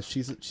fight because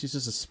she's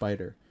just a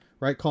spider.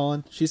 Right,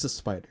 Colin? She's a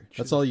spider.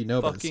 That's all you know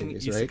about the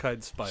series,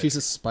 right? Spider. She's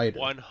a spider.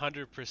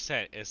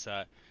 100%.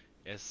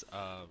 It's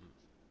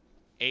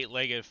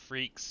 8-legged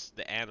freaks,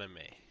 the anime.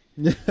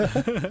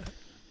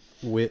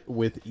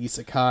 with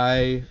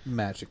isekai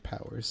magic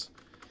powers.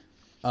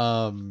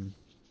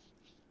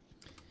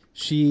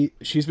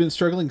 She's been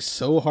struggling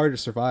so hard to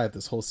survive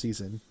this whole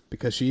season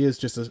because she is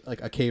just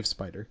a cave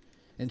spider,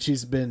 and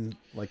she's been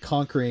like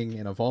conquering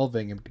and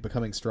evolving and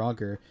becoming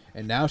stronger,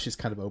 and now she's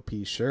kind of OP,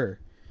 sure,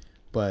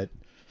 but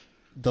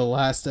the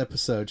last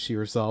episode she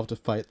resolved to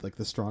fight like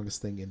the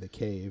strongest thing in the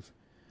cave,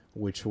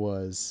 which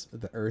was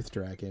the earth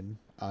dragon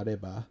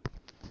Areba.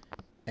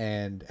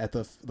 And at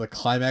the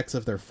climax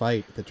of their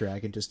fight, the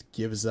dragon just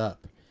gives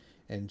up,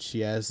 and she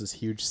has this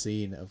huge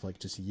scene of like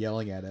just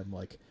yelling at him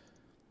like,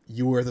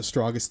 "You are the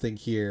strongest thing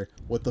here.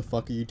 What the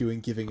fuck are you doing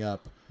giving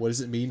up? What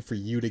does it mean for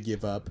you to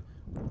give up?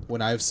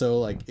 when I've so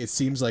like it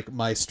seems like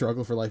my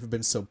struggle for life has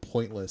been so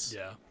pointless.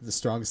 Yeah, The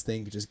strongest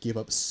thing could just give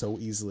up so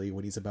easily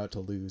when he's about to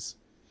lose.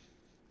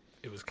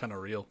 it was kind of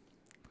real.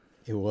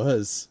 It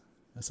was.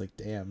 I was like,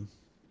 damn.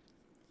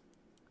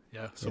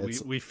 Yeah, so Yeah,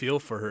 we feel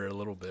for her a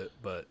little bit,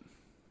 but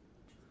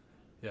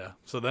yeah.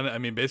 So then, I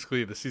mean,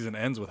 basically the season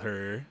ends with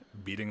her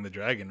beating the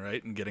dragon,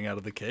 right, and getting out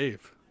of the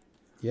cave.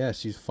 Yeah,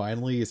 she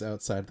finally is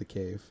outside the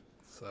cave.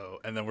 So,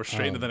 and then we're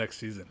straight into the next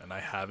season, and I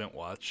haven't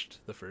watched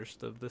the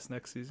first of this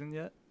next season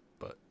yet,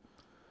 but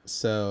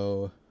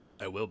So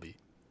I will be.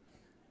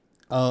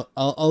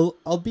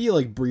 I'll be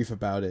like brief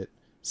about it.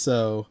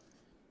 So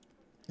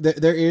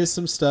there is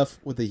some stuff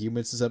with the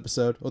humans this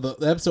episode. Well,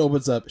 the episode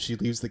opens up, she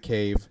leaves the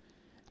cave,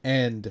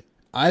 and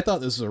I thought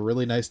this was a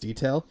really nice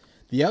detail.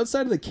 The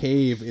outside of the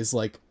cave is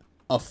like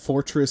a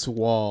fortress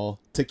wall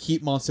to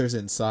keep monsters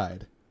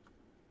inside.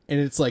 And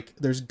it's like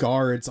there's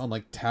guards on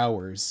like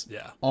towers,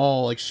 Yeah.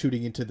 all like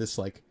shooting into this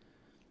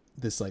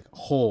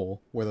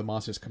hole where the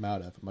monsters come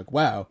out of. I'm like,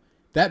 wow,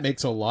 that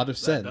makes a lot of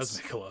That sense.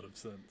 does make a lot of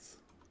sense.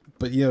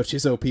 But you know,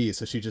 she's OP,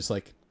 so she just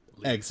like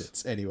Leaves.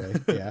 exits anyway.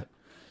 Yeah.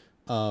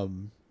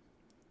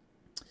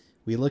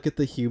 We look at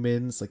the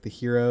humans, like the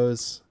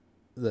heroes,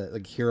 the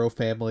like hero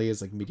family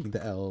is like meeting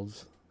the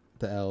elves.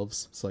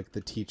 So like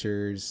the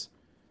teacher's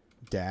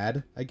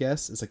dad, I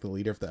guess, is like the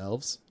leader of the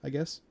elves, I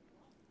guess.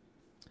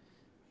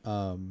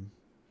 The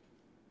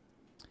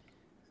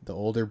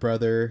older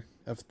brother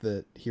of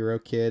the hero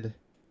kid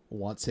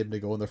wants him to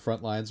go in the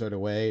front lines right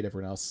away, and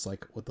everyone else is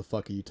like, what the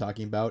fuck are you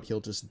talking about? He'll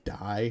just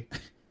die.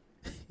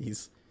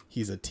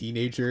 He's a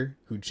teenager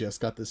who just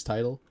got this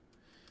title.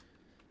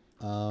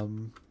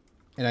 And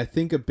I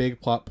think a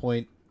big plot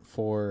point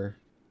for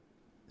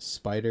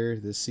Spider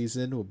this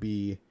season will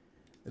be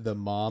the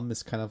mom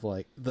is kind of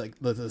like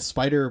the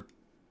Spider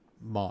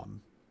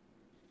mom,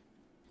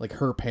 like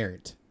her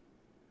parent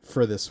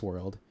for this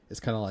world is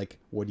kind of like,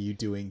 what are you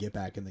doing? Get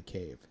back in the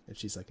cave. And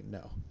she's like,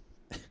 no.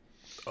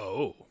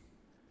 Oh.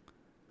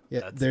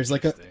 Yeah, That's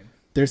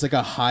there's like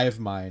a hive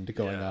mind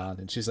going Yeah. on,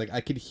 and she's like,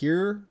 I could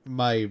hear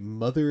my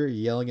mother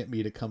yelling at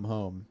me to come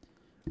home,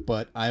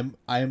 but I'm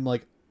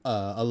like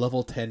a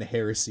level 10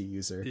 heresy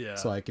user, Yeah.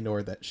 so I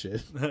ignore that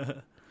shit.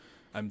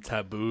 I'm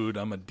tabooed.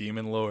 I'm a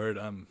demon lord.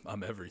 I'm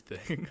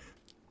everything.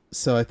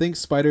 So I think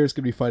Spider is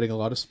gonna be fighting a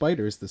lot of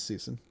spiders this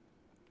season.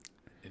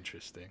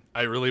 Interesting.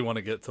 I really want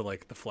to get to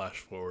like the flash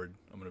forward.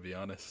 I'm gonna be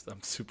honest.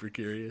 I'm super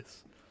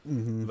curious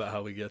about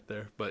how we get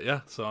there. But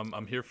yeah, so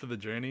I'm here for the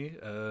journey.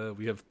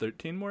 We have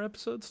 13 more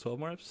episodes, 12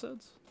 more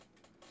episodes.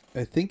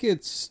 I think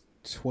it's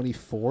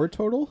 24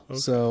 total, Okay.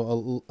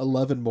 so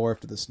 11 more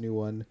after this new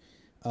one.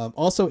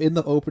 Also, in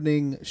the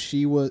opening,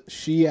 she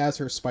as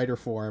her spider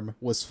form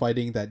was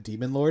fighting that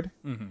demon lord,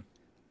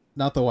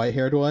 not the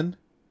white-haired one.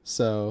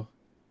 So,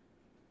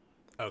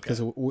 Okay.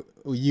 because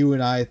you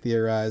and I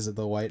theorize that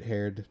the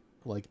white-haired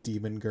like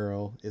demon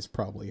girl is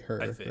probably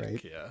her, I think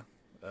right? yeah,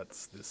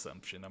 that's the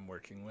assumption I'm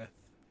working with.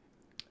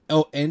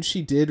 Oh, and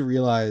she did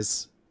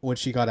realize when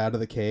she got out of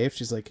the cave,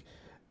 she's like,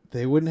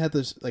 they wouldn't have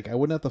to I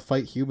wouldn't have to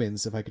fight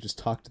humans if I could just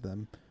talk to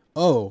them.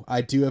 Oh,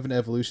 I do have an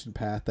evolution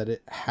path that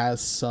it has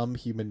some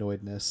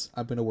humanoidness.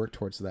 I'm going to work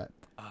towards that.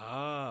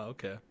 Ah,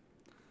 okay.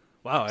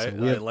 Wow, So I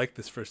we have- like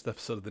this first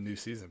episode of the new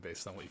season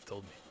based on what you've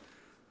told me.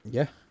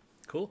 Yeah.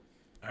 Cool.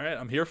 All right,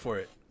 I'm here for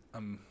it.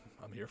 I'm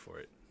here for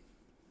it.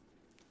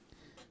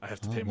 I have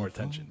to pay more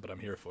attention, but I'm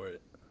here for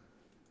it.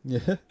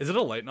 Yeah. Is it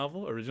a light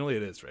novel? Originally,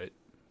 it is, right?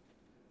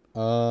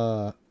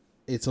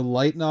 It's a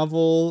light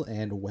novel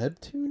and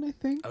webtoon, I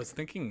think. I was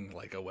thinking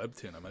like a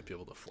webtoon. I might be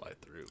able to fly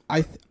through.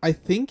 I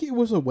think it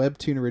was a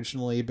webtoon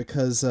originally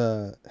because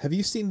have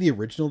you seen the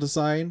original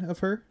design of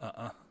her?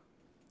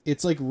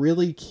 It's like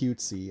really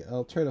cutesy.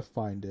 I'll try to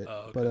find it.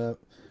 Oh, okay. But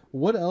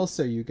what else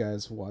are you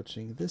guys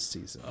watching this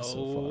season so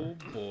Oh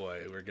far?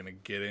 boy, we're gonna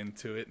get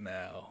into it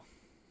now.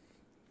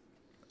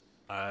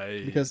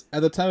 Because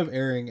at the time of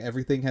airing,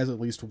 everything has at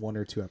least one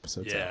or two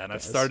episodes. yeah, out, and I've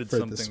guys, started for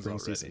some the things spring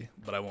already, season.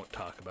 but I won't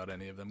talk about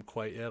any of them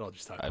quite yet. I'll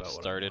just talk I've about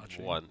what started I'm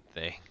watching. one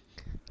thing,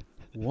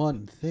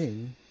 One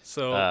thing.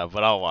 So,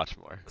 but I'll watch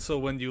more. so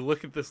when you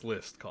look at this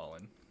list,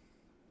 Colin,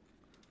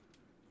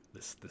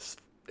 this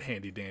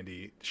handy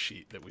dandy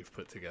sheet that we've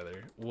put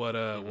together, what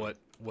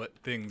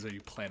things are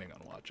you planning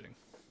on watching?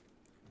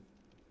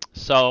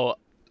 So,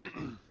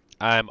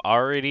 I'm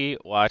already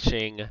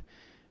watching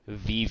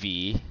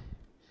Vivi.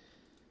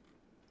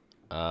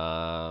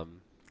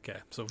 Okay,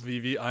 so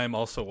Vivi, I am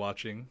also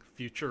watching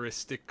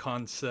futuristic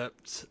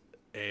concepts,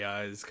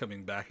 AIs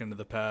coming back into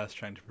the past,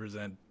 trying to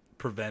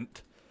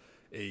prevent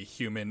a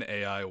human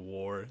AI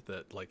war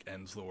that like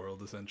ends the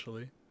world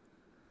essentially.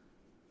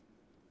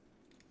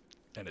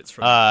 And it's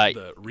from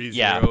the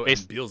ReZero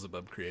and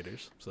Beelzebub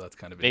creators, so that's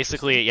kind of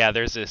basically, yeah.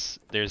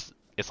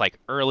 It's like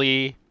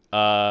early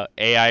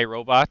AI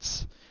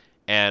robots,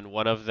 and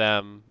one of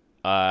them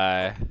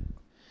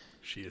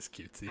she is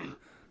cutesy.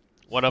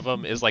 One of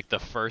them is like the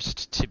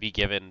first to be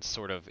given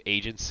sort of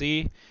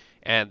agency,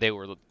 and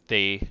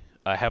they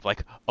have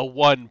like a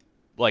one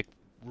like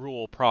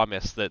rule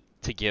promise that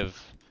to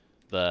give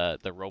the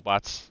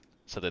robots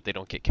so that they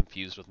don't get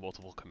confused with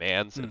multiple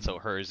commands. And so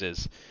hers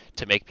is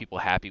to make people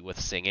happy with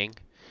singing.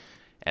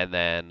 And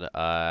then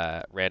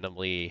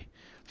randomly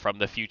from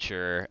the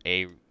future,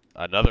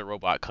 another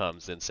robot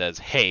comes and says,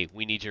 "Hey,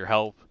 we need your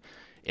help.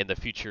 In the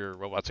future,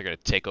 robots are going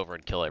to take over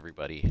and kill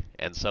everybody."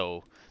 And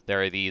so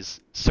there are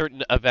these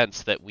certain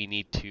events that we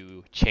need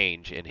to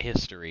change in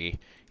history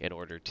in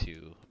order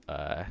to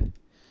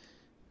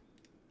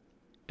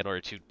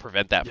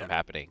prevent that from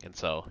happening. And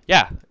so,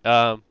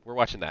 we're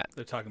watching that.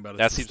 They're talking about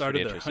That the seems start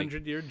of pretty their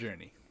interesting. 100-year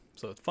journey.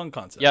 So it's a fun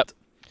concept. Yep.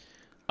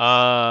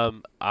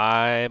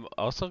 I'm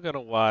also gonna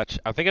watch.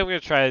 I think I'm gonna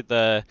try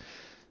the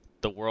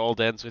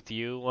World Ends with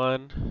You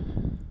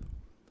one.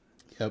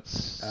 Yep.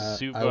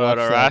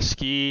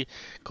 Subarashi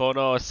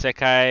Kono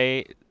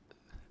Sekai.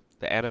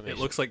 The animation.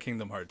 It looks like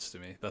Kingdom Hearts to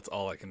me. That's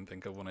all I can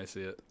think of when I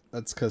see it.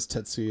 That's because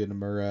Tetsuya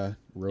Nomura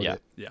wrote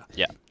it.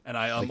 Yeah. And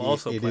I'm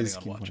also planning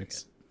on watching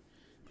it.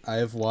 I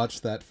have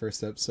watched that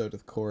first episode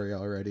with Corey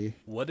already.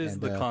 What is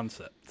the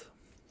concept?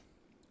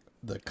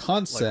 The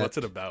concept... Like, what's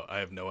it about? I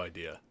have no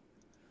idea.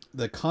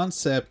 The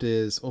concept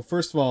is... Well,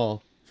 first of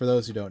all, for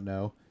those who don't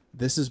know,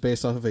 this is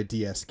based off of a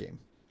DS game.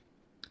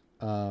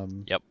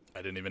 Yep.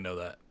 I didn't even know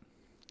that.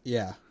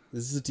 Yeah.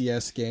 This is a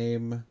DS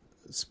game.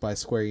 It's by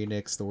Square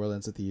Enix. The World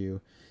Ends With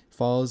You. It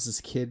follows this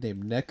kid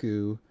named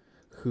Neku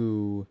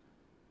who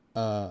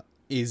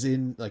is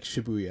in, like,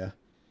 Shibuya.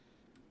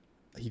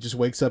 He just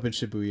wakes up in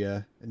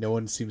Shibuya, and no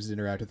one seems to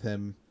interact with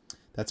him.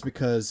 That's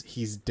because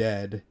he's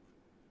dead,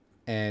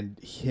 and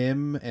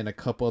him and a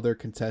couple other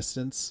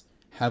contestants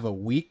have a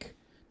week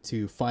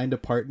to find a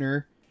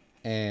partner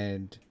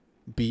and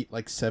beat,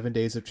 like, 7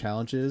 days of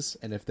challenges,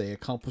 and if they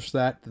accomplish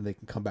that, then they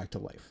can come back to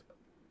life.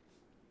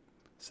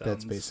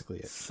 That's basically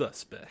it.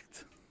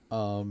 Suspect.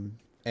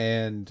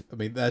 And, I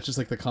mean, that's just,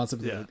 like, the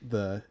concept of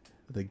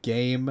the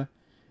game.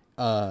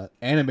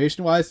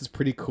 Animation-wise, it's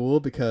pretty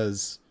cool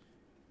because...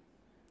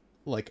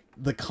 like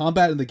the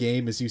combat in the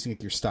game is using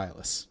like your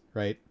stylus,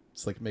 right?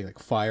 It's like make like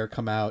fire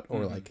come out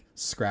or like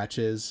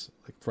scratches,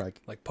 like for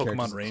like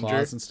Pokemon Ranger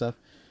claws and stuff.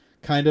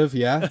 Kind of,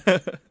 yeah.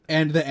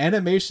 And the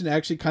animation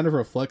actually kind of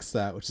reflects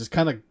that, which is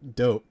kind of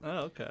dope.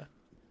 Oh, okay.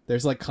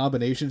 There's like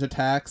combinations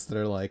attacks that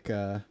are like,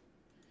 there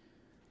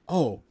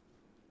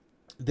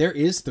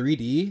is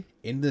 3D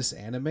in this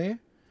anime,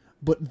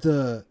 but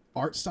the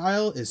art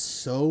style is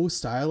so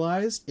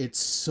stylized. It's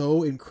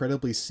so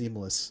incredibly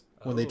seamless.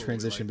 When they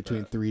transition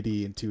between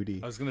 3D and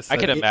 2D. I was gonna say, I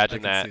can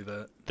imagine I that. can see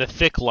that. The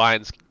thick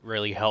lines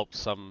really help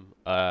some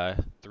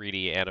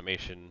 3D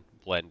animation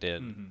blend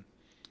in. Mm-hmm.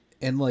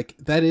 And like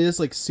that is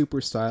like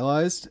super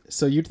stylized.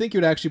 So you'd think it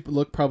would actually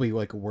look probably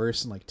like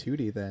worse in like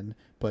 2D then,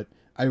 but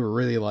I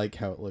really like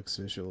how it looks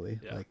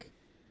visually. Yeah. Like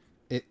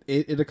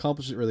it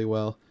accomplished it really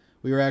well.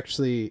 We were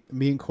actually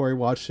me and Corey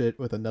watched it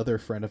with another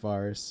friend of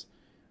ours.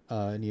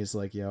 And he's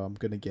like, "Yo, I'm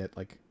going to get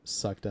like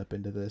sucked up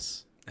into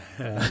this."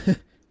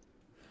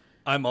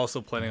 I'm also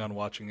planning on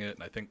watching it,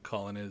 and I think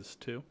Colin is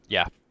too.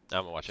 Yeah,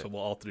 I'm gonna watch it. So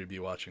we'll all three be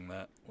watching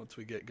that once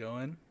we get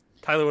going.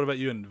 Tyler, what about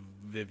you and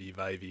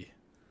Vivy?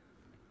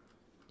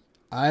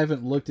 I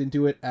haven't looked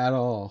into it at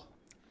all.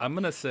 I'm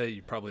gonna say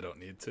you probably don't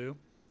need to,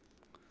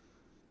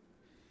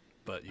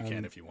 but you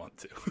can if you want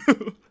to.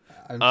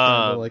 I'm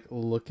trying to like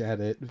look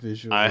at it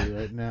visually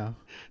right now.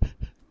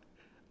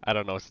 I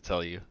don't know what to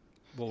tell you.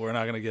 Well, we're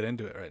not gonna get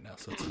into it right now,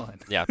 so it's fine.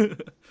 Yeah.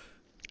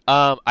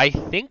 I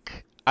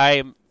think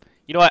I'm.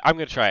 You know what? I'm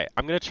gonna try.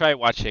 I'm gonna try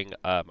watching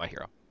My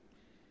Hero.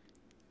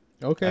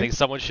 Okay. I think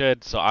someone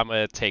should, so I'm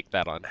gonna take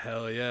that on.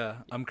 Hell yeah!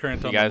 I'm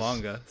current on guys- the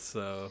manga,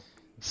 so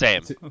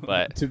Same,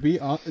 but to be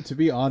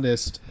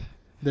honest,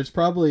 there's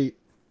probably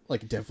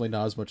like definitely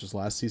not as much as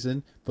last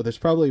season, but there's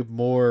probably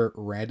more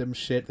random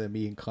shit that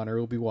me and Connor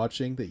will be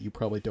watching that you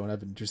probably don't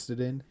have interested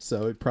in.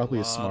 So it probably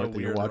is smart that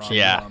you're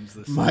watching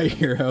My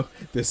Hero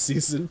this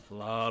season. A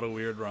lot of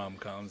weird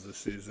rom-coms this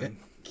season.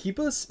 Keep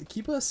us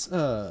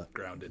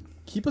Grounded.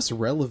 Keep us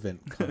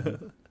relevant, Connor.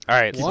 all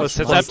right. So Watch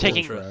since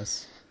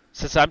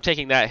Monster I'm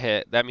taking that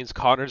hit, that means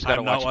Connor's gotta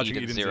I'm not watch watching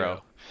Eden Eden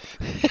Zero.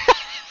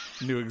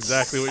 Knew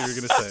exactly what you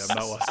were gonna say. I'm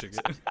not watching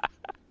it.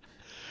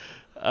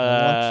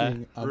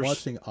 I'm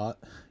watching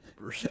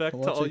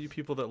Respect to all you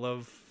people that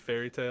love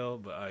Fairy Tail,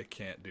 but I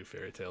can't do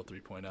Fairy Tail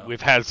 3.0. We've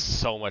had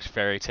so much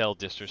Fairy Tail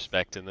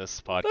disrespect in this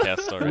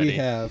podcast already.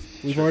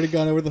 We've already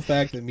gone over the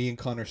fact that me and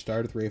Connor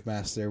started with Rave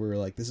Master. We were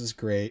like, this is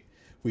great.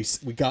 We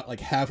got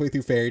like halfway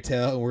through Fairy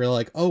Tail, and we were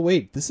like, oh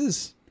wait, this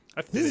is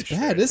bad,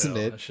 Fairy isn't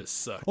Tail. it? That shit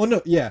sucked. Oh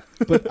no, yeah,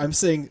 but I'm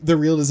saying the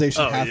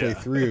realization halfway yeah.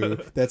 through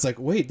that's like,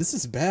 wait, this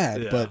is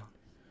bad, but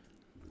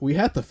we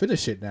have to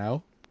finish it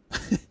now.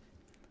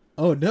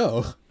 Oh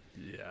no.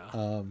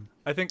 Yeah.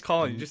 I think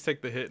Colin, you just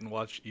take the hit and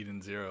watch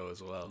Eden Zero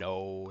as well.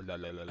 No.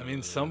 I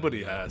mean,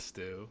 somebody has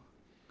to.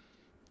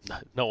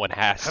 No one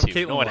has Have to.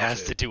 Caitlin No one watch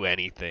has it. to do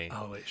anything.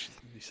 Oh wait,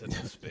 you said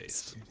no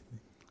space.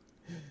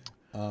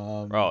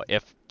 Bro,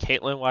 if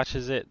Caitlin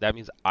watches it, that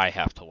means I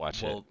have to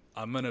watch Well,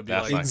 I'm gonna be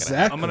That's like, not gonna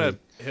happen. I'm gonna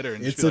hit her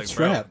and just It's be a like,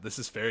 trap. bro, this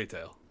is Fairy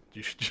Tail.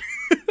 You should.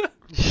 it.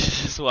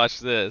 Just watch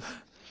this.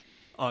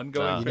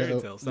 ongoing You fairy know,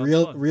 tale. Sounds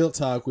real fun. real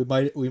talk.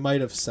 We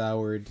might have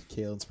soured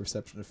Kalen's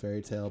perception of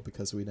Fairy Tale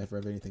because we never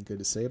have anything good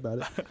to say about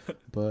it.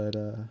 But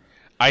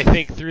I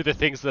think through the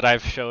things that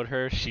I've showed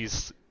her,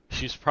 she's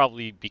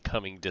probably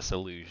becoming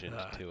disillusioned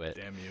to it.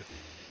 Damn you.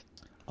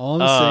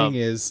 all I'm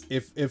saying is,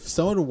 if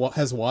someone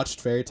has watched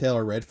Fairy Tale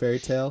or read Fairy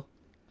Tale,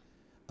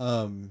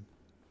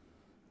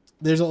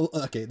 there's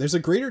a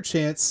greater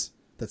chance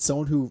that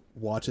someone who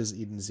watches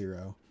Eden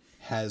Zero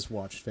has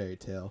watched Fairy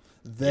Tale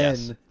than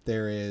Yes.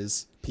 there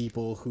is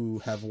people who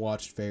have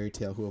watched Fairy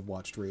Tale who have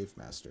watched Rave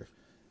Master.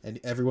 And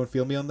everyone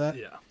feel me on that?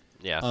 Yeah.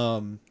 Yeah.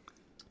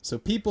 So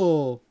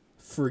people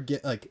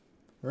forget, like,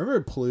 remember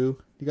Plu? Do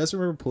you guys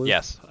remember Plu?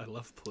 Yes. I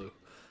love Plu.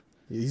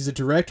 He's a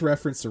direct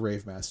reference to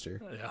Rave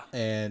Master. Yeah.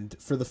 And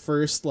for the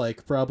first,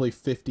 like, probably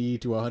 50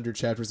 to 100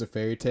 chapters of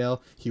Fairy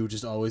Tale, he would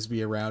just always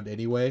be around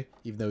anyway,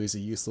 even though he's a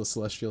useless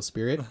celestial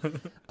spirit.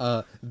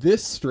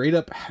 This straight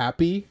up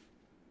happy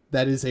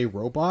that is a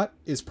robot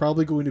is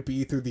probably going to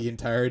be through the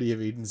entirety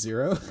of Eden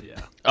Zero.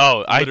 Yeah.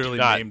 Oh, I do Literally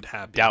not named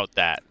Happy. doubt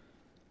that.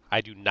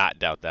 I do not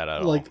doubt that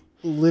at all. Like,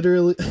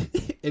 literally.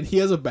 And he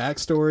has a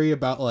backstory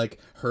about, like,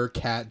 her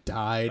cat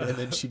died and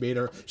then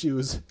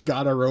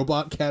got a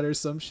robot cat or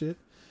some shit.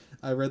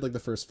 I read, like, the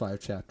first 5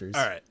 chapters.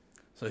 All right.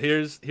 So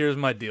here's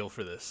my deal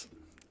for this.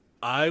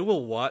 I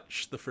will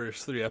watch the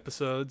first 3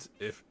 episodes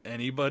if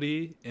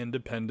anybody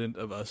independent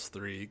of us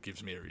 3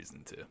 gives me a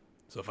reason to.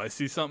 So if I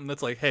see something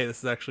that's like, hey, this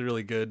is actually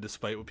really good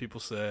despite what people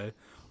say,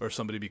 or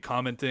somebody be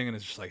commenting and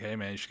it's just like, hey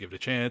man, you should give it a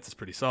chance, it's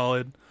pretty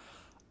solid,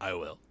 I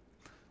will.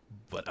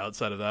 But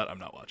outside of that, I'm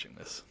not watching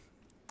this.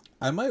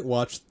 I might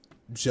watch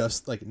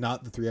just, like,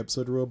 not the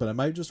 3-episode rule, but I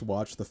might just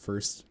watch the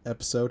first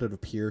episode out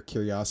of pure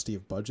curiosity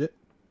of budget.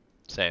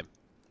 Same.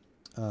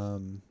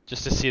 Um,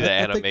 Just to see the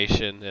I think-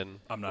 animation and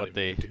I'm not what even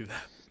they. gonna do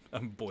that.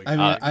 I'm boycotting.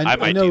 I mean, I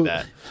might know, do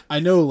that. I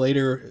know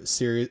later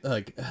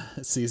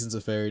seasons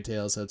of Fairy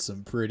Tales had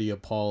some pretty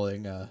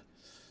appalling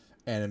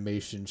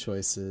animation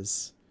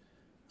choices.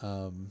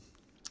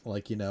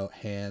 Like, you know,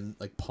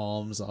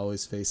 palms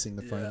always facing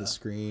the front of Yeah. the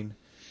screen,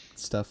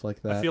 stuff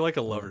like that. I feel like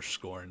a lover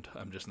scorned.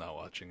 I'm just not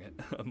watching it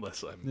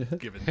unless I'm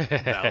given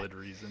valid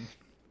reason.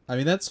 I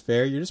mean, that's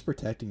fair. You're just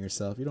protecting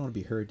yourself. You don't want to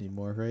be hurt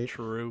anymore, right?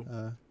 True.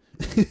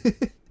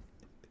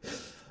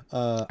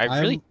 I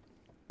really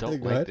don't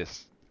Go like ahead.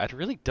 this. I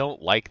really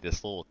don't like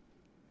this little,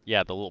 the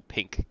little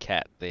pink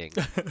cat thing.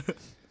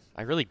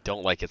 I really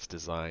don't like its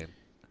design.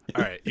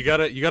 All right, you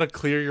gotta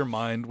clear your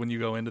mind when you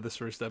go into this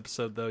first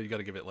episode, though. You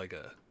gotta give it like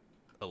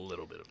a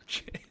little bit of a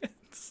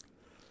chance.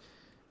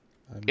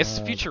 It's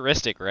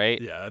futuristic, right?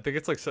 Yeah, I think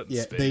it's like set in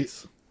Yeah,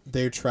 space.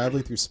 they're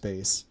traveling through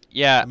space.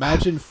 Yeah.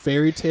 Imagine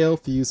Fairy Tale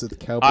fused with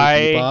Cowboy I-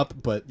 Bebop,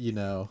 but, you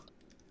know,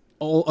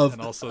 all of,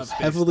 And also of Space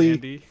heavily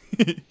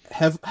Dandy.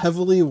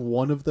 heavily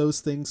one of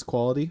those things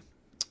quality.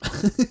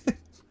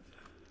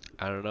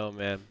 I don't know,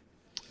 man.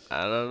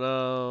 I don't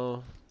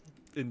know.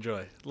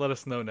 Enjoy. Let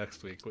us know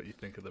next week what you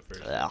think of the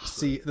first. Ugh. episode.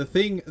 See, the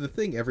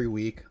thing every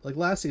week, like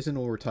last season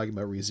when we were talking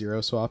about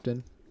ReZero so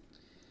often,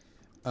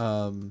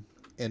 and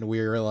we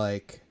were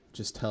like,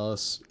 just tell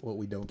us what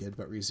we don't get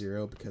about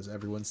ReZero because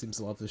everyone seems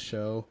to love the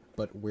show,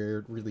 but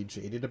we're really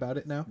jaded about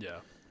it now.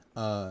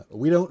 Yeah.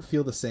 We don't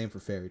feel the same for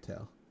Fairy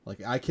Tale.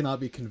 Like, I cannot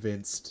be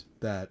convinced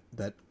that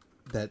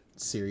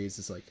series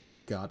is like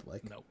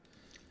godlike. Nope.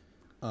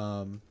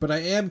 But I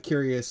am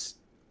curious,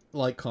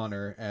 like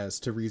Connor, as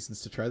to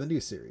reasons to try the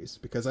new series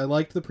because I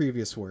liked the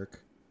previous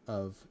work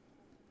of,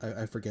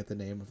 I forget the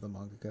name of the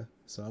mangaka,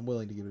 so I'm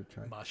willing to give it a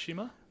try.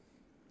 Mashima?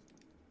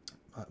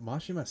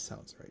 Mashima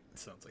sounds right. It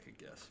sounds like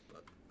a guess,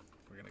 but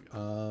we're gonna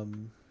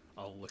go.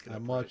 I'll look it up.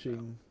 I'm right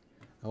watching.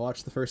 I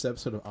watched the first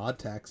episode of Odd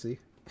Taxi.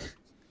 now.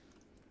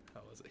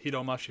 How was it?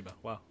 Hiro Mashima.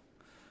 Wow.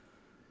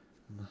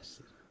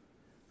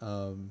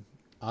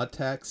 Odd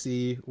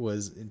Taxi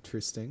was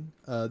interesting.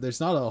 There's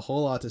not a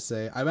whole lot to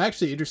say. I'm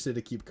actually interested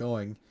to keep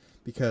going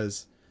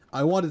because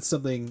I wanted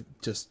something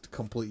just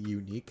completely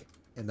unique,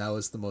 and that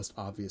was the most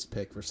obvious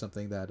pick for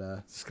something that.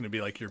 It's gonna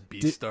be like your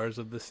B stars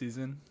of the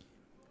season.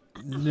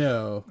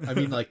 No, I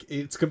mean, like,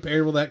 it's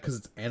comparable to that because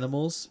it's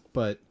animals,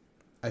 but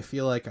I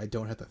feel like I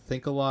don't have to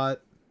think a lot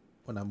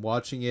when I'm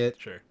watching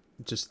it. Sure.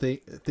 Just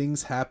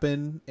things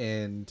happen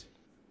and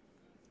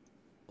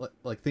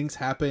like things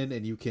happen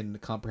and you can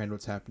comprehend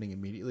what's happening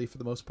immediately for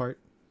the most part.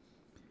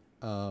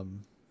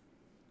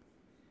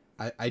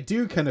 I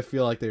do kind of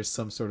feel like there's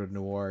some sort of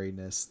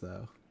noiriness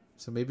though,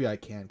 so maybe I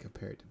can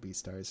compare it to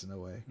Beastars in a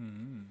way.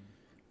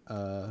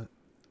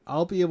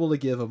 I'll be able to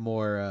give a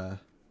more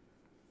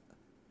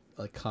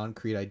like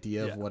concrete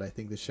idea Yeah. of what I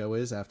think the show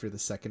is after the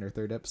second or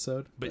third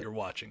episode. But you're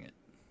watching it.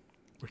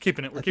 We're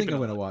keeping it. We're I think keeping I'm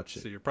it gonna on, watch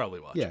it. So you're probably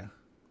watching. Yeah,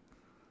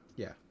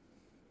 yeah,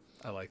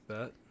 I like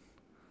that.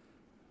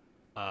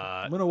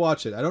 I'm gonna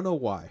watch it. I don't know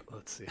why.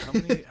 Let's see.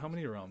 How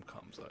many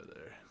rom-coms are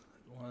there?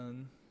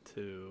 1,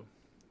 2,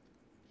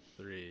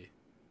 3,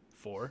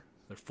 4.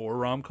 There are 4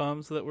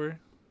 rom-coms that we're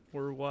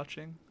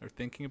watching or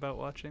thinking about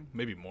watching.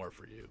 Maybe more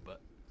for you,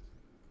 but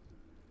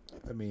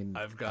I mean,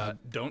 I've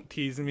got Don't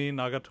Tease Me,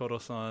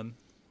 Nagatoro-san.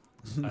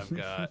 I've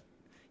got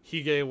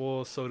Hige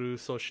wo soru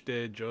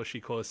soshite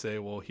joshi kosei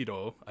wo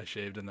hiro. I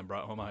shaved and then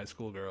brought home a high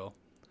school girl.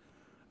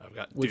 I've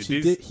got Which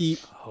dude, he these,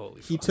 did.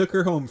 Holy He fuck. took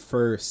her home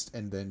first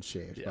and then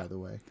shaved. Yeah. By the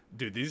way,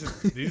 Dude,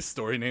 these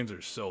story names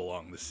are so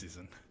long this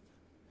season.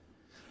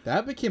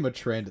 that became a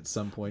trend at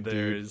some point,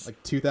 There's- dude.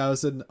 Like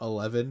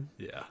 2011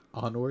 Yeah.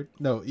 onward.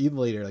 No, even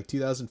later, like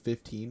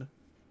 2015.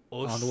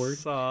 Onward.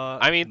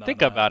 I mean,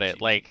 think about it,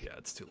 like- yeah,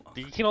 it's too long.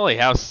 You can only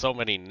have so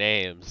many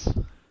names.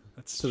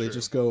 That's So true. they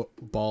just go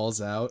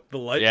balls out. The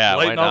light Yeah,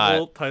 why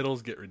novel not?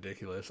 titles get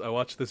ridiculous. I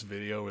watched this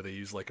video where they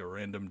use like a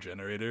random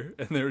generator,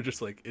 and they were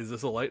just like, "Is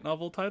this a light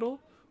novel title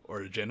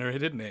or a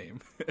generated name?"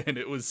 And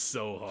it was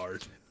so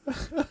hard. I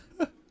was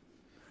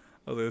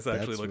like, this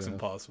actually That's looks rough.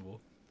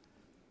 impossible.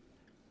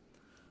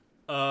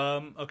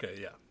 Okay,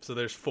 yeah. So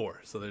there's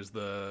 4. So there's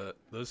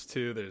those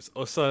 2. There's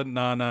Osa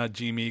Nana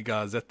Jimi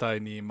ga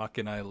Zettai ni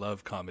Makenai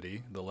love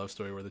comedy, the love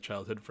story where the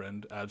childhood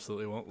friend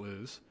absolutely won't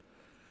lose.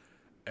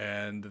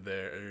 And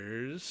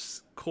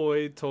there's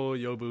Koi to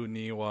Yobu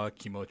ni wa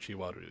Kimochi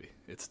Warui.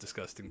 It's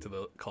disgusting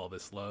to call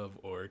this love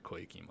or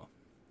Koi Kimo.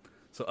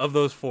 So of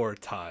those 4,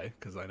 tie,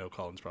 because I know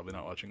Colin's probably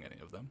not watching any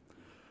of them.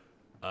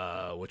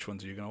 Which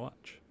ones are you gonna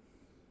watch?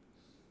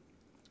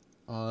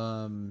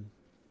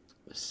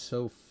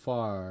 So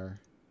far,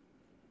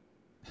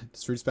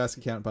 does Fruits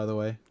Basket count? By the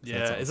way,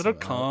 Yeah, is it also a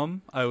out.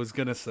 com? I was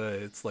gonna say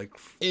it's like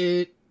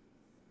It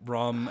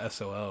ROM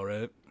SOL,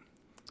 right?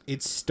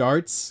 it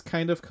starts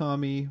kind of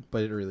commie,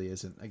 but it really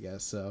isn't. I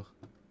guess so.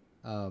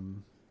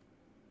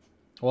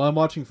 Well, I'm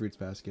watching Fruits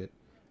Basket.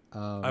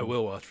 I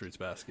will watch Fruits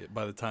Basket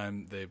by the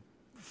time they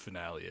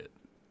finale it.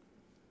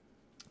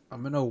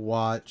 I'm gonna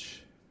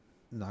watch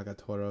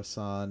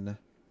Nagatoro-san.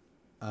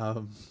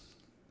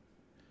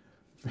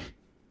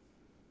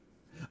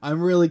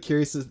 I'm really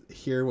curious to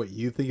hear what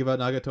you think about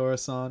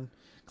Nagatoro-san,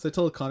 because I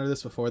told Connor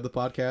this before the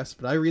podcast,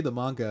 but I read the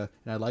manga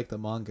and I like the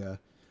manga,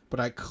 but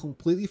I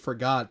completely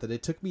forgot that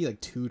it took me like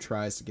 2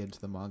 tries to get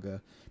into the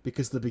manga,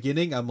 because the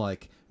beginning I'm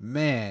like,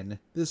 man,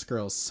 this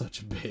girl's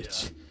such a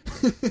bitch.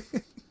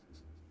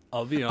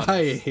 I'll be honest.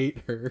 I hate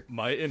her.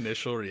 My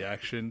initial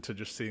reaction to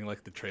just seeing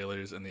like the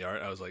trailers and the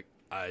art, I was like,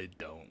 I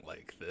don't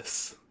like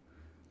this.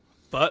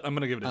 But I'm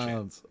gonna give it a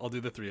chance. I'll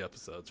do the 3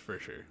 episodes for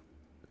sure.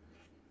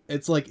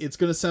 It's like, it's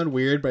gonna sound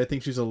weird, but I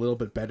think she's a little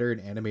bit better in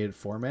animated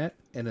format.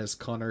 And as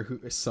Connor, who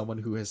is someone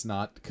who has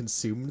not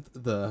consumed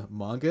the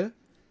manga,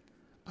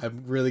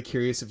 I'm really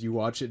curious if you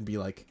watch it and be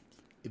like,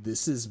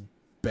 this is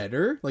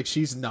better. Like,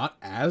 she's not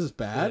as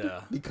bad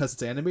Yeah. because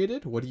it's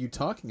animated. What are you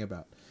talking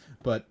about?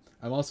 But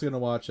I'm also gonna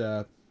watch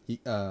Hige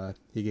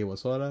wa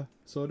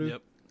Soru.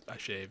 Yep, I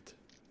shaved.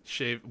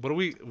 What do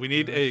we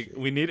need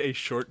we need a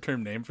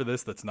short-term name for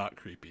this that's not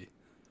creepy.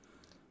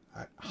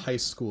 High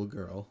school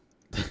girl.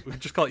 We could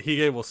just call it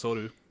Hige wo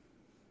Soru.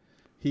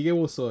 Hige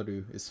wa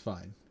Soru is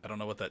fine. I don't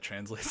know what that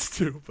translates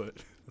to, but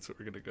that's what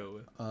we're gonna go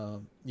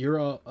with. You're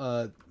all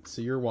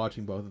so you're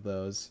watching both of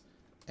those,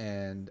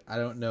 and I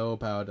don't know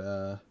about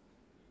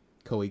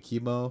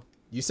Koikimo.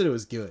 You said it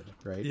was good,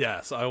 right?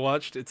 Yeah, so I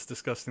watched It's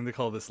Disgusting to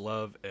Call This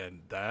Love, and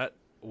that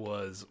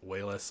was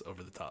way less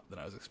over the top than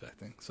I was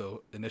expecting.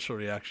 So initial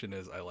reaction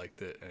is I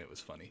liked it and it was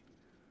funny.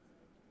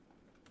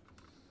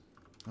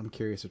 I'm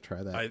curious to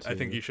try that. I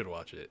think too. you should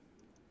watch it.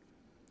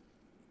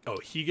 Oh,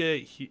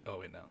 oh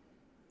wait, no.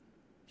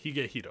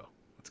 Hige Hiro.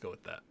 Let's go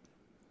with that.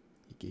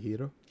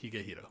 Higehiro?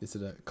 Hige Hiro. Is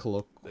it a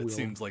colloquial? It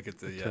seems like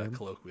it's a term?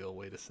 colloquial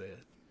way to say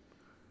it.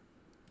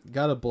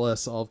 Gotta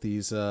bless all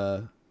these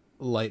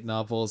light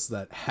novels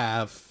that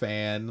have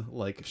fan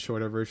like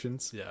shorter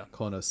versions. Yeah.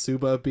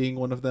 Konosuba being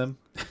one of them.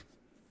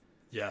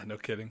 Yeah, no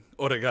kidding.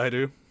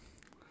 Oregairu,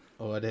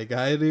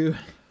 Oregairu.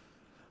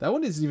 That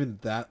one isn't even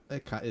that.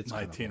 It's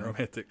my kinda teen boring.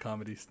 romantic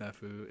comedy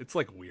snafu. It's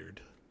like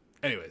weird.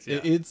 Anyways,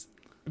 yeah, It's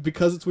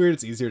because it's weird.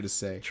 It's easier to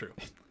say. true.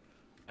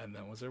 And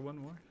then was there one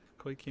more?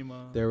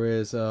 Koikima. There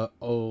is the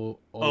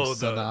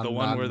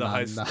one where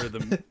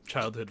the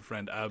childhood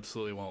friend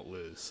absolutely won't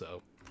lose.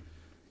 So,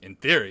 in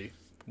theory,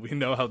 we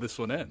know how this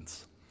one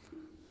ends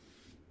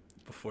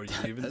before you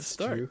even That's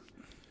start. true.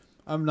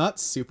 I'm not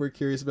super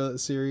curious about the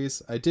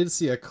series. I did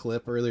see a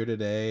clip earlier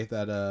today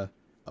that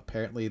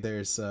apparently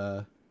there's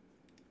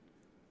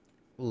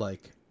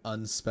like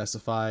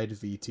unspecified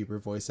VTuber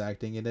voice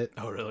acting in it.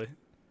 Oh, really?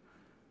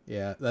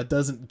 Yeah, that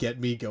doesn't get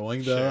me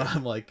going though. Sure.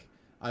 I'm like,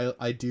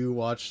 I do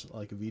watch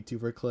like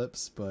VTuber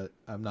clips, but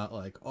I'm not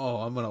like, oh,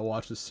 I'm gonna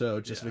watch the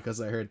show just Yeah. because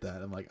I heard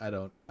that. I'm like,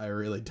 I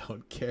really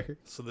don't care.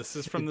 So this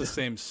is from the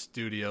same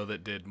studio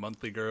that did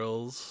Monthly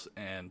Girls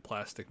and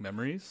Plastic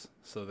Memories.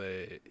 So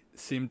they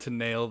seem to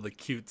nail the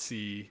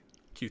cutesy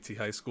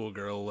high school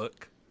girl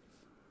look.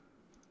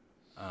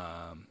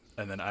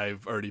 And then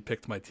I've already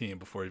picked my team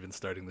before even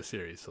starting the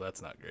series, so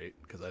that's not great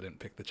because I didn't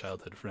pick the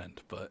childhood friend.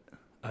 But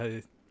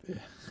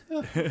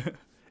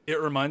it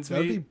reminds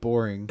That'd be me,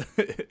 boring.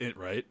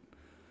 right?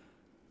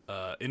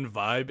 In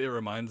vibe, it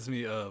reminds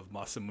me of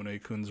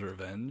Masamune Kun's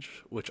Revenge,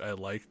 which I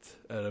liked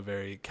at a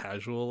very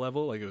casual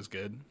level. Like, it was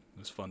good. It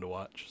was fun to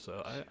watch.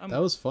 So I'm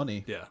That was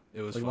funny. yeah,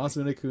 it was Like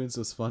funny. Masamune Kun's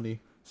was funny.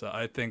 So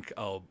I think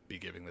I'll be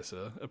giving this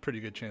a pretty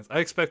good chance. I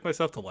expect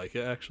myself to like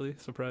it, actually,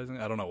 surprising.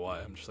 I don't know why.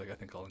 I'm just like, I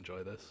think I'll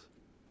enjoy this.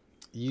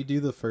 You do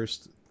the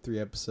first 3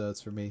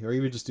 episodes for me, or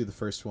even just do the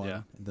first one,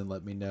 and then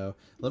let me know.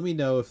 Let me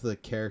know if the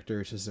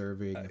character is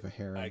deserving of a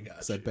harem,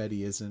 because I bet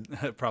he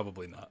isn't.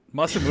 Probably not.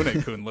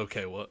 Masamune-kun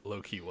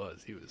low-key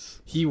was.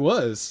 He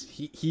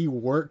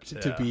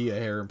worked to be a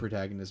harem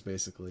protagonist,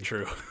 basically.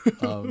 True.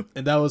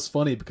 And that was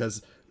funny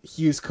because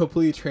he was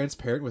completely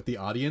transparent with the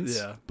audience,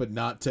 Yeah. but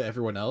not to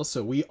everyone else,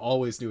 so we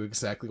always knew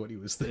exactly what he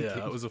was thinking.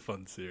 Yeah, it was a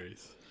fun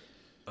series.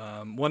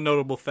 One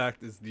notable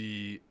fact is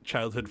the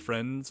childhood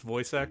friend's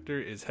voice actor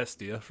is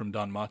Hestia from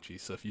Danmachi,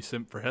 so if you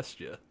simp for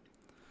Hestia,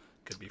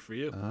 could be for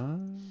you.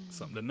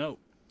 Something to note.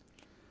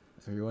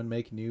 Everyone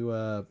make new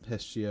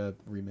Hestia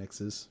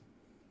remixes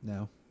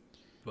now.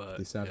 But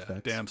the sound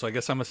effects. Damn, so I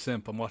guess I'm a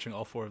simp. I'm watching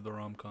all 4 of the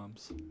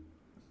rom-coms.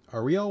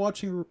 Are we all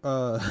watching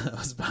I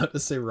was about to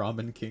say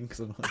Ramen King because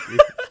I'm hungry.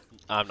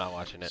 I'm not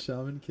watching it.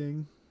 Shaman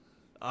King?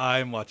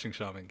 I'm watching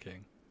Shaman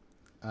King.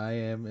 I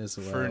am as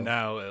well. For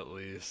now, at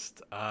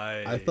least.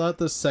 I thought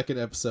the second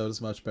episode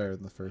was much better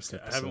than the first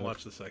episode. I haven't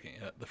watched the second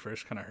yet. The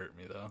first kind of hurt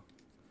me, though.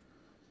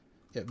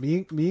 Yeah,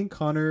 me and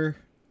Connor,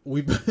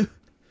 did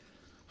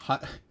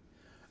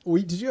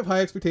you have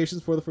high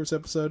expectations for the first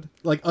episode?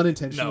 Like,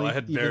 unintentionally? No, I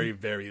had very,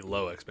 very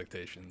low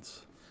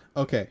expectations.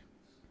 Okay.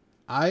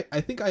 I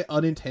think I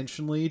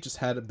unintentionally just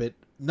had a bit,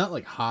 not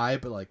like high,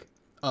 but like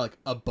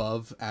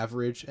above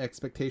average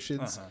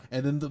expectations.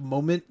 And then the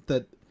moment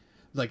that,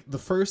 like, the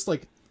first,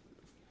 like,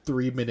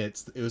 3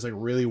 minutes, it was like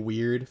really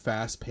weird,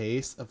 fast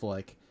pace of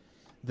like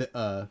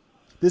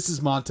this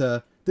is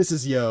Manta, this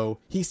is Yo,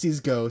 he sees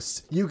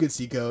ghosts, you can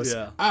see ghosts,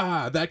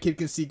 that kid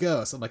can see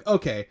ghosts. I'm like,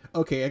 okay,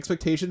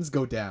 expectations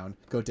go down.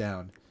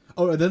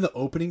 Oh, and then the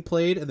opening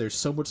played, and there's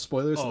so much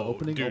spoilers in the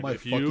opening. Dude, oh my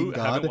if fucking you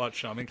god! haven't watched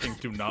Shaman King,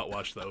 do not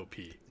watch the OP.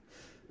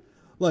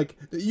 Like,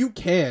 you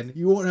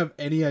won't have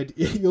any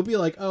idea. You'll be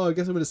like, oh, I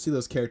guess I'm gonna see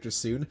those characters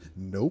soon.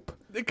 Nope.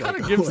 It kind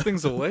of gives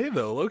things away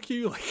though.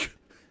 Low-key, like,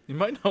 you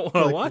might not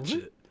want to watch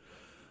it.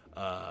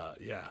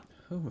 Yeah.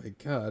 Oh my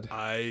god.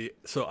 I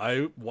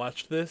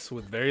watched this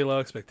with very low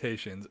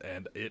expectations,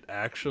 and it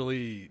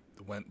actually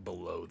went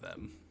below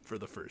them for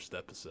the first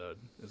episode,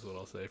 is what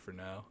I'll say for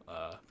now.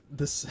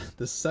 The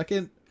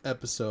second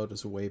episode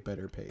was a way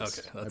better pace.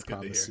 Okay, that's I good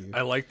promise to hear. you.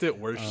 I liked it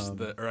worse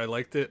I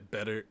liked it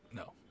better.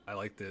 No, I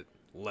liked it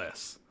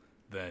less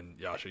than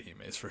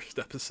Yashihime's first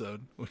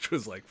episode, which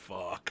was like,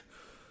 fuck.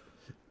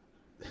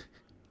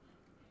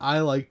 I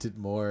liked it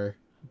more,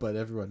 but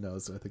everyone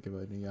knows what I think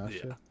about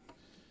Inuyasha. Yeah.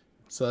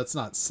 So that's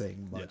not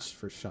saying much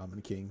for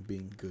Shaman King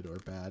being good or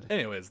bad.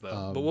 Anyways,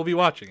 though, but we'll be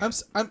watching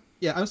it.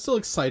 I'm still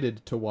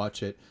excited to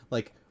watch it.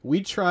 Like,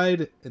 we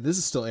tried, and this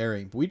is still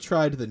airing, but we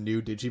tried the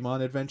new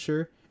Digimon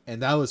adventure,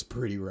 and that was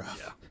pretty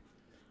rough. Yeah.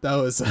 That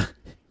was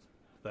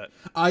That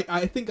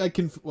I think I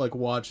can like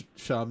watch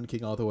Shaman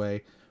King all the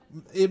way.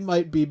 It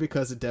might be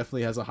because it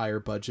definitely has a higher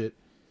budget.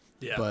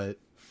 Yeah. But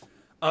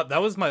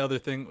that was my other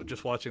thing.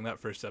 Just watching that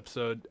first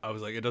episode, I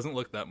was like, it doesn't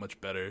look that much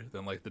better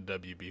than like the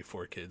WB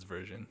 4Kids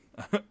version.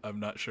 I'm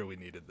not sure we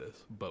needed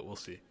this, but we'll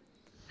see.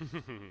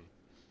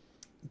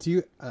 Do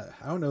you? I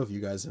don't know if you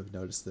guys have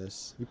noticed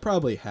this. You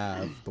probably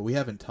have, but we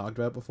haven't talked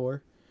about it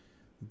before.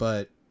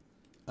 But,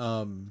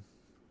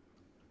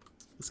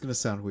 it's gonna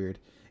sound weird.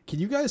 Can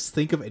you guys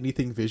think of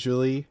anything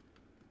visually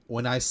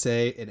when I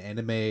say an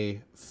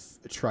anime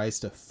tries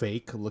to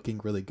fake looking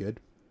really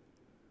good?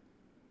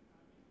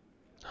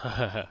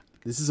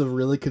 This is a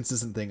really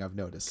consistent thing I've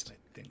noticed. I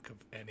think of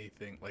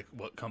anything, like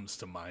what comes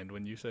to mind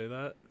when you say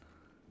that?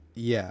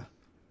 Yeah,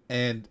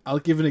 and I'll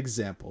give an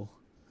example.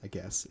 I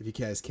guess if you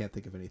guys can't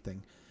think of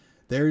anything,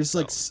 there's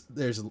like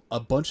there's a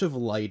bunch of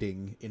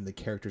lighting in the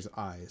characters'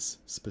 eyes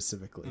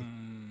specifically.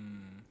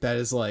 That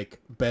is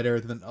like better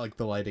than like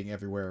the lighting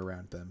everywhere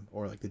around them,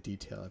 or like the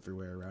detail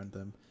everywhere around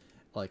them.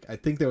 Like I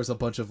think there was a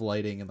bunch of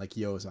lighting in like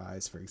Yo's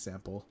eyes, for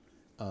example.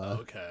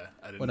 Okay,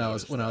 I didn't when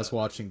I was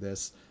watching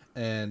this,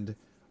 and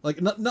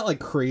like not like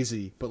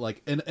crazy, but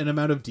like an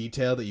amount of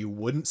detail that you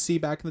wouldn't see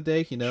back in the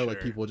day. You know,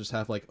 like people just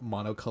have like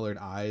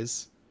monocolored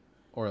eyes,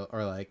 or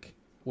like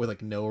with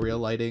like no real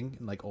lighting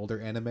in like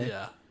older anime.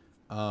 Yeah.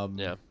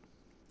 Yeah.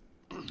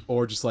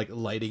 Or just like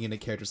lighting in a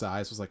character's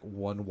eyes was like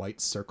one white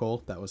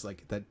circle that was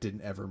like that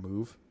didn't ever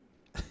move.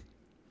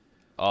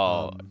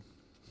 Oh.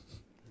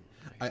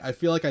 I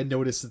feel like I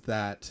noticed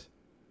that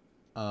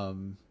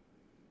in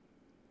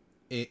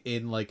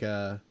like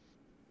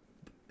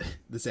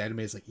this anime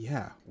is like,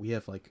 yeah, we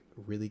have like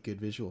really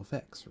good visual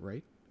effects,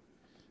 right?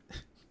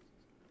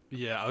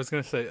 Yeah, I was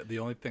gonna say the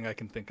only thing I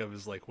can think of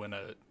is like when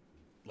a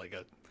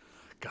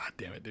God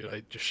damn it, dude!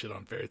 I just shit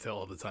on Fairy Tail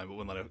all the time, but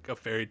when like a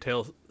Fairy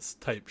Tail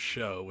type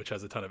show, which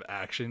has a ton of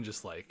action,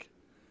 just like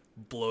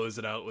blows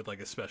it out with like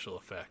a special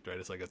effect, right?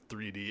 It's like a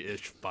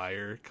 3D-ish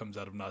fire comes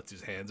out of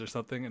Natsu's hands or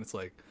something, and it's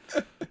like,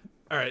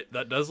 all right,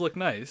 that does look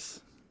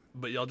nice,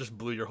 but y'all just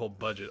blew your whole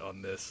budget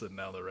on this, and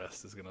now the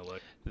rest is gonna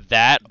look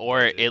that,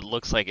 or it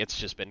looks like it's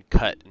just been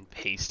cut and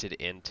pasted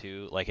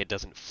into, like it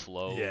doesn't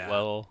flow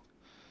well.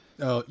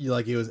 Oh, you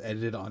like it was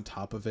edited on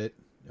top of it.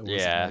 It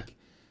wasn't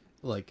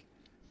like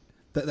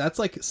That's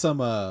like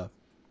some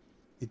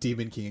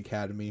Demon King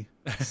Academy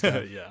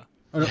stuff. Yeah.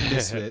 Oh, no,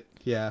 Misfit.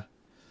 Yeah.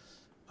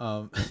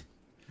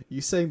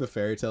 You saying the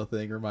fairy tale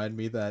thing remind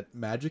me that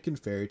Magic and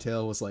Fairy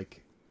Tale was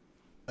like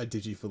a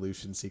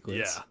Digivolution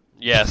sequence. Yeah.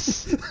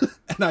 Yes.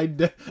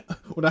 And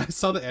when I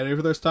saw the anime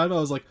for the first time, I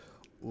was like,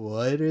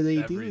 "What are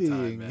they Every time,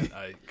 doing? man,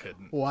 I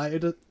couldn't. Why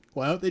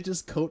don't they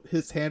just coat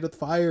his hand with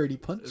fire and he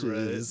punches?"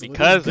 Right. What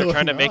Because is they're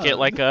trying to going make it on?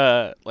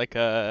 like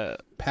a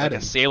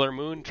Padding. Sailor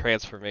Moon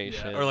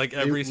transformation. Yeah. Or like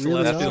every They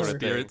really celestial are.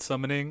 spirit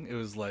summoning, it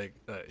was like,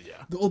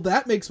 yeah. Well,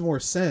 that makes more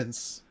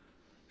sense.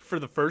 For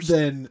the first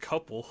Then-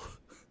 couple.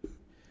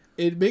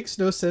 It makes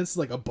no sense.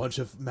 Like a bunch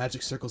of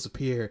magic circles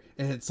appear,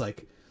 and it's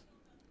like,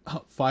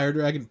 fire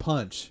dragon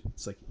punch.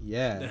 It's like,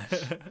 yeah,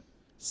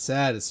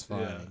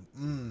 satisfying.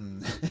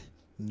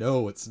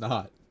 No, it's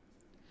not.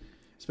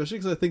 Especially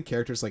because I think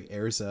characters like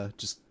Erza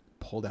just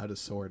pulled out his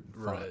sword and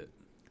fought. Right.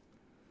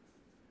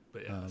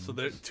 But yeah, so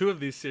two of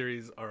these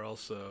series are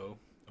also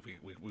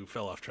we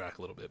fell off track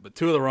a little bit, but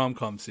two of the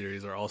rom-com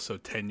series are also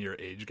 10-year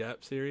age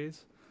gap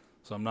series.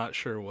 So I'm not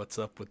sure what's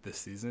up with this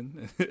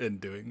season and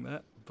doing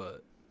that,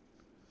 but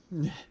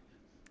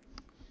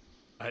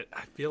I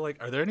feel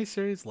like, are there any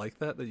series like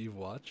that you've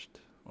watched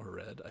or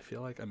read? I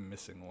feel like I'm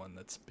missing one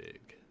that's big,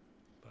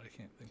 but I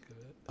can't think of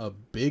it. A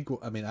big.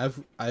 I mean,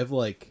 I've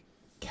like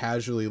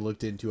casually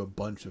looked into a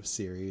bunch of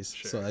series,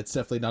 Sure. so that's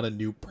definitely not a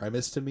new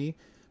premise to me.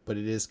 But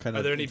it is kind Are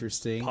of there any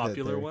interesting.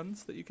 popular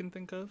ones that you can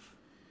think of?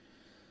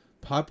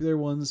 Popular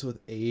ones with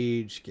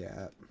age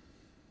gap.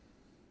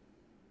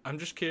 I'm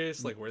just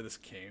curious, like, where this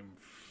came,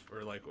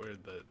 or like where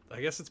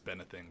I guess it's been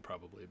a thing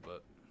probably,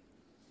 but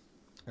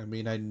I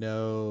mean, I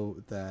know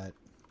that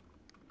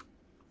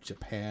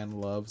Japan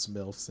loves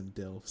MILFs and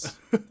DILFs.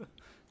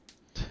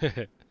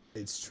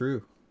 It's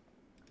true.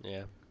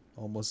 Yeah.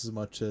 Almost as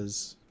much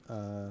as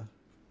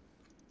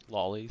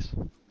Lollies.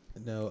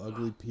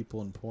 ugly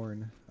people in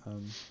porn.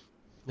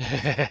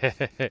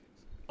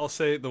 I'll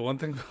say the one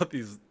thing about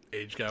these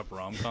age gap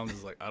rom-coms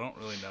is, like, I don't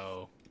really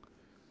know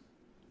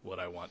what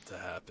I want to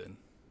happen.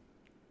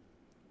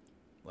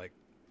 Like,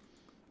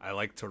 I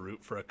like to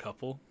root for a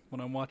couple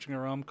when I'm watching a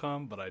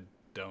rom-com, but I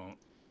don't,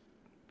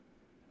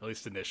 at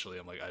least initially,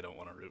 I'm like, I don't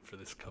want to root for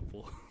this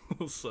couple.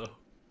 So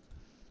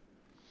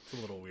it's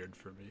a little weird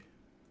for me.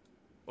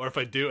 Or if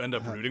I do end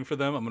up rooting for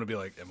them, I'm going to be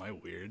like, am I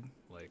weird?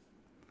 Like,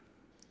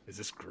 is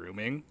this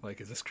grooming? Like,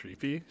 is this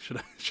creepy?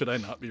 Should I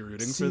not be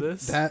rooting for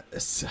this?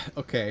 That's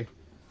okay.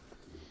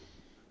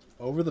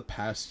 Over the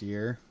past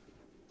year,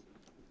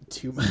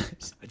 too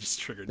much. I just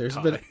triggered There's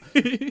Ty.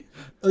 been-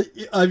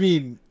 I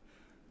mean,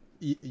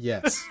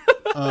 yes.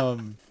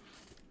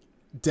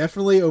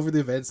 Definitely over the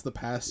events of the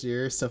past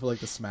year, stuff like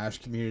the Smash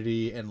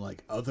community and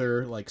like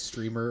other like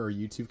streamer or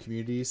YouTube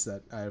communities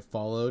that I have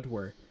followed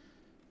where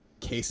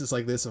cases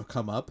like this have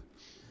come up.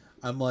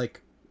 I'm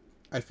like,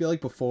 I feel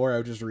like before I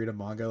would just read a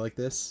manga like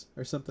this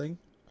or something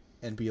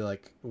and be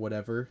like,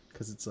 whatever,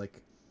 because it's like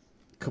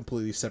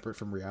completely separate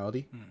from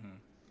reality.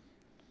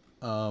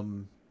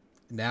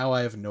 Now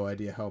I have no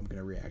idea how I'm going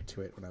to react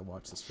to it when I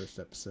watch this first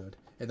episode.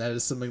 And that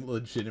is something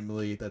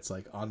legitimately that's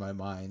like on my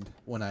mind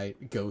when I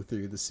go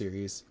through the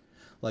series.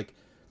 Like,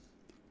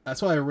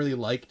 that's why I really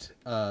liked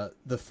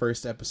the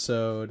first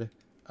episode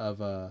of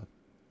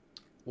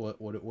what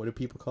do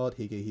people call it?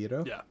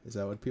 Higehiro? Yeah. Is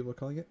that what people are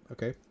calling it?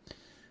 Okay.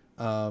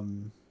 I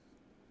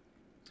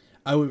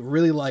would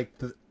really like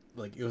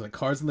it was like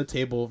cards on the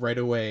table right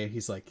away.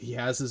 He's like, he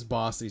has his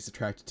boss that he's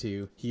attracted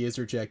to. He is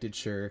rejected,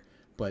 sure,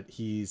 but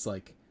he's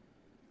like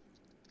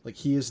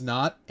he is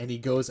not, and he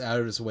goes out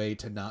of his way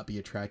to not be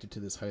attracted to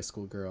this high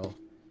school girl,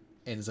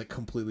 and is like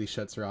completely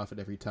shuts her off at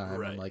every time.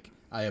 Right. And like,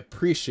 I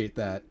appreciate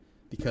that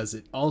because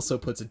it also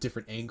puts a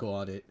different angle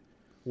on it,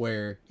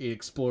 where it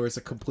explores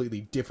a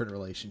completely different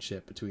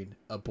relationship between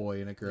a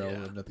boy and a girl who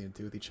have nothing to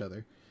do with each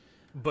other.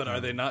 But are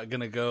they not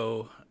going to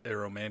go a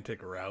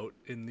romantic route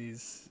in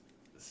these?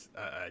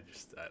 I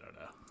don't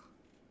know.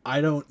 I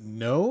don't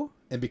know,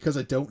 and because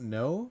I don't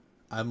know,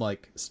 I'm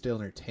like still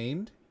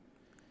entertained.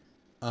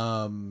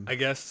 I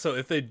guess so.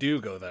 If they do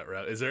go that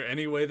route, is there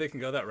any way they can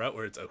go that route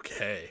where it's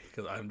okay?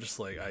 Because I'm just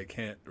like, I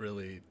can't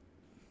really.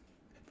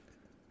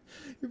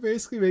 You're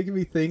basically making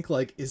me think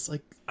like, is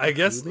like, I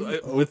guess grooming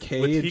with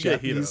okay in Higehiro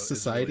Japanese is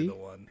society? really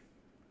the one.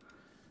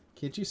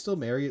 Can't you still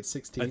marry at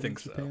 16 I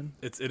think in Japan?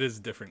 so. It is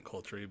different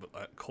culturally,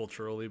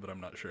 but I'm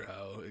not sure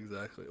how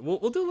exactly. We'll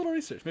do a little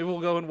research. Maybe we'll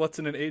go in what's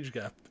in an age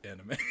gap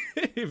anime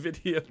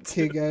video.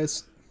 Okay,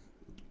 guys.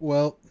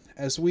 Well,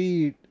 as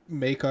we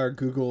make our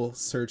Google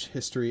search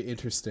history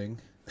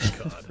interesting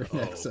God, for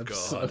next oh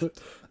episode,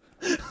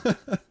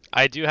 God.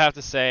 I do have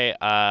to say,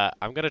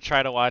 I'm gonna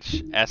try to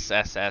watch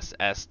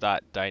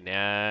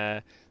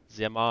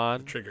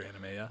SSSS.Dynazimon. Trigger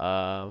anime,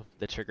 yeah.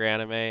 The Trigger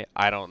anime.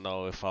 I don't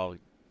know if I'll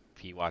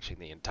be watching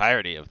the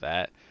entirety of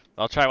that.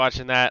 I'll try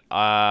watching that.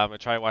 I'm gonna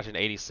try watching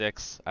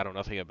 86. I don't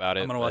know anything about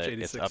it. I'm gonna watch but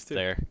 86 It's up too.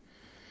 there.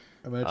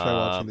 I'm gonna try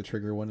watching the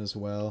Trigger one as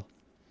well.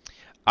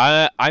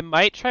 I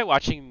might try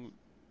watching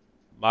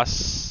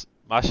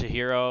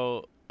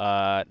Masahiro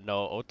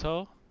no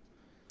Oto.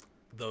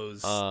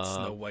 Those Uh,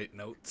 Snow White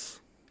notes.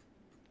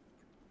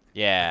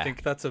 Yeah. I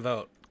think that's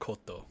about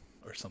Koto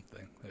or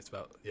something. It's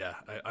about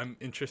I'm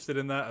interested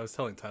in that. I was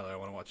telling Tyler I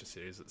want to watch a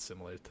series that's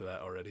similar to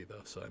that already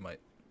though, so I might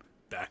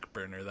back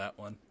burner that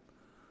one.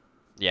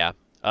 Yeah.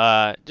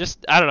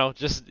 Just I don't know,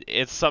 just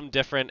it's something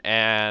different,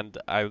 and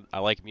I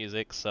like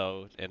music,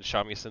 so and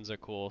shamisen are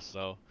cool,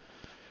 so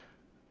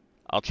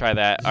I'll try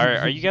that.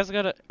 Are you guys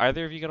gonna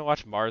either of you gonna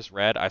watch Mars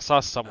Red? I saw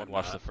someone I'm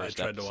watch not. the first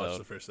I tried to watch episode.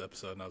 the first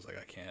episode and I was like,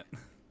 I can't.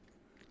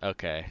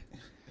 Okay.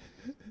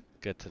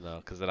 Good to know,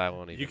 because then I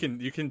won't even.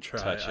 You can try.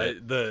 touch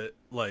it.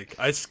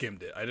 I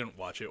skimmed it. I didn't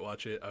watch it.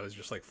 I was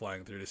just like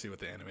flying through to see what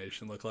the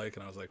animation looked like,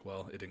 and I was like,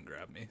 well, it didn't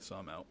grab me, so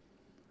I'm out.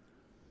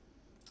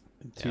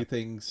 Two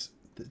things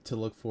to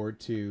look forward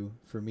to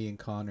for me and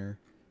Connor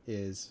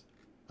is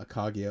a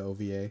Kaguya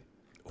OVA.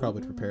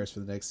 Probably prepares for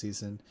the next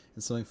season,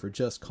 and something for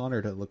just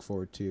Connor to look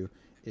forward to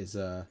is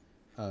a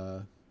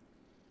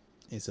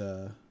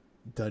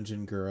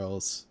Dungeon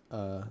Girls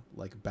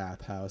like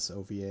bathhouse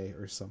OVA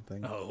or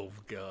something. Oh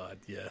God,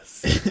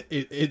 yes.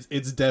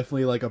 It's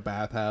definitely like a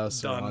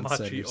bathhouse or onsen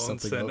Danmachi or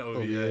something Onsen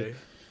OVA.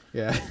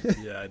 Yeah.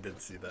 Yeah, I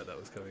did see that. That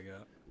was coming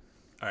out.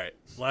 All right,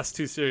 last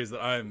two series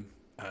that I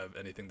have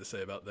anything to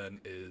say about then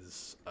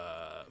is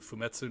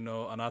Fumetsu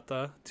no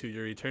Anata, To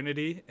Your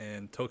Eternity,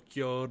 and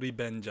Tokyo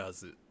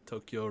Revengers.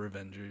 Tokyo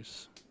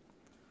Revengers.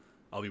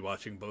 I'll be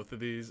watching both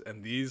of these,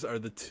 and these are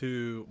the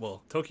two.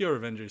 Well, Tokyo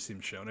Revengers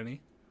seems shonen-y.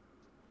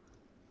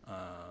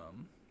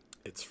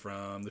 It's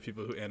from the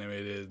people who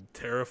animated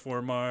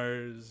Terraform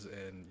Mars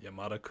and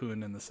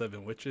Yamada-kun and the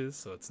Seven Witches,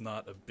 so it's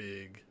not a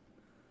big,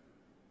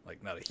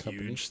 like, not a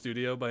Company. huge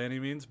studio by any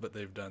means, but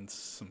they've done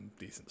some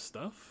decent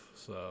stuff.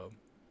 So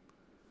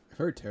I've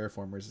heard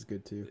Terraformers is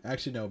good too.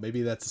 Actually, no,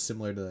 maybe that's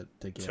similar to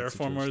Gantz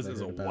Terraform Mars situation I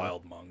is a heard about.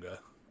 wild manga.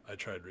 I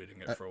tried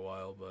reading it for a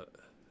while, but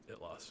it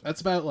lost me.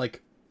 That's about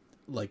like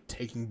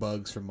taking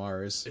bugs from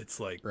Mars. It's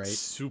like right?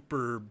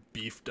 super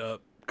beefed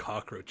up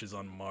cockroaches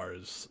on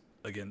Mars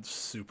against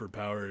super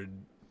powered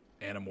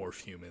animorph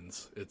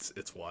humans.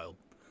 It's wild.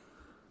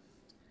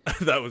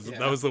 that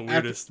was the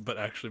weirdest but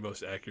actually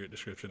most accurate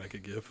description I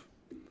could give.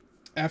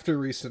 After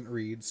recent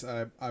reads,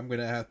 I'm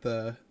gonna have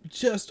to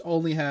just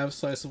only have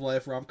slice of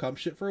life rom-com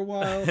shit for a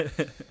while.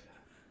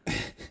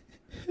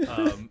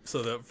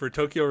 For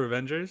Tokyo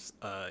Revengers,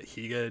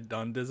 Higa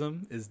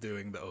Dondism is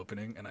doing the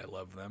opening, and I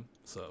love them.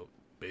 So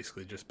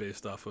basically, just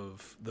based off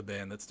of the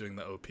band that's doing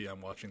the OP, I'm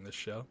watching this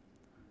show.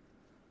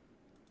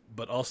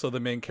 But also, the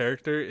main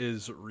character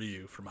is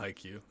Ryu from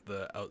Haikyuu,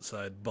 the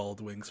outside bald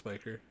wing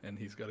spiker, and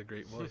he's got a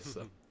great voice.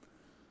 So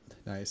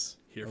Nice.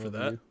 here I for love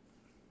that.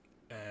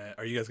 you.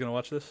 Are you guys gonna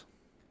watch this?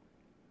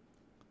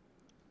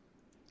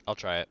 I'll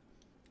try it.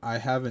 I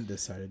haven't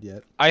decided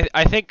yet.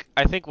 I think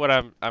what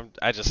I'm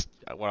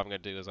gonna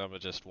do is I'm gonna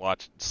just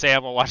watch.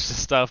 Sam will watch the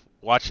stuff,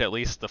 watch at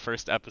least the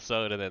first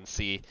episode, and then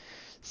see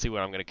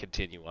what I'm gonna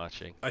continue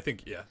watching. I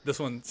think this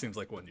one seems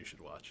like one you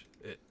should watch.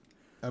 It's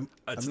I'm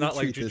not gonna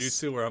like treat this-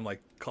 Jujutsu where I'm like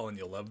calling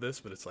you love this,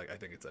 but it's like I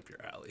think it's up your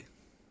alley.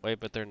 Wait,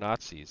 but they're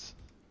Nazis.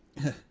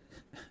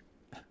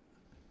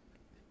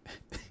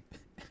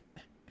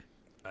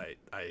 I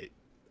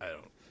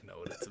don't know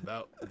what it's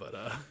about, but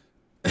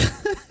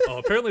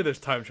apparently there's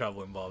time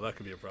travel involved. That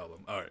could be a problem.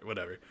 All right,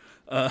 whatever.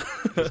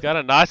 He's got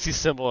a Nazi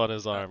symbol on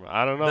his arm.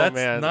 I don't know, That's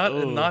man. not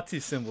a Ooh. Nazi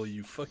symbol.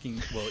 You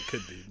fucking well, it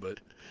could be, but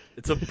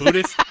it's a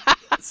Buddhist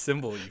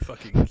symbol. You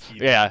fucking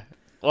keep. Yeah.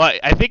 Well,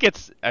 I think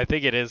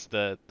it is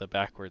the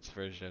backwards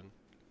version,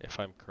 if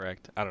I'm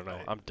correct. I don't know.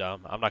 Right. I'm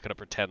dumb. I'm not gonna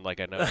pretend like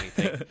I know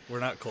anything. We're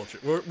not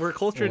cultured. We're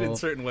cultured in Well-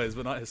 certain ways,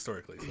 but not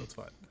historically, so it's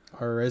fine.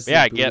 Our Yeah, resident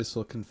I get- Buddhist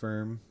will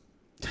confirm.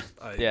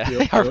 Yeah, we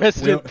don't- our we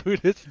resident don't-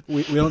 Buddhist.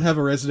 We don't have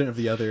a resident of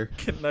the other.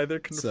 Can neither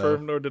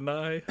confirm nor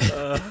deny.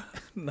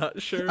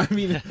 Not sure. I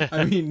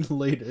mean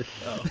later.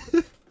 Oh.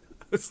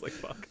 It's like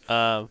fuck.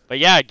 But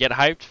yeah, get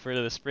hyped for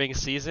the spring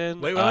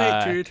season. Wait.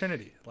 To Your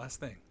Eternity. Last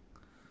thing.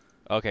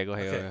 Okay, go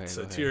ahead. Okay, Go ahead,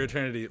 so go To ahead. Your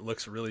Eternity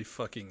looks really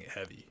fucking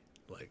heavy.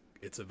 Like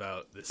it's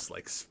about this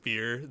like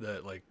sphere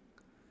that like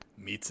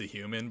meets a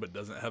human but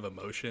doesn't have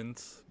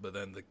emotions. But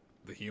then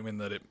the human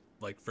that it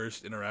like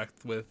first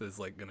interacts with is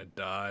like gonna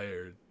die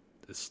or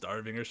is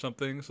starving or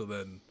something. So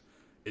then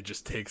it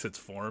just takes its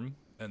form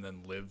and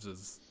then lives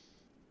as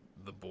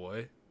the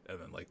boy and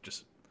then like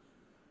just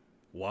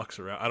walks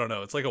around. I don't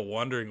know. It's like a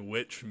wandering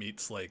witch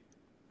meets like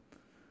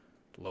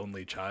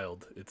lonely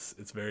child. It's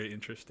very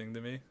interesting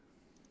to me.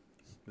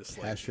 This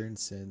like Asher and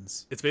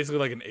Sins. it's basically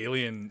like an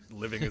alien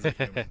living as a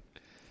human.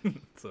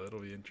 So it'll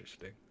be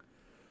interesting.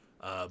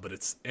 But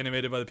it's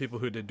animated by the people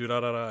who did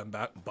Durarara and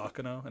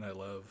Bakano, and I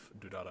love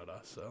Durarara,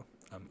 so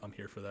I'm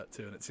here for that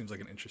too, and it seems like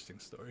an interesting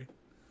story.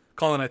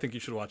 Colin, I think you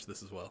should watch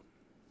this as well.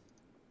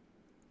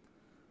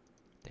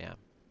 Damn.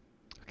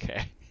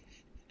 Okay.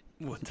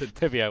 What did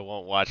Maybe I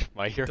won't watch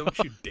My Hero. Don't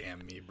you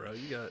damn me, bro.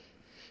 You got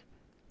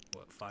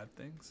what, 5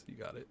 things? You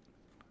got it.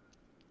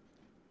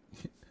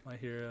 My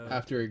Hero.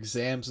 After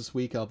exams this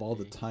week, I'll have all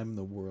the time in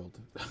the world.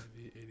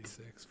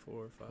 86,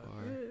 4, 5.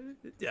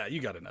 Yeah, you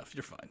got enough.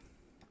 You're fine.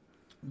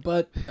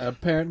 But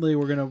apparently,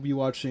 we're gonna be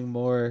watching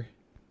more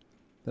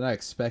than I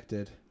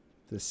expected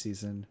this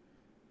season.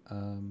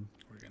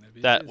 We're gonna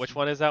be That busy. which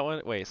one is that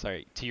one? Wait,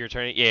 sorry. To Your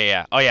Eternity.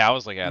 Yeah. Oh yeah, I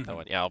was looking at that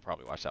one. Yeah, I'll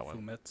probably watch that one.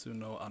 Fumetsu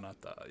no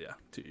Anata, yeah,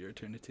 To Your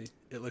Eternity.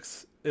 It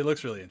looks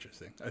really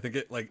interesting. I think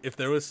it, like, if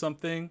there was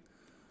something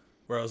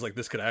where I was like,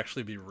 this could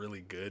actually be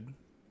really good,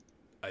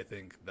 I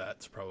think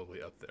that's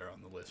probably up there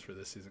on the list for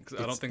this season,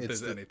 because I don't think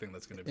there's anything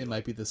that's gonna be. It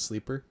might be the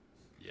sleeper.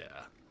 Yeah,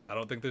 I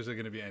don't think there's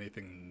gonna be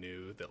anything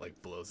new that like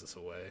blows us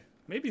away.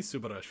 Maybe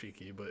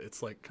Subarashiki, but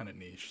it's like kind of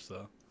niche,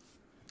 so.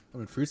 I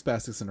mean, Fruits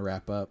Basket's gonna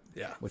wrap up.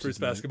 Yeah, which Fruits is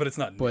Basket, neat. but it's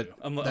not But new.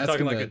 I'm that's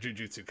talking gonna- like a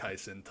Jujutsu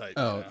Kaisen type.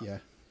 Oh you know, yeah,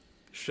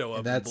 show up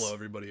and that's- blow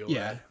everybody away.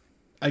 yeah.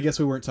 I guess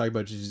we weren't talking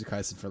about Jujutsu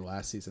Kaisen for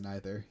last season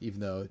either, even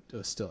though it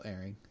was still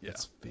airing. Yeah.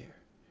 That's fair.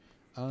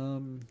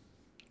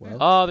 Well,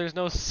 Oh, there's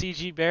no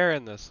CG bear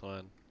in this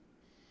one.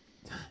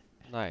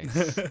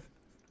 Nice.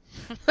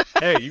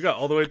 Hey, you got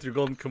all the way through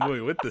Golden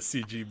Kamui with the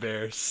CG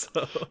bear, so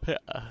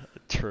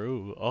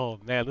True. Oh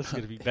man, this is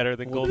gonna be better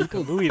than Well, Golden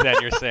Kamui. Then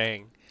you're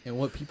saying. and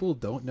what people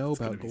don't know It's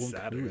gonna about be Golden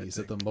sadder, I Kamuy is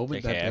that the think.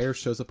 moment Okay. that bear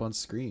shows up on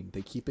screen,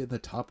 they keep it in the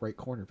top right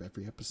corner of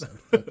every episode.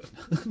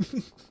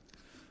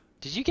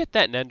 Did you get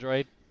that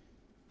Nendroid?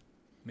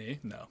 me,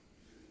 no.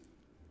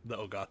 The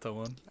Ogata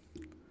one.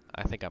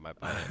 I think I might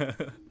buy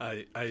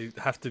it. I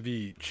have to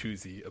be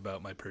choosy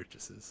about my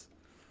purchases.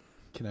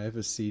 Can I have a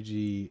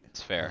CG It's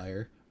fair.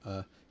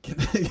 liar?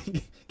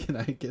 Can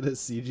I get a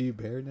CG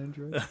bear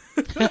Nendroid?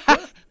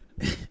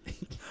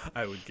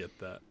 I would get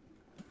that.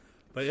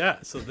 But yeah,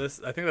 so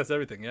I think that's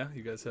everything. Yeah,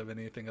 you guys have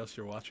anything else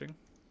you're watching?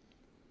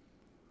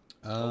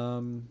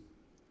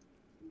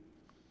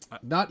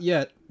 Not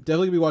yet.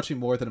 Definitely gonna be watching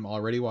more than I'm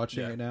already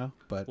watching Yeah. right now.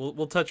 But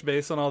We'll touch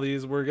base on all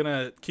these. We're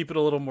gonna keep it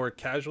a little more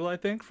casual, I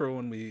think, for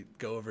when we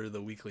go over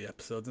the weekly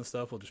episodes and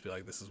stuff. We'll just be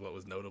like, this is what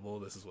was notable,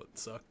 this is what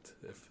sucked,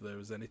 if there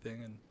was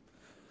anything, and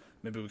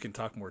maybe we can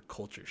talk more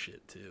culture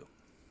shit too,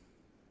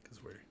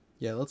 because we're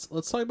yeah, let's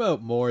talk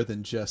about more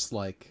than just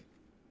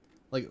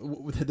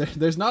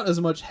there's not as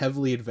much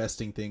heavily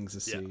investing things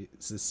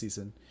this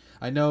season.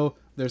 I know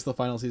there's the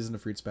final season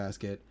of Fruits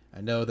Basket.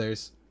 I know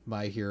there's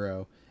My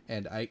Hero,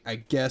 and I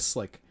guess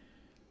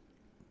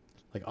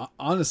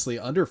honestly,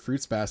 under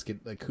Fruits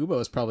Basket, like Kubo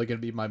is probably going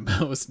to be my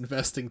most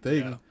investing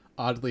thing, Yeah.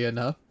 oddly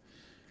enough.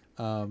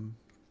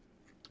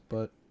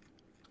 But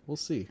we'll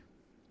see.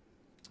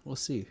 We'll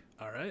see.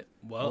 all right.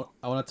 Well,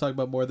 I want to talk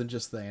about more than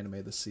just the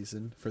anime this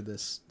season for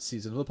this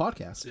season of the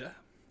podcast. yeah,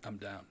 I'm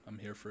down. I'm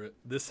here for it.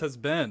 This has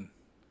been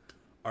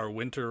our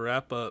winter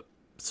wrap up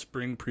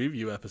spring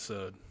preview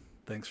episode.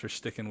 Thanks for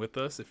sticking with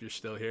us. If you're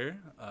still here,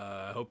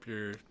 I hope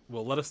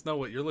let us know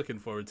what you're looking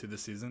forward to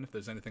this season. If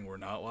there's anything we're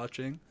not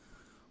watching,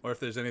 or if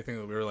there's anything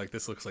that we were like,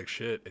 this looks like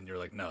shit, and you're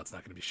like, no, it's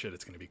not going to be shit.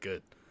 It's going to be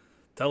good.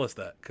 Tell us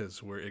that,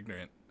 because we're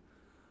ignorant.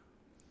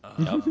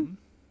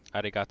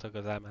 Arigato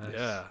gozaimasu.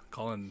 Yeah,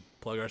 Colin,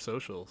 plug our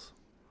socials.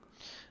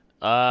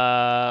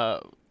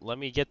 Let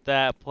me get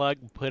that plug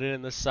and put it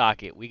in the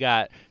socket. We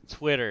got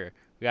Twitter,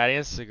 we got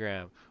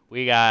Instagram,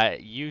 we got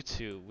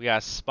YouTube, we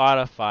got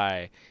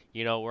Spotify.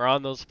 You know, we're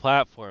on those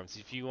platforms.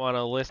 If you want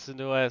to listen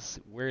to us,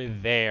 we're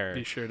there.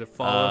 Be sure to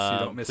follow us so you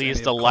don't miss please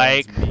any to of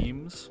Colin's like.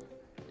 memes.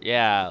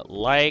 Yeah,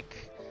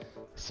 like,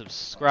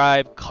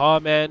 subscribe,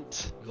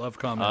 comment. We love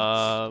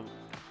comments.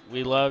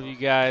 We love you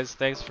guys.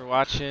 Thanks for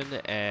watching,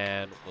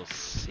 and we'll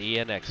see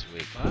you next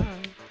week. Bye.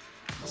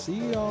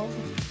 See y'all.